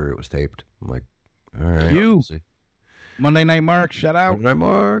on Twitter it was taped. I'm like, all right. Q. We'll see. Monday Night Marks, shout out. Monday Night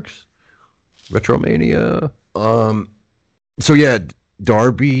Marks. Retromania. So yeah,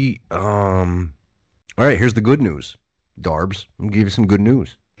 Darby. All right, here's the good news. Darbs, I'm gonna give you some good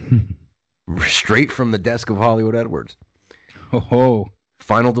news. Straight from the desk of Hollywood Edwards. Oh.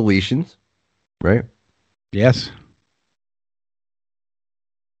 Final deletions, right? Yes.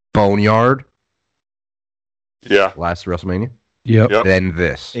 Boneyard. Yeah. Last WrestleMania. Yep. Then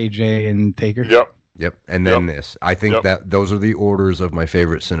this. AJ and Taker. Yep. And then this. I think that those are the orders of my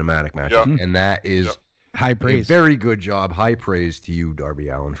favorite cinematic matches. And that is high praise. A very good job. High praise to you, Darby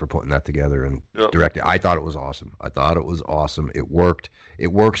Allin, for putting that together and directing. I thought it was awesome. It worked. It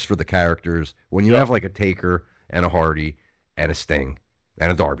works for the characters. When you have like a Taker and a Hardy and a Sting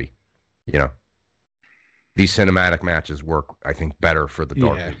and a Darby, these cinematic matches work, I think, better for the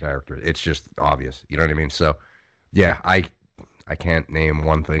Darby character. It's just obvious. You know what I mean? So, yeah, I can't name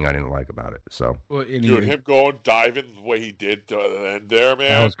one thing I didn't like about it. So, dude, him going diving the way he did to the end there,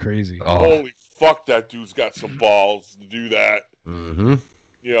 man. That was crazy. Holy fuck, that dude's got some balls to do that. Mm-hmm.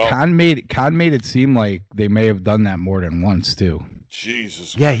 Khan made it seem like they may have done that more than once too.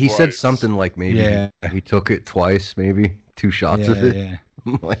 Jesus. Yeah, he Christ. said something like maybe he took it twice, maybe 2 shots of it. Yeah.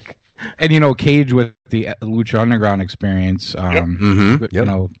 Like, and Cage with the Lucha Underground experience.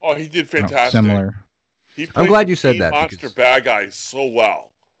 he did fantastic. Similar. I'm glad you said that. Monster bad guys so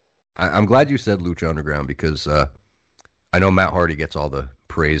well. I'm glad you said Lucha Underground because I know Matt Hardy gets all the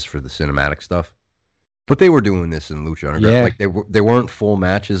praise for the cinematic stuff, but they were doing this in Lucha Underground. Yeah. Like they weren't full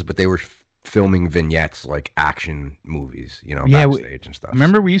matches, but they were filming vignettes like action movies, backstage and stuff.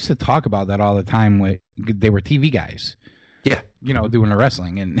 Remember, we used to talk about that all the time. They were TV guys. Yeah, doing the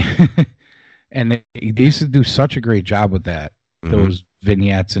wrestling, and and they used to do such a great job with that. Those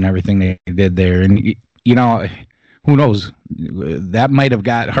vignettes and everything they did there, and who knows? That might have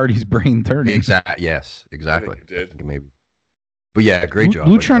got Hardy's brain turning. Yes, exactly. I think it did. Maybe. But yeah, great job.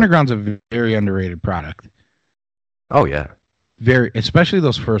 Lucha Underground's a very underrated product. Oh yeah, especially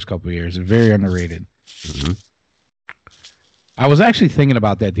those first couple of years, very underrated. Mm-hmm. I was actually thinking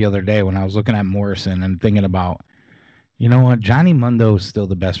about that the other day when I was looking at Morrison and thinking about, Johnny Mundo is still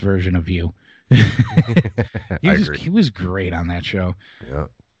the best version of you. He was great on that show. Yeah.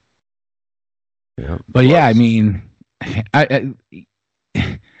 Yeah. But yeah, I mean,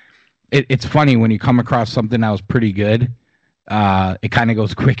 it's funny when you come across something that was pretty good. It kind of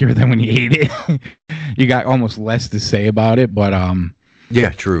goes quicker than when you ate it. You got almost less to say about it, but yeah,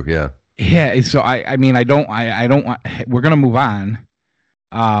 true, yeah. Yeah, so I mean, I don't want, we're gonna move on,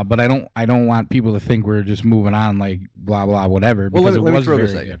 but I don't want people to think we're just moving on like blah blah whatever. Well, because let it me was throw very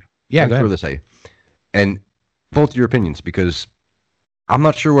this at good. you. Yeah, let me go throw ahead. this at you. And both your opinions, because I'm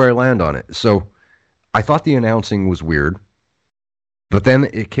not sure where I land on it. So I thought the announcing was weird, but then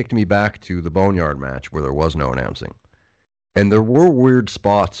it kicked me back to the Boneyard match where there was no announcing. And there were weird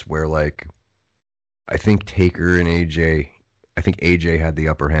spots where, like, I think Taker and AJ, I think AJ had the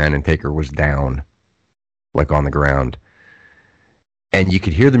upper hand and Taker was down, like on the ground. And you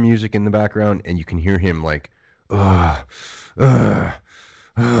could hear the music in the background and you can hear him like,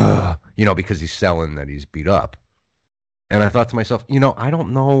 because he's selling that he's beat up. And I thought to myself, I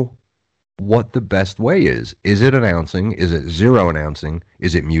don't know what the best way is. Is it announcing? Is it zero announcing?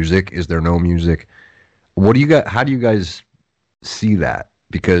 Is it music? Is there no music? What do you got? How do you guys see that?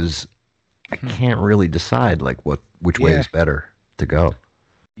 Because I can't really decide like which way is better to go.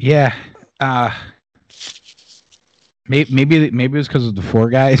 Yeah. Maybe it was because of the four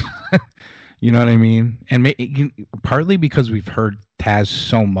guys. You know what I mean? And partly because we've heard Taz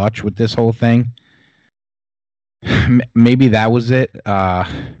so much with this whole thing. Maybe that was it. Or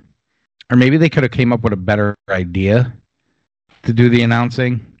maybe they could have came up with a better idea to do the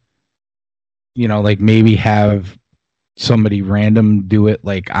announcing. Like maybe have somebody random do it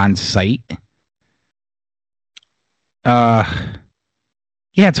like on site. Yeah,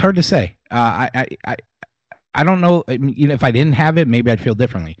 it's hard to say. I don't know. I mean, if I didn't have it, maybe I'd feel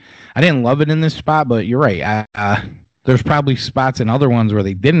differently. I didn't love it in this spot, but you're right. There's probably spots in other ones where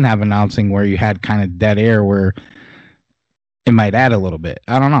they didn't have announcing where you had kind of dead air where it might add a little bit.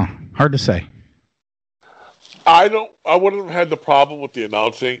 I don't know. Hard to say. I wouldn't have had the problem with the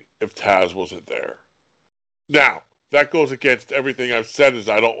announcing if Taz wasn't there. Now, that goes against everything I've said is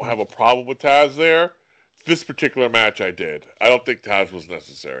I don't have a problem with Taz there. This particular match I did. I don't think Taz was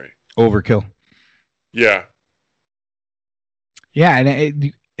necessary. Overkill. Yeah. Yeah,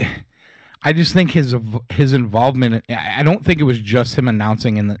 and I just think his involvement. I don't think it was just him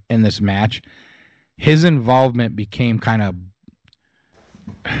announcing in this match. His involvement became kind of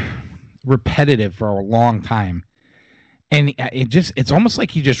repetitive for a long time, and it's almost like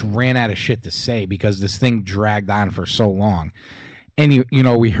he just ran out of shit to say because this thing dragged on for so long. And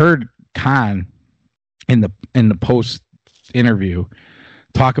we heard Khan in the post interview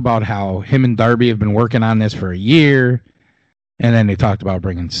talk about how him and Darby have been working on this for a year. And then they talked about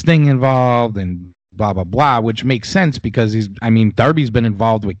bringing Sting involved and blah, blah, blah, which makes sense because Darby's been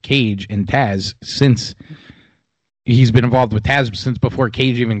involved with Cage and Taz since before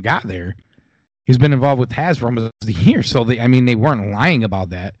Cage even got there. He's been involved with Taz for almost a year. So they weren't lying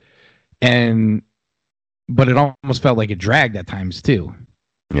about that. But it almost felt like it dragged at times too.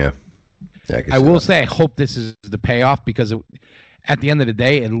 Yeah. I will say, I hope this is the payoff because at the end of the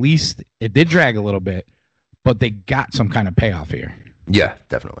day, at least it did drag a little bit. But they got some kind of payoff here. Yeah,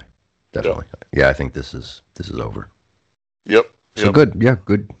 definitely. Yep. Yeah, I think this is over. Yep. So good. Yeah,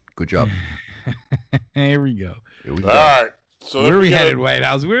 good job. Here we go. All right. So where are we headed, White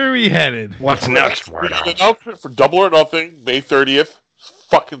House? Where are we headed? What's next, White House? An announcement for Double or Nothing, May 30th.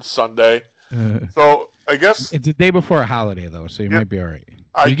 Fucking Sunday. So I guess it's the day before a holiday, though, so you might be all right.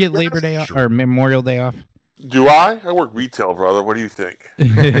 You get Labor Day off or Memorial Day off? Do I? I work retail, brother. What do you think?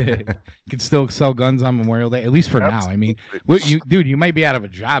 You can still sell guns on Memorial Day, at least for now. I mean, you might be out of a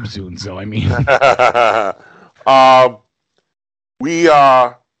job soon, so I mean. We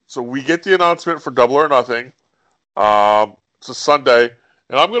get the announcement for Double or Nothing. It's a Sunday,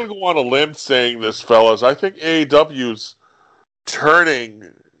 and I'm going to go on a limb saying this, fellas. I think AEW's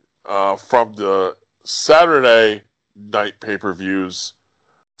turning from the Saturday night pay-per-views.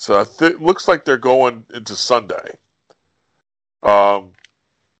 So it looks like they're going into Sunday. I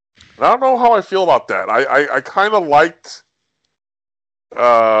don't know how I feel about that. I kind of liked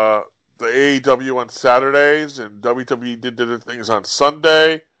the AEW on Saturdays, and WWE did their things on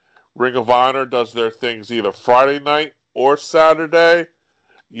Sunday. Ring of Honor does their things either Friday night or Saturday.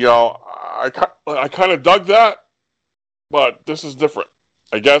 I kind of dug that, but this is different.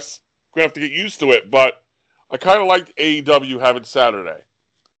 I guess we're going to have to get used to it, but I kind of liked AEW having Saturday.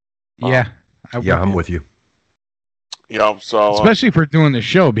 Yeah. I'm with you. So especially for doing the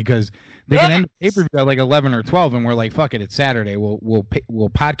show because they can end the pay-per-view at like 11 or 12 and we're like, fuck it, it's Saturday. We'll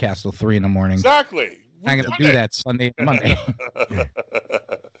podcast till 3 a.m. Exactly. I'm not going to do that Sunday and Monday.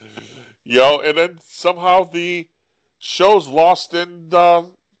 And then somehow the show's lost in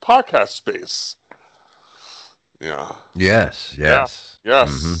the podcast space. Yeah. Yes. Yes.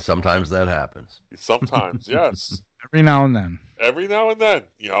 Mhm. Sometimes that happens. Sometimes, yes. Every now and then. Every now and then,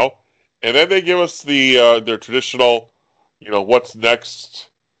 And then they give us their traditional, what's next.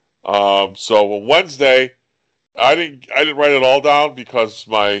 So on Wednesday, I didn't write it all down because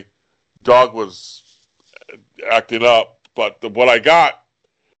my dog was acting up. But what I got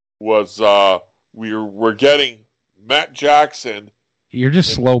was we're getting Matt Jackson. You're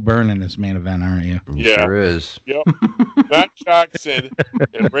just slow burning this main event, aren't you? Yeah, Sure is. Yep. Matt Jackson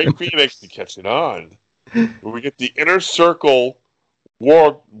and Ray Phoenix to catch it on. We get the Inner Circle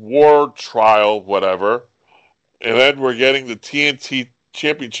war trial, whatever, and then we're getting the TNT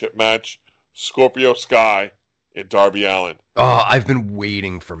Championship match, Scorpio Sky and Darby Allin. Oh, I've been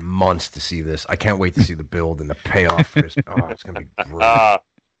waiting for months to see this. I can't wait to see the build and the payoff for this. Oh, it's gonna be great.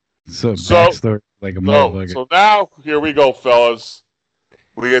 So backstory like a motherfucker. So now here we go, fellas.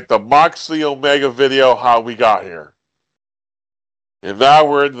 We get the Moxley Omega video, how we got here. And now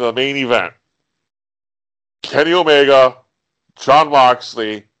we're into the main event. Kenny Omega, Jon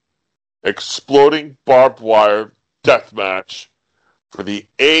Moxley, exploding barbed wire death match for the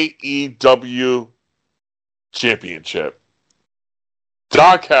AEW Championship.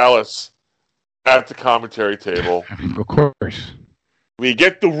 Doc Callis at the commentary table. Of course. We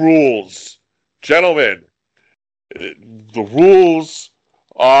get the rules. Gentlemen, the rules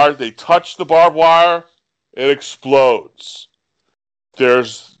are they touch the barbed wire, it explodes.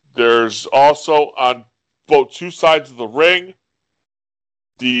 There's also on both two sides of the ring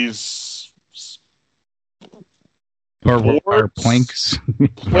these Barbed planks.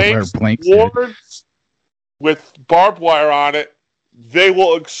 Boards with barbed wire on it. They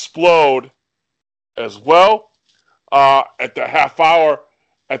will explode as well at the half hour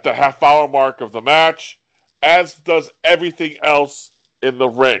mark of the match, as does everything else in the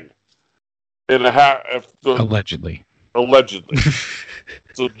ring. Allegedly.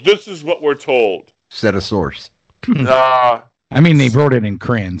 So this is what we're told. Set a source. I mean, they wrote it in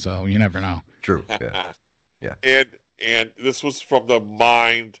crayon, so you never know. True. Yeah. Yeah. And this was from the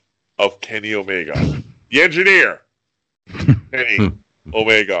mind of Kenny Omega, the engineer. Kenny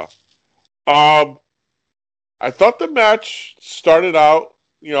Omega. I thought the match started out,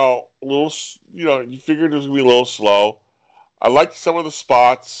 a little, you figured it was going to be a little slow. I liked some of the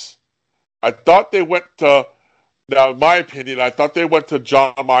spots. I thought they went to, now in my opinion, I thought they went to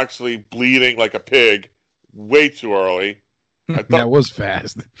Jon Moxley bleeding like a pig way too early. That was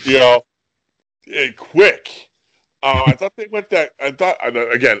fast. Quick. I thought they went that, I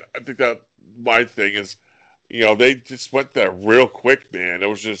think that my thing is, they just went there real quick, man. It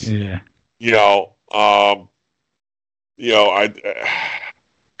was just, and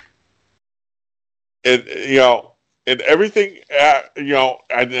everything,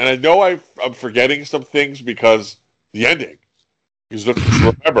 and I know I'm forgetting some things because the ending, because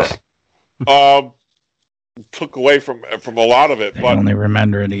remember, took away from a lot of it. I but only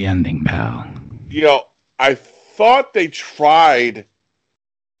remember the ending, pal. I thought they tried.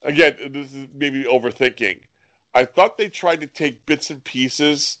 Again, this is maybe overthinking. I thought they tried to take bits and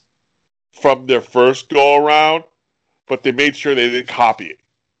pieces from their first go around, but they made sure they didn't copy it.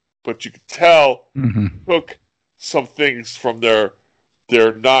 But you could tell took some things from their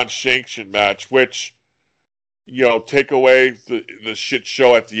non-sanctioned match, which take away the shit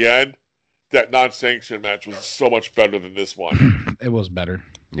show at the end. That non-sanctioned match was so much better than this one. It was better.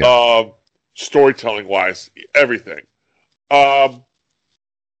 Yeah. Storytelling wise, everything.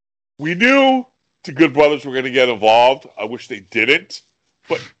 We knew the Good Brothers were going to get involved. I wish they didn't,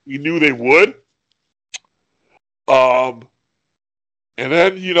 but we knew they would. And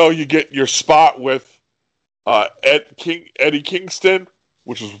then, you get your spot with Eddie Kingston,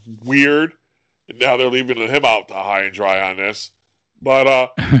 which is weird. And now they're leaving him out to high and dry on this.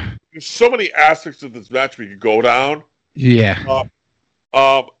 But there's so many aspects of this match we could go down. Yeah.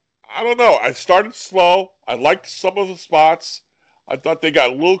 I don't know. I started slow. I liked some of the spots. I thought they got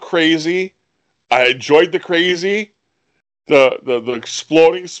a little crazy. I enjoyed the crazy. The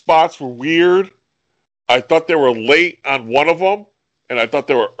exploding spots were weird. I thought they were late on one of them, and I thought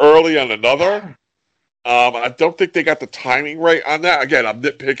they were early on another. I don't think they got the timing right on that. Again, I'm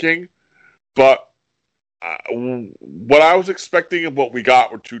nitpicking, but what I was expecting and what we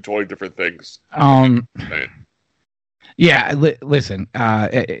got were two totally different things. Yeah, listen.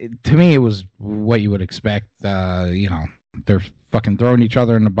 To me, it was what you would expect. They're fucking throwing each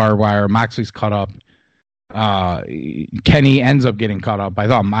other in the barbed wire. Moxley's cut up. Kenny ends up getting cut up. I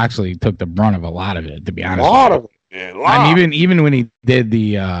thought Moxley took the brunt of a lot of it, to be honest. And even when he did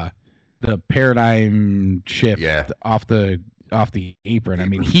the paradigm shift off the apron, I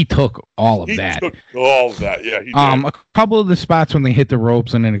mean, he took all of that. Took all of that, yeah. He did. A couple of the spots when they hit the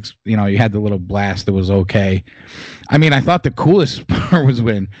ropes and then you had the little blast that was okay. I mean, I thought the coolest part was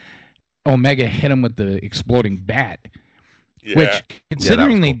when Omega hit him with the exploding bat. Yeah. Which,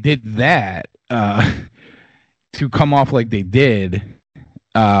 considering cool. they did that to come off like they did,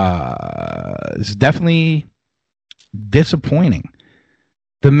 is definitely disappointing.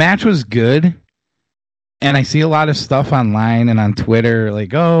 The match was good, and I see a lot of stuff online and on Twitter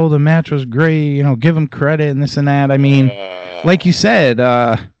like, "Oh, the match was great. Give them credit and this and that." I mean, like you said,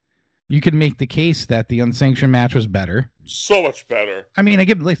 you could make the case that the unsanctioned match was better. So much better. I mean,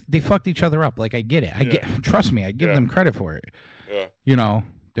 they fucked each other up. Like, I get it. Trust me, I give them credit for it. Yeah.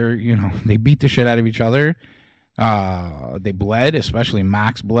 They beat the shit out of each other. They bled, especially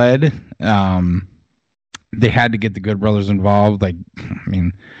Mox bled. They had to get the Good Brothers involved. Like, I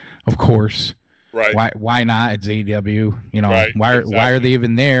mean, of course. Right. Why not? It's AEW. Right, why exactly. are they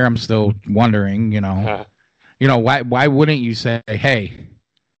even there? I'm still wondering. Why wouldn't you say, hey,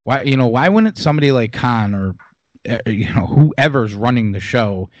 why wouldn't somebody like Khan or whoever's running the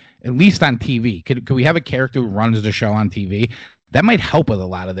show, at least on TV, could we have a character who runs the show on TV? That might help with a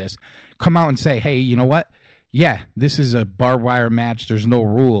lot of this. Come out and say, hey, you know what? Yeah, this is a barbed wire match. There's no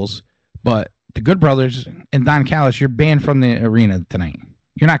rules, but the Good Brothers and Don Callis, you're banned from the arena tonight.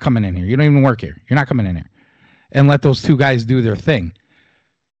 You're not coming in here. You don't even work here. You're not coming in here. And let those two guys do their thing.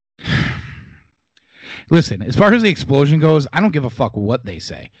 Listen, as far as the explosion goes, I don't give a fuck what they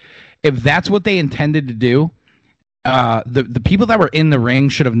say. If that's what they intended to do, the people that were in the ring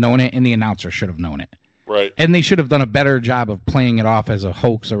should have known it, and the announcer should have known it. Right. And they should have done a better job of playing it off as a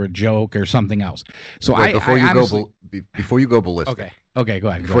hoax or a joke or something else. So Wait, before you go ballistic. Okay, go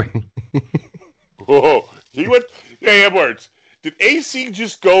ahead. Whoa. He went. Hey, Edwards. Did AC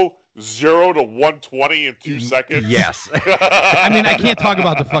just go 0 to 120 in 2 seconds? Yes. I mean, I can't talk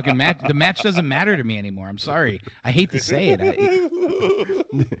about the fucking match. The match doesn't matter to me anymore. I'm sorry. I hate to say it.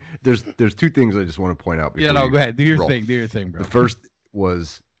 There's two things I just want to point out. Go ahead. Do your thing, bro. The first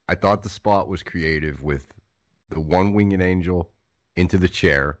was, I thought the spot was creative with the one winged angel into the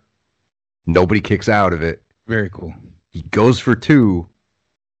chair. Nobody kicks out of it. Very cool. He goes for two,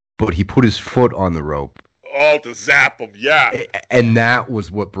 but he put his foot on the rope. Oh, to zap him, yeah. And that was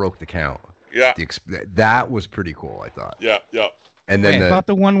what broke the count. Yeah. That was pretty cool, I thought. Yeah. And then I thought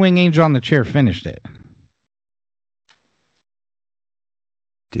the one wing angel on the chair finished it.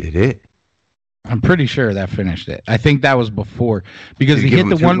 Did it? I'm pretty sure that finished it. I think that was before, because he hit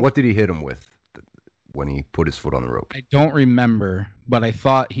the one. What did he hit him with when he put his foot on the rope? I don't remember, but I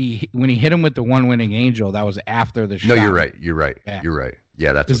thought when he hit him with the one winning angel, that was after the shot. No, you're right. Yeah. You're right.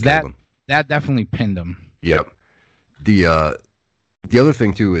 Yeah, that's what killed him. That definitely pinned him. Yep. The other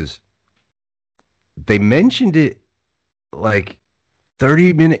thing too is they mentioned it like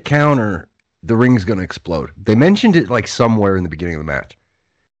 30-minute counter. The ring's gonna explode. They mentioned it like somewhere in the beginning of the match.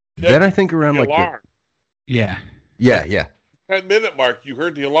 Yeah, then I think around the like alarm. Yeah. 10-minute mark, you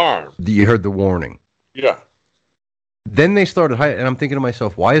heard the alarm. You heard the warning. Yeah. Then they started, and I'm thinking to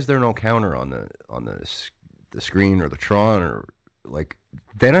myself, why is there no counter on the screen or the Tron or like?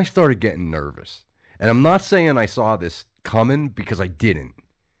 Then I started getting nervous, and I'm not saying I saw this coming because I didn't,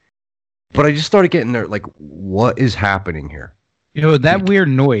 but I just started getting there. Like, what is happening here? That weird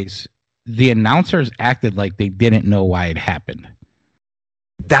noise. The announcers acted like they didn't know why it happened.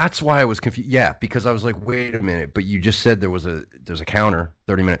 That's why I was confused. Yeah, because I was like, wait a minute, but you just said there's a counter,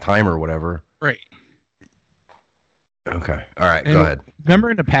 30-minute timer or whatever. Right. Okay. All right. Go ahead.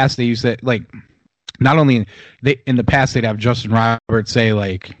 Remember in the past they used to, like, not only in the past they'd have Justin Roberts say,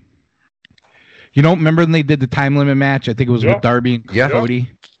 like, remember when they did the time limit match? I think it was with Darby and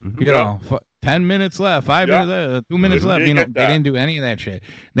Cody. Mm-hmm. 10 minutes left, 5 minutes left, 2 minutes left. They didn't do any of that shit.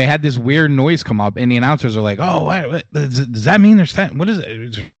 They had this weird noise come up, and the announcers are like, "Oh, what does that mean? There's 10? What is it?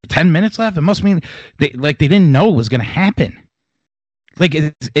 Is 10 minutes left? It must mean they didn't know it was going to happen. Like,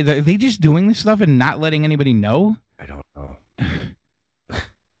 are they just doing this stuff and not letting anybody know? I don't know.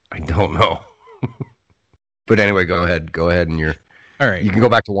 I don't know. But anyway, go ahead, and you're all right. You can go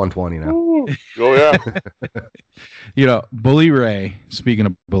back to 120 now. Oh yeah. Bully Ray. Speaking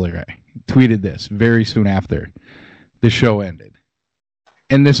of Bully Ray, tweeted this very soon after the show ended,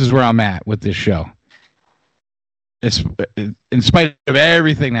 and this is where I'm at with this show. In spite of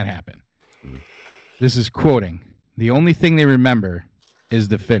everything that happened, this is quoting: "The only thing they remember is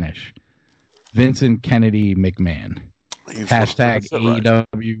the finish." Vincent Kennedy McMahon. Hashtag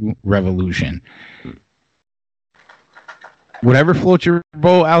AEW Revolution. whatever floats your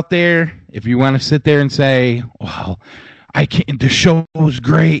boat out there, if you want to sit there and say, well, I can't, the show was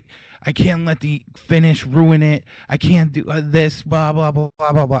great, I can't let the finish ruin it, I can't do this, blah, blah, blah,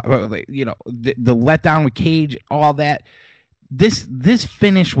 blah, blah, blah. You know, the letdown with Cage, all that. This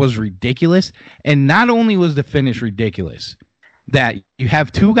finish was ridiculous. And not only was the finish ridiculous, that you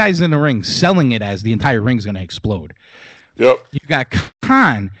have two guys in the ring selling it as the entire ring's going to explode. Yep. You got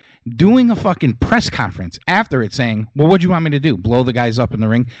Khan doing a fucking press conference after it saying, well, what do you want me to do? Blow the guys up in the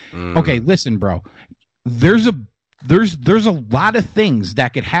ring? Okay, listen, bro. There's a lot of things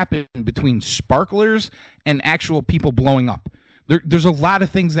that could happen between sparklers and actual people blowing up. There's a lot of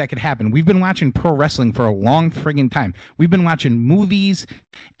things that could happen. We've been watching pro wrestling for a long friggin' time. We've been watching movies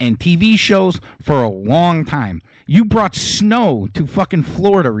and TV shows for a long time. You brought snow to fucking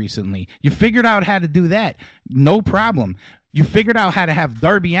Florida recently. You figured out how to do that. No problem. You figured out how to have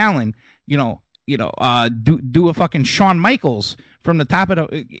Darby Allin, do a fucking Shawn Michaels from the top of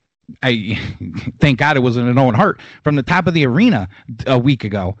the. I thank God it wasn't an Owen Hart from the top of the arena a week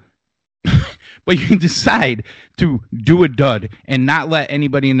ago. But you decide to do a dud and not let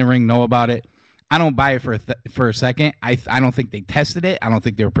anybody in the ring know about it. I don't buy it for a second. I don't think they tested it. I don't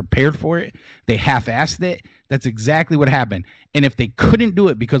think they were prepared for it. They half-assed it. That's exactly what happened. And if they couldn't do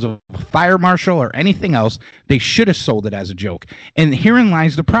it because of a fire marshal or anything else, they should have sold it as a joke. And herein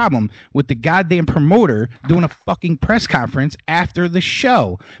lies the problem with the goddamn promoter doing a fucking press conference after the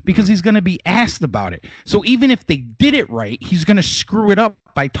show, because he's going to be asked about it. So even if they did it right, he's going to screw it up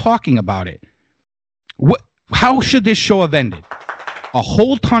by talking about it. How should this show have ended? A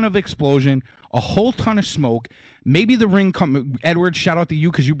whole ton of explosion, a whole ton of smoke. Maybe the ring Edward, shout out to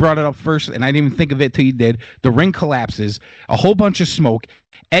you because you brought it up first, and I didn't even think of it till you did. The ring collapses, a whole bunch of smoke.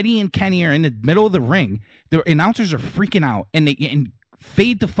 Eddie and Kenny are in the middle of the ring. The announcers are freaking out, and they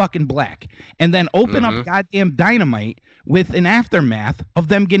fade to fucking black, and then open up goddamn Dynamite with an aftermath of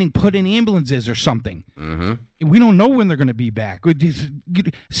them getting put in ambulances or something. We don't know when they're going to be back.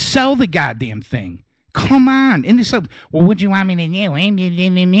 Sell the goddamn thing. Come on. And it's like, well, what do you want me to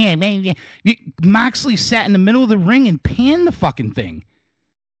do? Moxley sat in the middle of the ring and panned the fucking thing.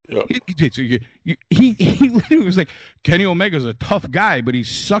 Yep. He literally was like, Kenny Omega's a tough guy, but he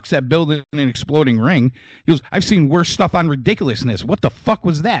sucks at building an exploding ring. He goes, I've seen worse stuff on Ridiculousness. What the fuck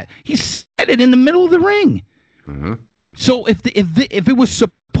was that? He said it in the middle of the ring. So if it was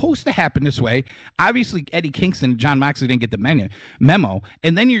supposed to happen this way, obviously Eddie Kingston and John Moxley didn't get the memo,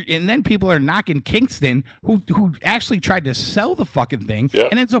 and then people are knocking Kingston, who actually tried to sell the fucking thing,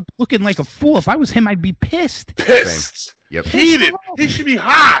 and ends up looking like a fool. If I was him, I'd be pissed. Yep. Heated. He should be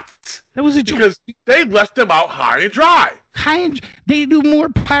hot. That was a joke. Because they left him out high and dry. They do more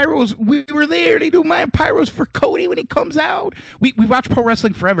pyros. We were there. They do my pyros for Cody when he comes out. We watch pro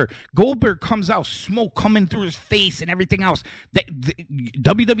wrestling forever. Goldberg comes out, smoke coming through his face and everything else.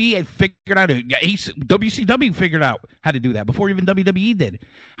 WWE had figured out, WCW figured out how to do that before even WWE did.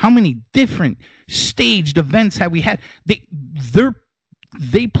 How many different staged events have we had?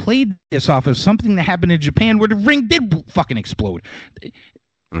 They played this off of something that happened in Japan where the ring did fucking explode.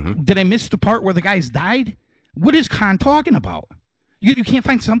 Did I miss the part where the guys died? What is Khan talking about? You can't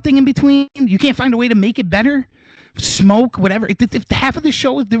find something in between? You can't find a way to make it better? Smoke, whatever. If half of the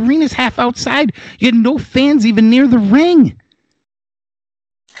show, the arena's half outside, you had no fans even near the ring.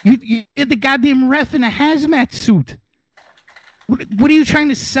 You had the goddamn ref in a hazmat suit. What are you trying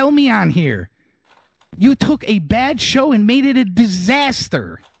to sell me on here? You took a bad show and made it a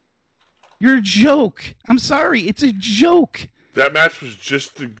disaster. You're a joke. I'm sorry. It's a joke. That match was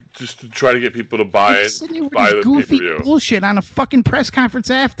just to try to get people to buy it. Buy the goofy pay-per-view. Bullshit on a fucking press conference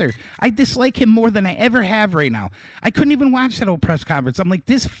after. I dislike him more than I ever have right now. I couldn't even watch that old press conference. I'm like,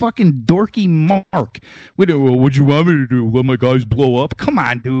 this fucking dorky mark. What'd you want me to do? Let my guys blow up? Come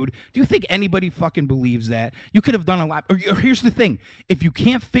on, dude. Do you think anybody fucking believes that? You could have done a lot. Or here's the thing. If you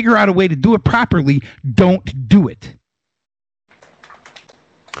can't figure out a way to do it properly, don't do it.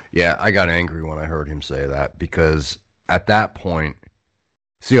 Yeah, I got angry when I heard him say that because at that point,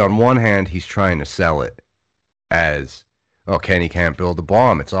 see, on one hand, he's trying to sell it as, oh, Kenny can't build a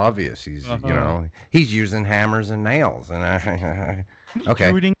bomb. It's obvious. He's, he's using hammers and nails. And okay. He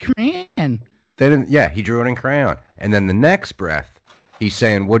drew it in crayon. He drew it in crayon. And then the next breath, he's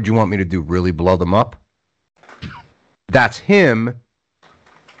saying, what do you want me to do? Really blow them up? That's him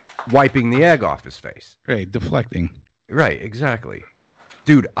wiping the egg off his face. Right, deflecting. Right, exactly.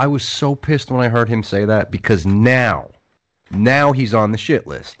 Dude, I was so pissed when I heard him say that because now he's on the shit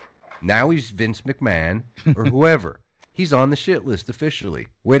list. Now he's Vince McMahon or whoever. He's on the shit list officially.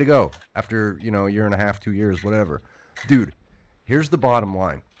 Way to go. After, a year and a half, 2 years, whatever. Dude, here's the bottom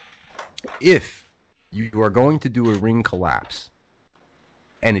line. If you are going to do a ring collapse,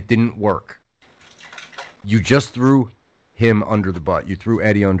 and it didn't work. You just threw him under the bus. You threw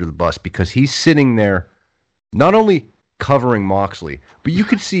Eddie under the bus because he's sitting there, not only covering Moxley, but you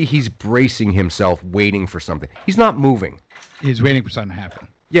could see he's bracing himself, waiting for something. He's not moving. He's waiting for something to happen.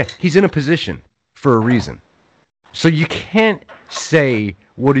 Yeah, he's in a position for a reason. So you can't say,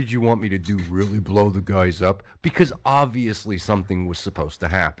 what did you want me to do, really blow the guys up? Because obviously something was supposed to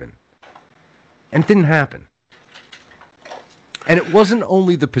happen. And it didn't happen. And it wasn't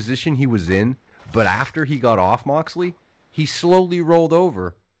only the position he was in, but after he got off Moxley, he slowly rolled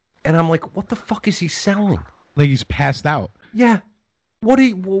over. And I'm like, what the fuck is he selling? Like he's passed out. Yeah.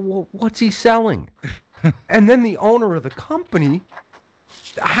 What's he selling? And then the owner of the company,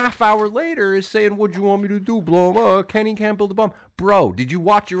 a half hour later, is saying, what'd you want me to do? Blow him up? Kenny can't build a bomb. Bro, did you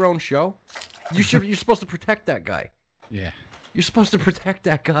watch your own show? You're supposed to protect that guy. Yeah. You're supposed to protect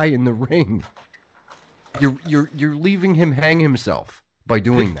that guy in the ring. You're leaving him hang himself by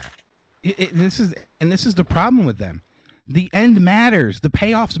doing that. This is the problem with them. The end matters. The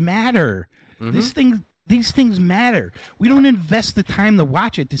payoffs matter. Mm-hmm. These things matter. We don't invest the time to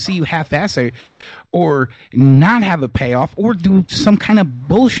watch it to see you half-ass it or not have a payoff or do some kind of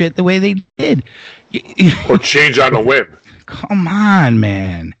bullshit the way they did. Or change on a whim. Come on,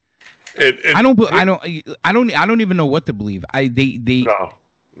 man. I don't even know what to believe. No, you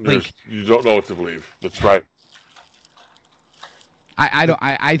don't know what to believe. That's right.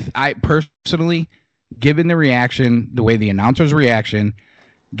 I personally, given the reaction, the way the announcers' reaction,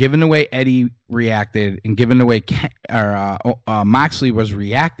 given the way Eddie reacted, and given the way Moxley was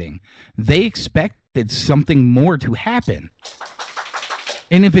reacting, they expected something more to happen.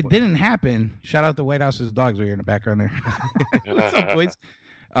 And if it didn't happen, shout out to White House's dogs right here in the background there. What's up, boys?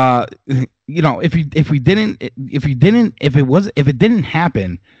 If it didn't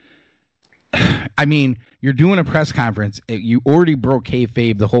happen, I mean, you're doing a press conference. You already broke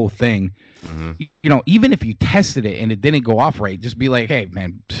kayfabe, the whole thing. Mm-hmm. Even if you tested it and it didn't go off right, just be like, hey,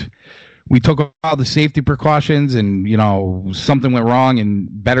 man, we took all the safety precautions and, something went wrong and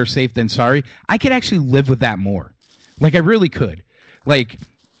better safe than sorry. I could actually live with that more. Like, I really could. Like,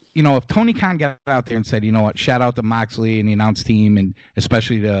 if Tony Khan got out there and said, you know what, shout out to Moxley and the announce team and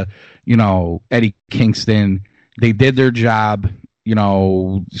especially to, Eddie Kingston, they did their job.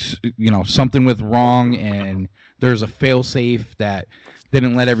 Something went wrong and there's a fail safe that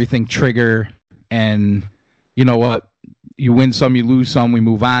didn't let everything trigger. And you know what? You win some, you lose some. We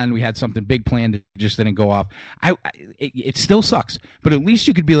move on. We had something big planned. It just didn't go off. It still sucks, but at least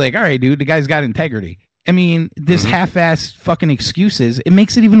you could be like, all right, dude, the guy's got integrity. I mean, this half-assed fucking excuses, it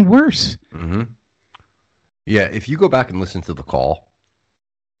makes it even worse. Mm-hmm. Yeah, if you go back and listen to the call,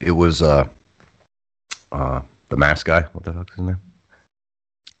 it was the mask guy. What the fuck is his name?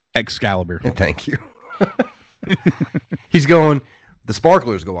 Excalibur. Thank you. He's going, the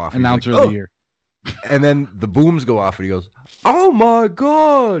sparklers go off. Announcer of the year. And then the booms go off and he goes, oh my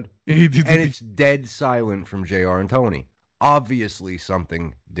God. And it's dead silent from JR and Tony. Obviously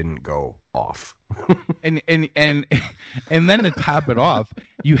something didn't go off. and then to top it off,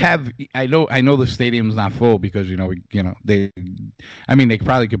 you have I know the stadium's not full because they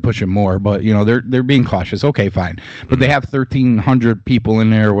probably could push it more, but they're being cautious. Okay, fine. But they have 1,300 people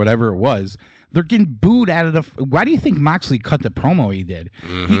in there or whatever it was. They're getting booed out of the. Why do you think Moxley cut the promo he did?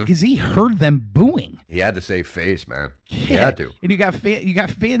 Because he heard them booing. He had to save face, man. Yeah. He had to. And you got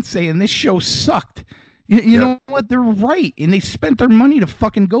fans saying this show sucked. You know what? They're right, and they spent their money to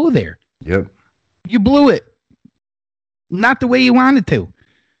fucking go there. Yep. You blew it. Not the way you wanted to.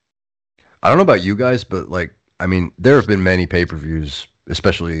 I don't know about you guys, but there have been many pay-per-views,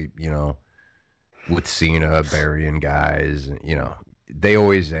 especially, with Cena burying guys, they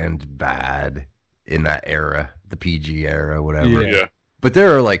always end bad in that era, the PG era, whatever. Yeah. But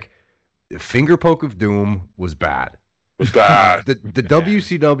there are Finger Poke of Doom was bad. The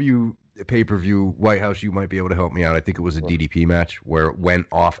WCW pay-per-view, White House, you might be able to help me out. I think it was a DDP match where it went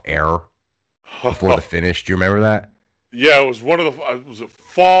off air before the finish. Do you remember that? Yeah, it was one of the. Was it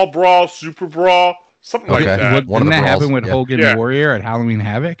Fall Brawl, Super Brawl, something like that? Didn't that happen with Hogan and Warrior at Halloween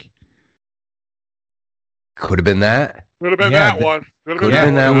Havoc? Could have been that. Could have been that one. Could have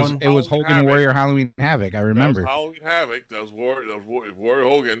been that one. It was Hogan and Warrior Halloween Havoc. I remember. That was Halloween Havoc. That was Warrior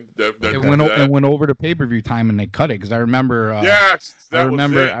Hogan. It went over to pay-per-view time and they cut it because I remember. Yes, I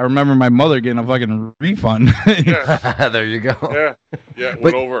remember my mother getting a fucking refund. Yeah. There you go. Yeah, it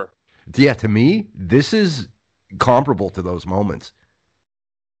went over. Yeah, to me, this is comparable to those moments.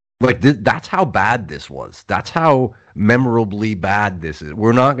 That's how bad this was. That's how memorably bad this is.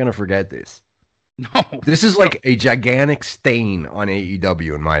 We're not going to forget this. No. This is like a gigantic stain on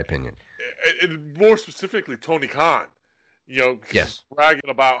AEW, in my opinion. And more specifically, Tony Khan. Yes. Bragging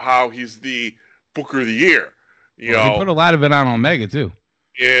about how he's the Booker of the Year. He put a lot of it on Omega too.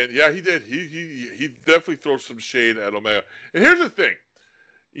 And yeah, he did. He definitely throws some shade at Omega. And here's the thing.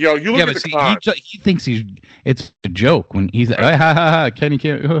 You look at the Khan. He thinks it's a joke when he's like, ha ha ha, Kenny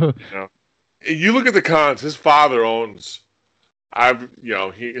can't. You look at the Khans. His father owns.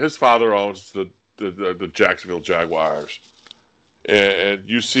 His father owns the Jacksonville Jaguars, and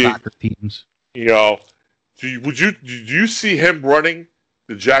you see soccer teams. Do you see him running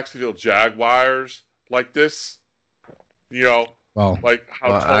the Jacksonville Jaguars like this? Well, like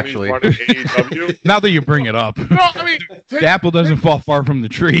how Tony's running AEW. Now that you bring it up, No, I mean, the apple doesn't fall far from the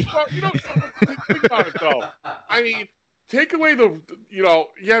tree. Well, think about it though. I mean, take away they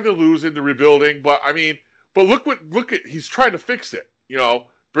lose in the rebuilding, but look at he's trying to fix it.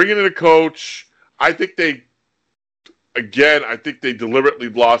 Bringing in a coach. I think they deliberately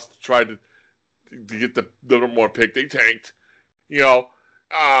lost to try to get the little more pick. They tanked.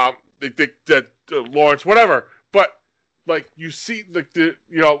 They think that Lawrence, whatever, but. Like you see,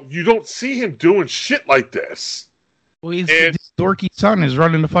 you don't see him doing shit like this. Well, his dorky son is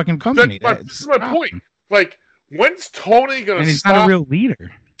running the fucking company. This is my point. Like, when's Tony gonna? And he's stop, not a real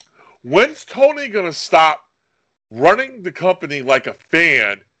leader. When's Tony gonna stop running the company like a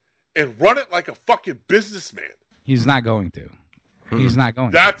fan and run it like a fucking businessman? He's not going to. He's not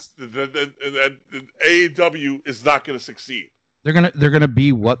going. That's the AEW is not going to succeed. They're gonna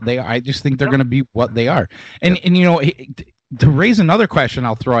be what they are. I just think they're gonna be what they are. And to raise another question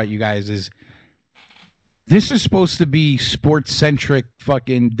I'll throw at you guys is, this is supposed to be sports centric,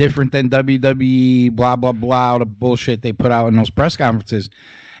 fucking different than WWE, blah blah blah, the bullshit they put out in those press conferences.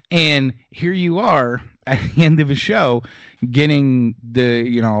 And here you are at the end of a show getting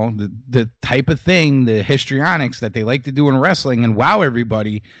the type of thing, the histrionics that they like to do in wrestling and wow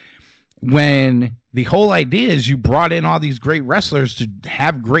everybody, when the whole idea is you brought in all these great wrestlers to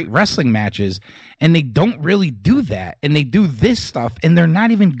have great wrestling matches, and they don't really do that. And they do this stuff, and they're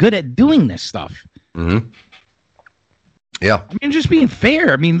not even good at doing this stuff. Mm-hmm. Yeah. I mean, just being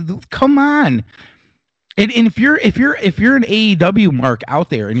fair. I mean, come on. And if you're an AEW mark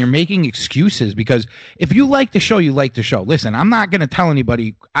out there and you're making excuses because if you like the show, you like the show. Listen, I'm not going to tell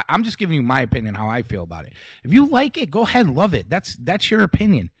anybody. I'm just giving you my opinion, how I feel about it. If you like it, go ahead, love it. That's your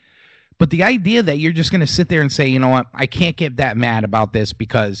opinion. But the idea that you're just going to sit there and say, you know what, I can't get that mad about this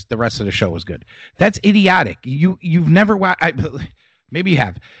because the rest of the show was good. That's idiotic. You've never watched. Maybe you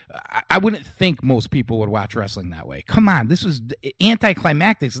have. I wouldn't think most people would watch wrestling that way. Come on, this was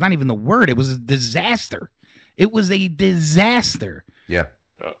anticlimactic. It's not even the word. It was a disaster. It was a disaster. Yeah.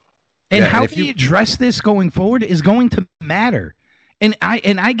 And how they address this going forward is going to matter. And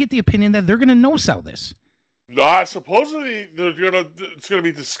I get the opinion that they're going to no-sell this. No, supposedly it's going to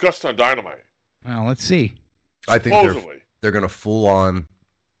be discussed on Dynamite. Well, let's see. I think they're going to full on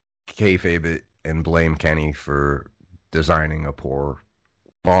kayfabe it and blame Kenny for designing a poor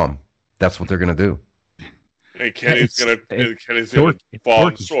bomb. That's what they're going to do. And Kenny's going to fall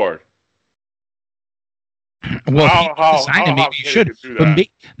on the sword. Well, maybe he should. But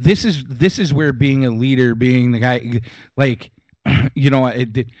this is where being a leader, being the guy, like.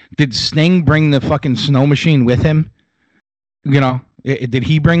 Did Sting bring the fucking snow machine with him? Did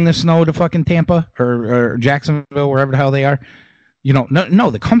he bring the snow to fucking Tampa or Jacksonville, wherever the hell they are? No,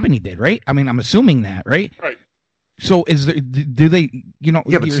 the company did, right? I mean, I'm assuming that, right? Right. So do they, Yeah,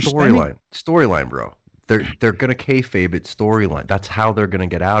 but storyline, bro. They're gonna kayfabe it storyline. That's how they're gonna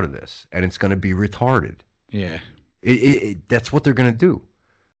get out of this, and it's gonna be retarded. Yeah. That's what they're gonna do,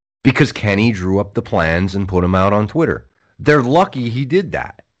 because Kenny drew up the plans and put them out on Twitter. They're lucky he did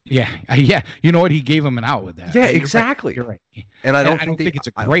that. Yeah. You know what? He gave him an out with that. Yeah, exactly. You're right. And I don't think it's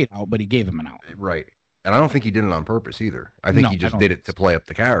a great out, but he gave him an out. Right. And I don't think he did it on purpose either. I think he just did it to play up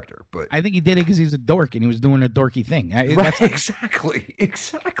the character. But I think he did it because he's a dork and he was doing a dorky thing. Right,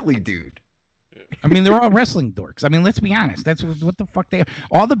 exactly, dude. I mean, they're all wrestling dorks. I mean, let's be honest. That's what the fuck they are.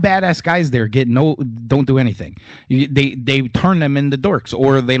 All the badass guys there don't do anything. They turn them into dorks,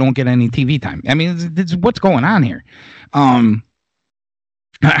 or they don't get any TV time. I mean, it's what's going on here.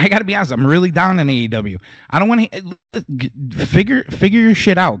 I got to be honest. I'm really down on AEW. I don't want to figure your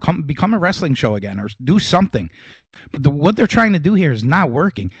shit out. Become a wrestling show again, or do something. But what they're trying to do here is not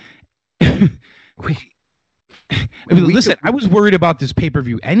working. Listen, I was worried about this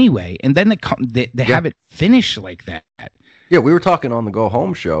pay-per-view anyway, and then they have it finished like that. Yeah, we were talking on the Go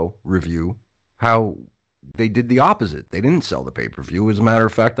Home Show review how they did the opposite. They didn't sell the pay-per-view. As a matter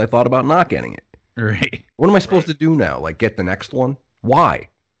of fact, I thought about not getting it. Right. What am I supposed to do now? Like, get the next one? Why?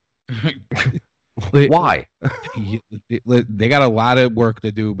 Why? They got a lot of work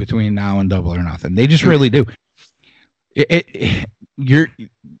to do between now and Double or Nothing. They just really do. It's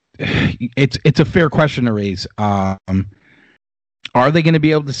a fair question to raise. Are they going to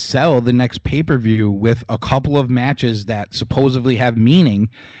be able to sell the next pay-per-view with a couple of matches that supposedly have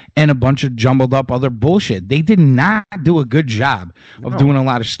meaning and a bunch of jumbled up other bullshit? They did not do a good job of doing a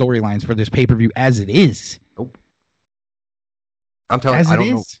lot of storylines for this pay-per-view as it is. Nope. I'm telling you, I don't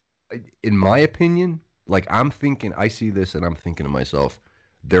know. In my opinion, like I see this and I'm thinking to myself,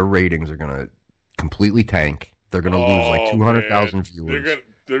 their ratings are going to completely tank. They're going to lose like 200,000 viewers.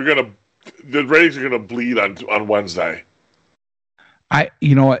 The ratings are going to bleed on Wednesday. Do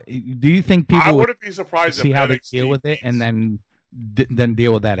you think people I wouldn't be surprised see if how NXT they deal with it and then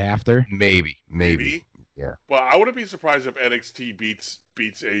deal with that after? Maybe. Yeah. Well, I wouldn't be surprised if NXT beats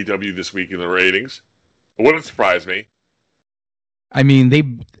AEW this week in the ratings. It wouldn't surprise me. I mean,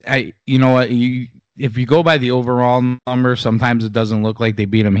 if you go by the overall number, sometimes it doesn't look like they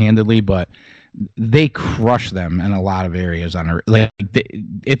beat them handedly, but they crush them in a lot of areas.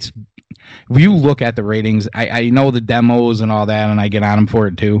 If you look at the ratings, I know the demos and all that, and I get on them for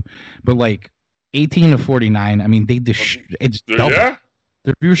it too. But like 18 to 49, I mean, it's double. Yeah.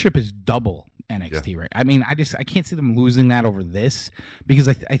 Their viewership is double NXT, right? I mean, I can't see them losing that over this because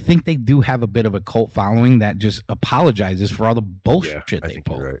I think they do have a bit of a cult following that just apologizes for all the bullshit they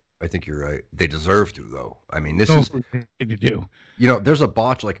pull. You're right. I think you're right. They deserve to, though. I mean, this is you do. There's a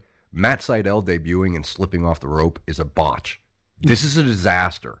botch like Matt Sydal debuting and slipping off the rope is a botch. This is a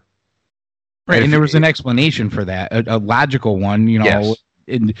disaster. Right, and there was an explanation for that, a logical one. Yes.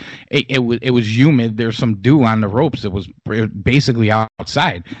 It was humid. There's some dew on the ropes. It was basically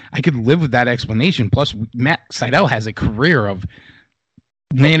outside. I could live with that explanation. Plus, Matt Sydal has a career of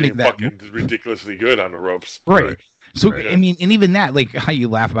landing that fucking ridiculously good on the ropes. Right. So I mean, and even that, like how you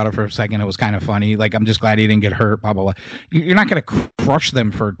laugh about it for a second, it was kind of funny. Like, I'm just glad he didn't get hurt. Blah blah blah. You're not going to crush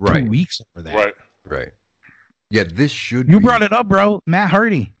them for 2 weeks over that. Right. Yeah, this should. You brought it up, bro. Matt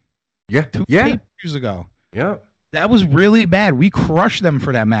Hardy. Yeah. 2 pay-per-views ago. Yeah. That was really bad. We crushed them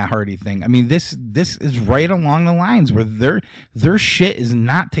for that Matt Hardy thing. I mean, this is right along the lines where their shit is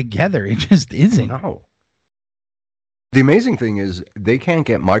not together. It just isn't. No. The amazing thing is they can't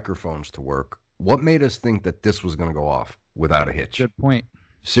get microphones to work. What made us think that this was going to go off without a hitch? Good point.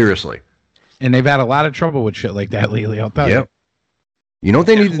 Seriously. And they've had a lot of trouble with shit like that lately, I'll tell you. You know what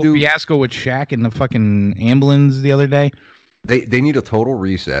they need to do? Fiasco with Shaq and the fucking ambulance the other day. They need a total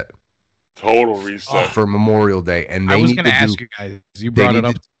reset. For Memorial Day, and they I was need going to ask you guys. You brought it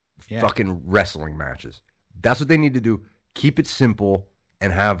up. Fucking wrestling matches. That's what they need to do. Keep it simple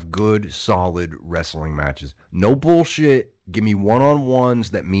and have good, solid wrestling matches. No bullshit. Give me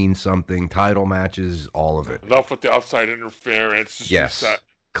one-on-ones that mean something. Title matches, all of it. Enough with the outside interference. Yes.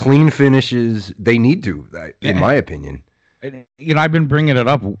 Clean finishes. They need to, in my opinion. I've been bringing it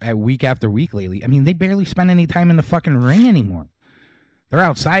up week after week lately. I mean, they barely spend any time in the fucking ring anymore. They're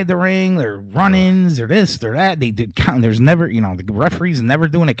outside the ring. They're run-ins. They're this. They're that. They did count. There's never, the referees never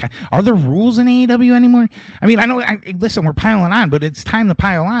doing it. Are there rules in AEW anymore? I mean, I know. Listen, we're piling on, but it's time to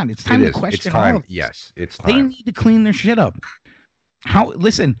pile on. It's time to question. It's time. All of this. Yes, it's time. They need to clean their shit up.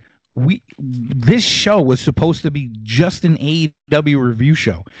 Listen, this show was supposed to be just an AEW review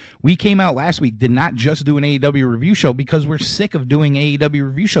show. We came out last week, did not just do an AEW review show because we're sick of doing AEW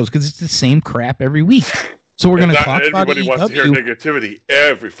review shows because it's the same crap every week. So we're going to talk about everybody wants to hear negativity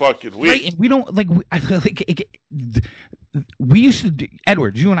every fucking week. Right, and we don't we used to do,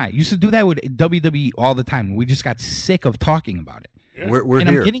 Edward, you and I used to do that with WWE all the time. We just got sick of talking about it. Yeah. We're and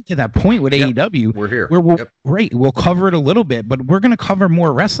here. I'm getting to that point with AEW. We're here. We'll cover it a little bit, but we're going to cover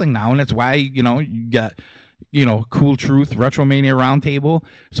more wrestling now, and that's why you got Cool Truth, Retromania Roundtable,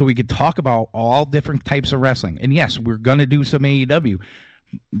 so we could talk about all different types of wrestling. And yes, we're going to do some AEW.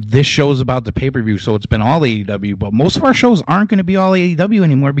 This show's about the pay-per-view, so it's been all AEW, but most of our shows aren't going to be all AEW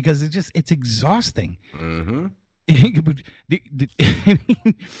anymore because it's exhausting. Mm-hmm.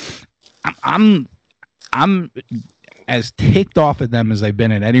 I'm as ticked off at them as I've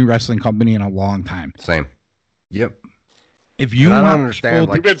been at any wrestling company in a long time. Same. Yep. If you don't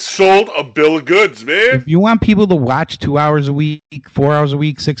understand, you've been sold a bill of goods, man. If you want people to watch 2 hours a week, 4 hours a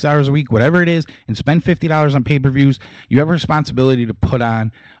week, 6 hours a week, whatever it is, and spend $50 on pay-per-views, you have a responsibility to put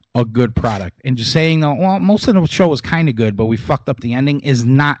on a good product. And just saying, well, most of the show was kind of good, but we fucked up the ending is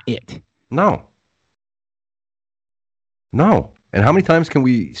not it. No. And how many times can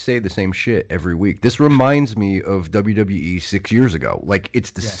we say the same shit every week? This reminds me of WWE 6 years ago. Like, it's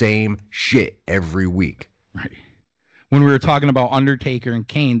the same shit every week. Right. when we were talking about Undertaker and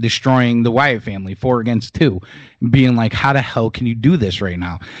Kane destroying the Wyatt family 4 against 2, being like, how the hell can you do this right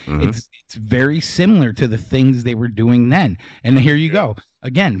now? It's very similar to the things they were doing then. And here you go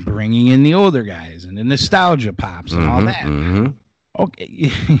again, bringing in the older guys and the nostalgia pops and all that. Okay,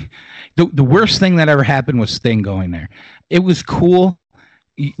 the worst thing that ever happened was Sting going there. It was cool.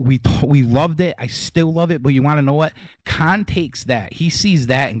 We loved it. I still love it. But you want to know what? Khan takes that. He sees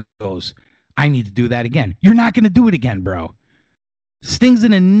that and goes, I need to do that again. You're not going to do it again, bro. Sting's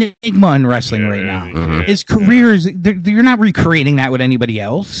an enigma in wrestling right now. His career is, you're not recreating that with anybody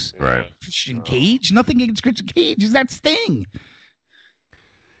else. Right. Christian Cage, nothing against Christian Cage. Is that Sting?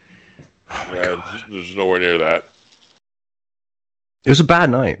 There's nowhere near that. It was a bad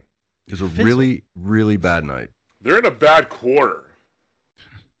night. It was a really, really bad night. They're in a bad quarter.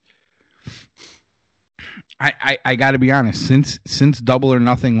 I got to be honest. Since Double or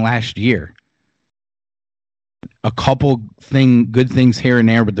Nothing last year, a couple good things here and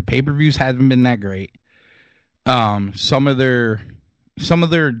there, but the pay-per-views haven't been that great. Some of their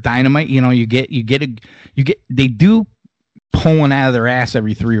Dynamite, they do pull one out of their ass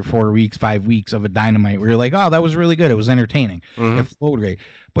every 3 or 4 weeks, 5 weeks of a Dynamite where you're like, oh, that was really good. It was entertaining. It flowed great.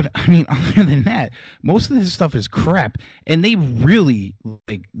 But I mean, other than that, most of this stuff is crap. And they really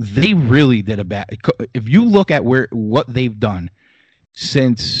did a bad. If you look at what they've done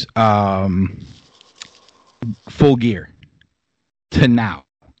since Full Gear to now,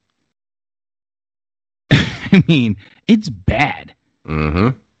 I mean, it's bad.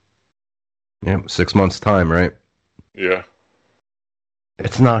 Yeah, 6 months time, right? Yeah.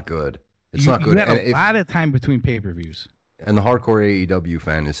 It's not good. It's not good. You had a lot of time between pay-per-views. And the hardcore AEW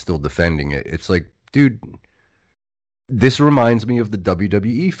fan is still defending it. It's like, dude, this reminds me of the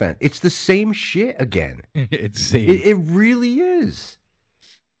WWE fan. It's the same shit again. It really is.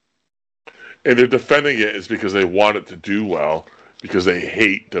 And they're defending it is because they want it to do well, because they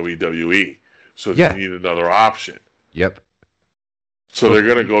hate WWE. So they need another option. Yep. So they're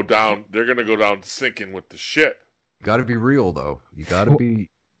gonna go down. They're gonna go down sinking with the shit. Got to be real, though. You got to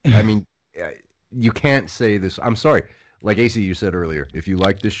be. I mean, you can't say this. I'm sorry. Like AC, you said earlier, if you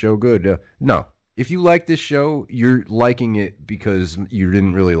like this show, good. No. If you like this show, you're liking it because you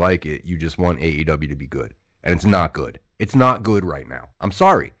didn't really like it. You just want AEW to be good. And it's not good. It's not good right now. I'm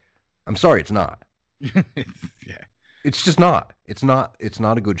sorry. It's not. Yeah. It's just not. It's not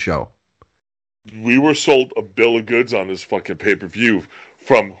a good show. We were sold a bill of goods on this fucking pay-per-view,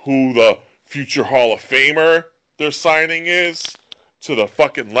 from who the future Hall of Famer they're signing is, to the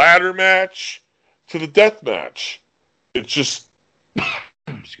fucking ladder match, to the death match. It's just...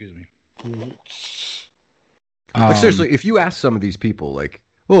 Excuse me. Like, seriously, if you ask some of these people, like,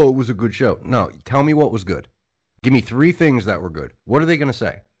 oh, it was a good show. No, tell me what was good. Give me 3 things that were good. What are they going to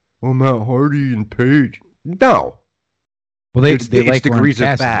say? Oh, Matt Hardy and Paige. No. Well, they it's like degrees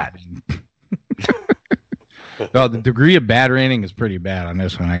of bad. No, the degree of bad rating is pretty bad on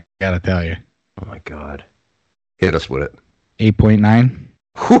this one, I gotta tell you. Oh my god. Hit us with it. 8.9.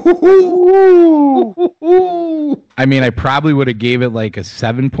 I mean, I probably would have gave it like a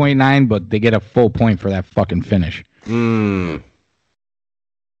 7.9, but they get a full point for that fucking finish. That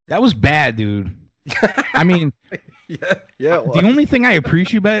was bad, dude. I mean, yeah. The only thing I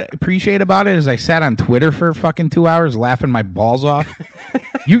appreciate about it is I sat on Twitter for fucking 2 hours laughing my balls off.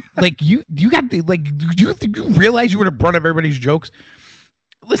 You got the, like, you realize you were the brunt of everybody's jokes?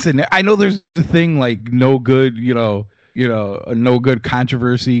 Listen, I know there's the thing like no good, no good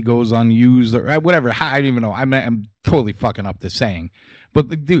controversy goes unused or whatever. I don't even know. I'm totally fucking up this saying,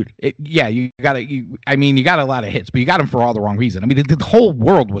 but dude, you got a lot of hits, but you got them for all the wrong reason. I mean, the whole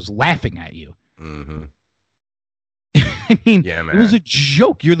world was laughing at you. I mean, yeah, man. It was a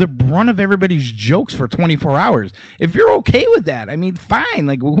joke. You're the brunt of everybody's jokes for 24 hours. If you're okay with that, I mean, fine.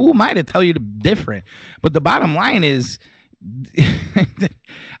 Like, who am I to tell you to different? But the bottom line is,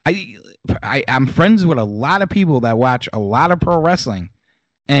 I'm friends with a lot of people that watch a lot of pro wrestling,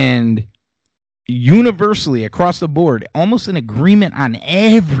 and universally across the board, almost in agreement on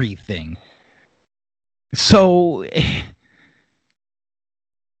everything. So,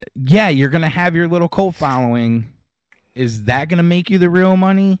 yeah, you're going to have your little cult following. Is that going to make you the real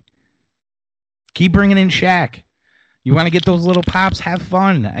money? Keep bringing in Shaq. You want to get those little pops? Have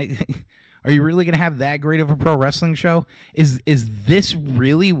fun. Are you really going to have that great of a pro wrestling show? Is this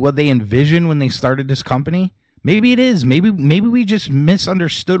really what they envisioned when they started this company? Maybe it is. Maybe we just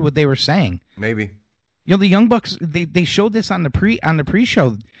misunderstood what they were saying. Maybe. The Young Bucks, they showed this on the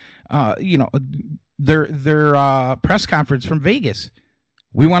pre-show. Their press conference from Vegas.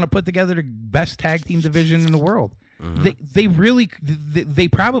 We want to put together the best tag team division in the world. Mm-hmm. They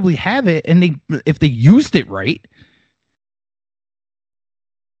probably have it, and if they used it right,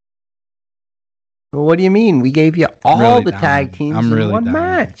 Well, what do you mean? We gave you all Really the down. tag teams I'm in really one down.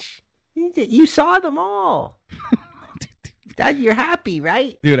 match. You saw them all. That you're happy,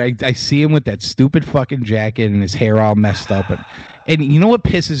 right? Dude, I see him with that stupid fucking jacket and his hair all messed up. And you know what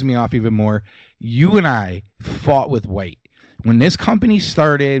pisses me off even more? You and I fought with White. When this company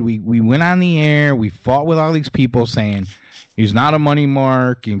started, we went on the air. We fought with all these people saying he's not a money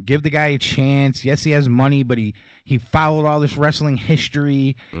mark. You give the guy a chance. Yes, he has money, but he followed all this wrestling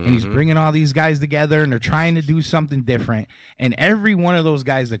history, and he's bringing all these guys together, and they're trying to do something different. And every one of those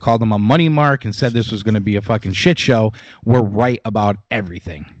guys that called him a money mark and said this was going to be a fucking shit show were right about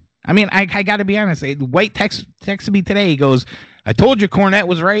everything. I mean, I got to be honest. White texted me today. He goes, I told you Cornette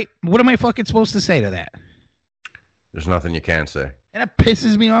was right. What am I fucking supposed to say to that? There's nothing you can say. And it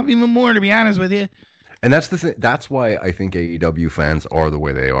pisses me off even more, to be honest with you. And that's the thing. That's why I think AEW fans are the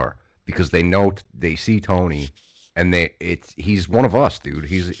way they are, because they know they see Tony, and he's one of us, dude.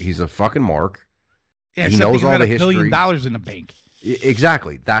 He's a fucking mark. Yeah, he knows all the history. $1 billion in the bank.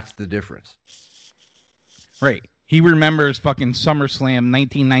 Exactly. That's the difference. Right. He remembers fucking SummerSlam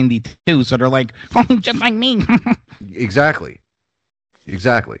 1992, so they're like, oh, just like me. Exactly.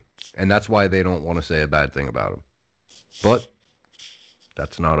 And that's why they don't want to say a bad thing about him. But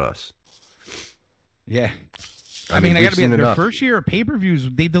that's not us. Yeah. I mean, I got to be their first year of pay-per-views,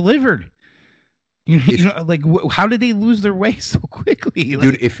 they delivered. You know, like, how did they lose their way so quickly?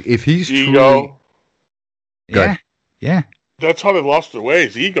 Like, dude, if he's ego. Yeah. That's how they lost their way,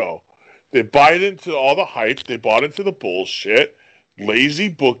 is ego. They buy into all the hype. They bought into the bullshit, lazy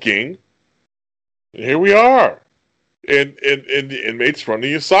booking. And here we are. And the inmates run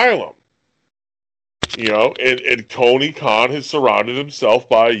the asylum. You know, and Tony Khan has surrounded himself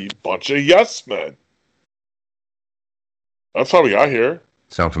by a bunch of yes men. That's how we got here.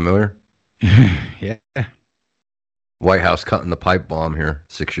 Sound familiar? Yeah. White House cutting the pipe bomb here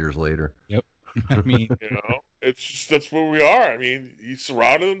 6 years later. Yep. I mean, you know, it's just, that's where we are. I mean, he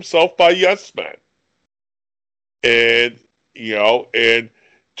surrounded himself by yes men. And, you know, and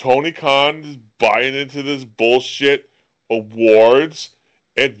Tony Khan is buying into this bullshit awards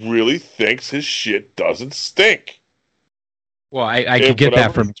and really thinks his shit doesn't stink. Well, I could get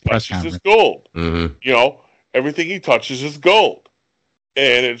that from his press conference. Is gold. Mm-hmm. You know, everything he touches is gold.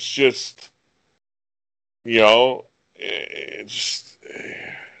 And it's just, you know, it's just,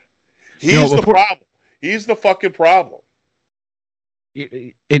 he's the problem. He's the fucking problem.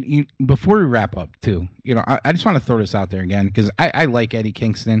 And before we wrap up, too, you know, I just want to throw this out there again, because I like Eddie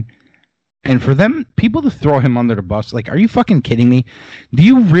Kingston. And for them, people to throw him under the bus, like, are you fucking kidding me? Do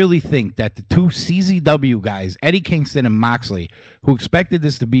you really think that the two CZW guys, Eddie Kingston and Moxley, who expected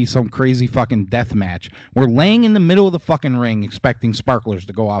this to be some crazy fucking death match, were laying in the middle of the fucking ring expecting sparklers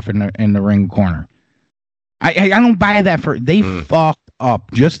to go off in the ring corner? I don't buy that. They fucked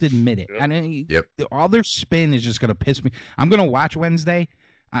up. Just admit it. Yep. And all their spin is just going to piss me. I'm going to watch Wednesday.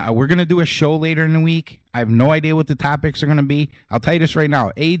 We're going to do a show later in the week. I have no idea what the topics are going to be. I'll tell you this right now.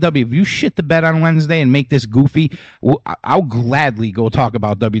 AEW, if you shit the bed on Wednesday and make this goofy, I'll gladly go talk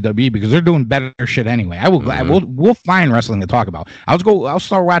about WWE, because they're doing better shit anyway. I will. We'll find wrestling to talk about. I'll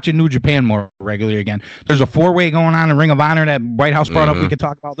start watching New Japan more regularly again. There's a 4-way going on in Ring of Honor that White House brought up we could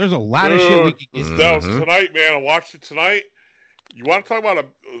talk about. There's a lot of shit we could get. That was tonight, man. I watched it tonight. You want to talk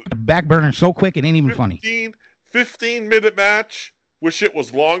about a back burner so quick it ain't even funny. 15-minute match. Wish it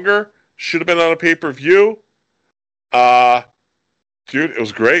was longer. Should have been on a pay-per-view. Dude, it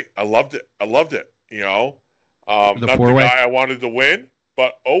was great. I loved it. You know, not the guy I wanted to win,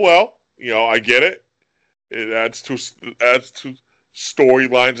 but oh well. You know, I get it. It adds to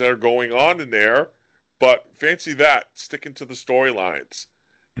storylines that are going on in there. But fancy that, sticking to the storylines.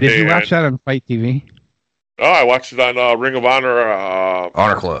 Did you watch that on Fight TV? Oh, I watched it on Ring of Honor.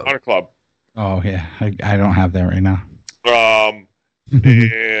 Honor Club. Honor Club. Oh yeah, I don't have that right now.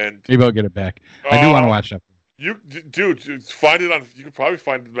 And maybe I'll get it back. I do want to watch that. Dude, find it on. You can probably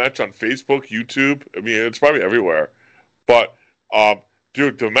find the match on Facebook, YouTube. I mean, it's probably everywhere. But,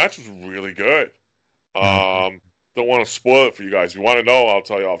 dude, the match was really good. Don't want to spoil it for you guys. If you want to know, I'll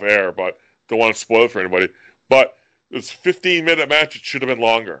tell you off air. But don't want to spoil it for anybody. But it's a 15-minute match. It should have been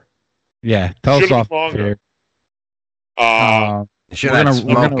longer. Yeah, tell us off longer. Should have had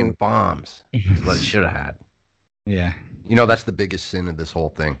smoking bombs. That's what it should have had. Yeah. You know, that's the biggest sin of this whole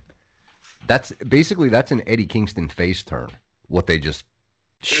thing. That's an Eddie Kingston face turn. What they just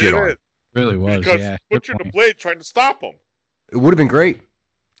shit on. Really was, because Butcher the Blade trying to stop him. It would have been great.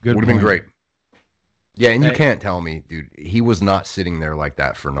 Would have been great. Yeah, and you can't tell me, dude, he was not sitting there like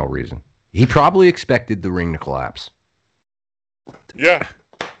that for no reason. He probably expected the ring to collapse. Yeah.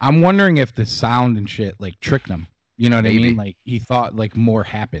 I'm wondering if the sound and shit, like, tricked him. You know what I mean? Like, he thought, like, more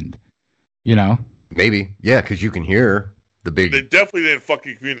happened. You know? Maybe. Yeah, because you can hear the big... They definitely didn't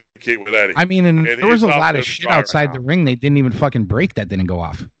fucking communicate with Eddie. I mean, and there was a he's lot off of the shit fire outside now. the ring they didn't even fucking break that didn't go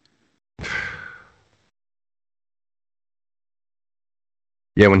off.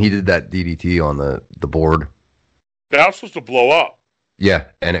 Yeah, when he did that DDT on the board. That was supposed to blow up. Yeah,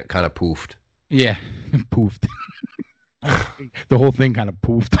 and it kind of poofed. Yeah, poofed. The whole thing kind of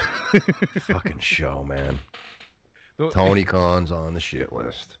poofed. Fucking show, man. Tony Khan's on the shit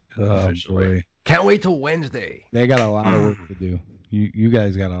list. Oh, boy. Can't wait till Wednesday. They got a lot of work to do. You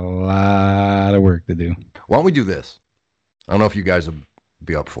guys got a lot of work to do. Why don't we do this? I don't know if you guys will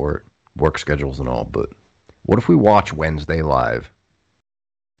be up for it, work schedules and all, but what if we watch Wednesday live?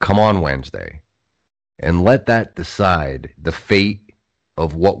 Come on Wednesday. And let that decide the fate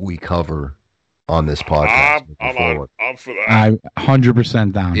of what we cover on this podcast. I'm for that. I'm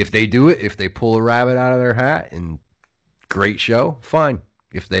 100% down. If they do it, if they pull a rabbit out of their hat and great show, fine.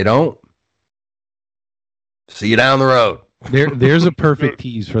 If they don't, see you down the road. There's a perfect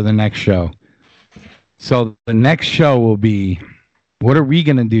tease for the next show. So the next show will be, what are we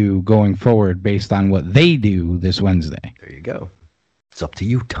going to do going forward based on what they do this Wednesday? There you go. It's up to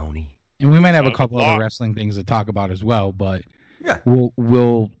you, Tony. And we might have a couple other wrestling things to talk about as well, but yeah,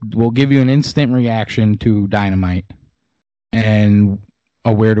 we'll give you an instant reaction to Dynamite and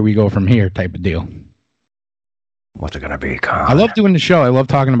a where do we go from here type of deal. What's it gonna be, Con? I love doing the show. I love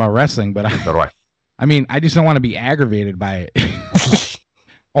talking about wrestling, but so do I. I mean, I just don't want to be aggravated by it.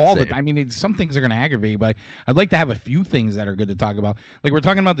 I mean, some things are going to aggravate, but I'd like to have a few things that are good to talk about. Like, we're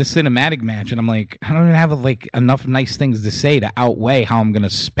talking about the cinematic match, and I'm like, I don't even have like enough nice things to say to outweigh how I'm going to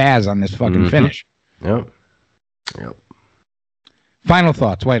spaz on this fucking finish. Yep. Final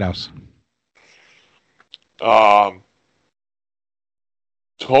thoughts, White House.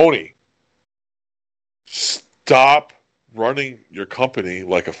 Tony, stop running your company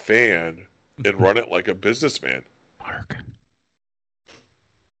like a fan and run it like a businessman. Mark.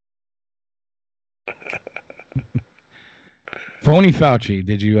 Phony Fauci,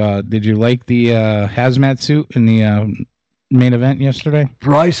 did you like the hazmat suit in the main event yesterday?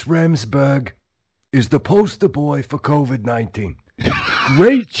 Bryce Remsburg is the poster boy for COVID-19.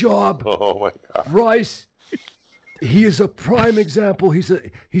 Great job. Oh my God, Bryce. He is a prime example. He's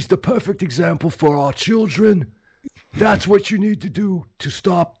the perfect example for our children. That's what you need to do to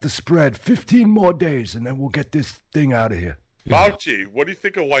stop the spread. 15 more days, and then we'll get this thing out of here. Fauci, what do you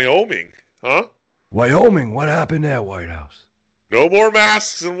think of Wyoming? Huh? Wyoming, what happened there, White House? No more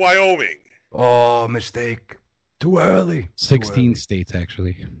masks in Wyoming. Oh, mistake. Too early. 16 states,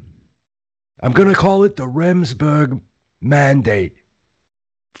 actually. I'm going to call it the Remsburg mandate.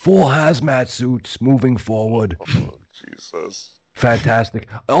 4 hazmat suits moving forward. Oh, Jesus. Fantastic.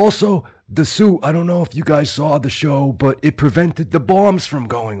 Also, the suit, I don't know if you guys saw the show, but it prevented the bombs from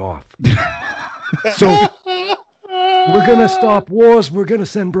going off. So we're going to stop wars. We're going to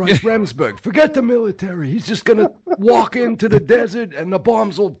send Bryce Remsburg. Forget the military. He's just going to walk into the desert and the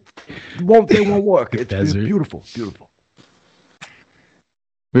bombs won't work. It's beautiful. Beautiful.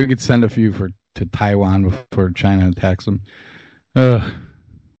 We could send a few to Taiwan before China attacks them.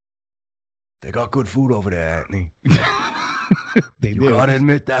 They got good food over there, Anthony. They You gotta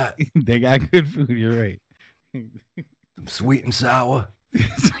admit that. They got good food, you're right. Some sweet and sour.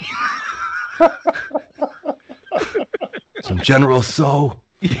 Some General So.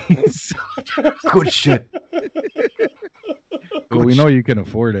 Good shit. Well, we know you can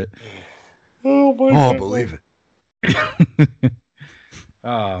afford it. Oh my God. Oh, believe it.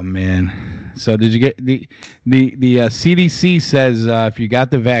 Oh man! So did you get the CDC says if you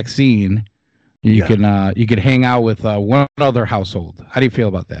got the vaccine, you can hang out with one other household. How do you feel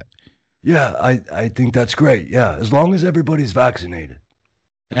about that? Yeah, I think that's great. Yeah, as long as everybody's vaccinated.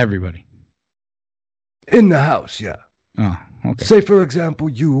 Everybody in the house. Yeah. Oh, okay. Say for example,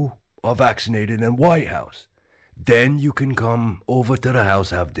 you are vaccinated in White House, then you can come over to the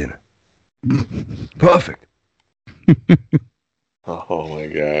house, have dinner. Perfect. Oh my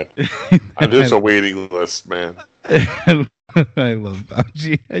God. There's a waiting list, man. I love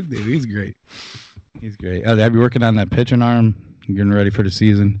Fauci. I do. He's great. He's great. Have you working on that pitching arm? Getting ready for the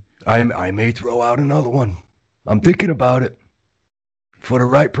season? I may throw out another one. I'm thinking about it. For the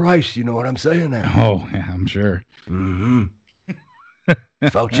right price, you know what I'm saying there? Oh, yeah, I'm sure. Mm-hmm.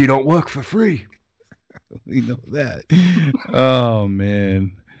 Fauci don't work for free. We know that. Oh,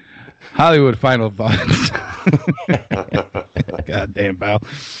 man. Hollywood final thoughts. Goddamn, pal.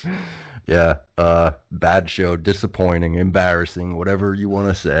 Yeah, bad show, disappointing, embarrassing, whatever you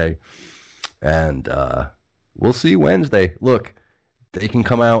want to say. And we'll see Wednesday. Look, they can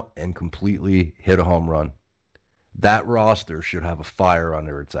come out and completely hit a home run. That roster should have a fire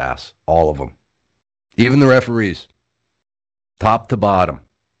under its ass. All of them. Even the referees, top to bottom,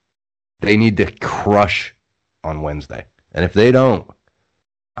 they need to crush on Wednesday. And if they don't,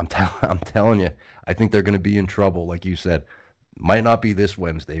 I'm telling you, I think they're going to be in trouble. Like you said, might not be this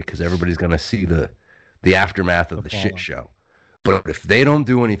Wednesday because everybody's going to see the aftermath of the shit show. But if they don't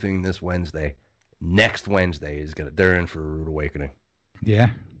do anything this Wednesday, next Wednesday they're in for a rude awakening.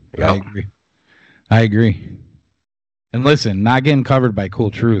 Yeah, Yep. I agree. And listen, not getting covered by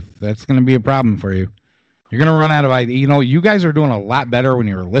Cool Truth, that's going to be a problem for you. You're going to run out of ideas. You know, you guys are doing a lot better when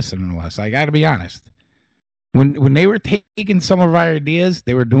you were listening to us. I got to be honest. When they were taking some of our ideas,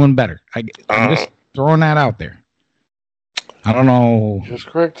 they were doing better. I'm just throwing that out there. I don't know. That's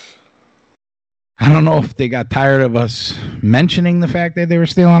correct. I don't know if they got tired of us mentioning the fact that they were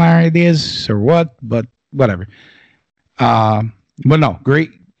stealing our ideas or what, but whatever. But no,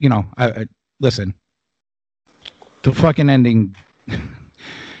 great. You know, I listen. The fucking ending.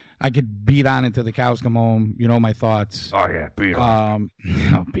 I could beat on it till the cows come home. You know my thoughts. Oh yeah, beat on.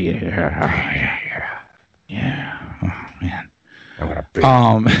 I'll beat it. Yeah. Oh man. I'm gonna beat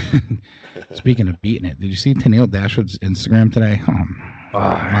it. Speaking of beating it, did you see Tennille Dashwood's Instagram today?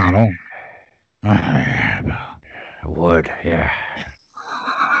 Model. I would, yeah.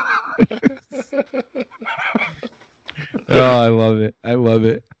 Oh, I love it. I love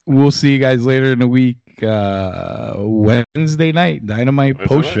it. We'll see you guys later in the week. Wednesday night, Dynamite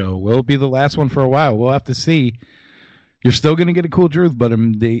post show. Will be the last one for a while. We'll have to see. You're still going to get a Cool Truth, but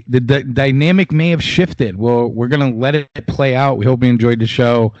the dynamic may have shifted. Well, we're going to let it play out. We hope you enjoyed the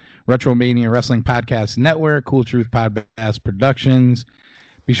show. Retromania Wrestling Podcast Network, Cool Truth Podcast Productions.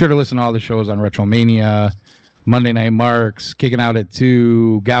 Be sure to listen to all the shows on Retromania, Monday Night Marks, Kicking Out at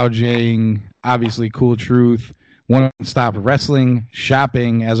 2, Gouging, obviously Cool Truth, One Stop Wrestling,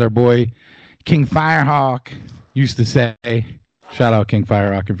 Shopping, as our boy King Firehawk used to say. Shout out King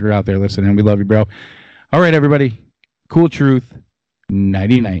Firehawk if you're out there listening. We love you, bro. All right, everybody. Cool Truth.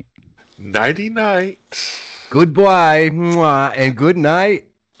 Nighty night. Nighty night. Goodbye. Mwah, and good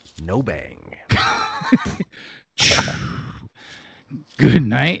night. No bang. Good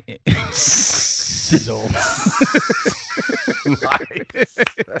night. Sizzle.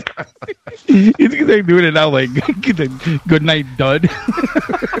 They're doing it now like good night, dud.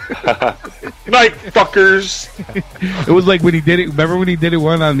 Night, fuckers. It was like when he did it. Remember when he did it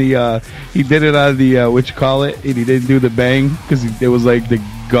one on the? He did it on the what you call it, and he didn't do the bang because it was like the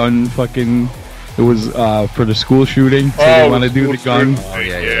gun fucking. It was for the school shooting. So they want to do the gun. Oh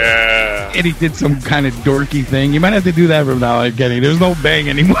yeah. And he did some kind of dorky thing. You might have to do that from now on, Kenny. There's no bang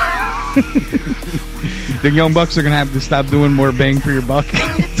anymore. The Young Bucks are gonna have to stop doing more bang for your buck.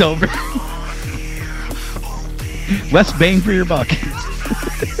 It's over. Less bang for your buck.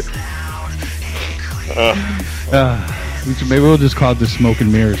 Maybe we'll just call it the Smoke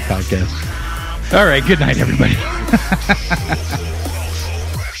and Mirrors podcast. All right, good night, everybody.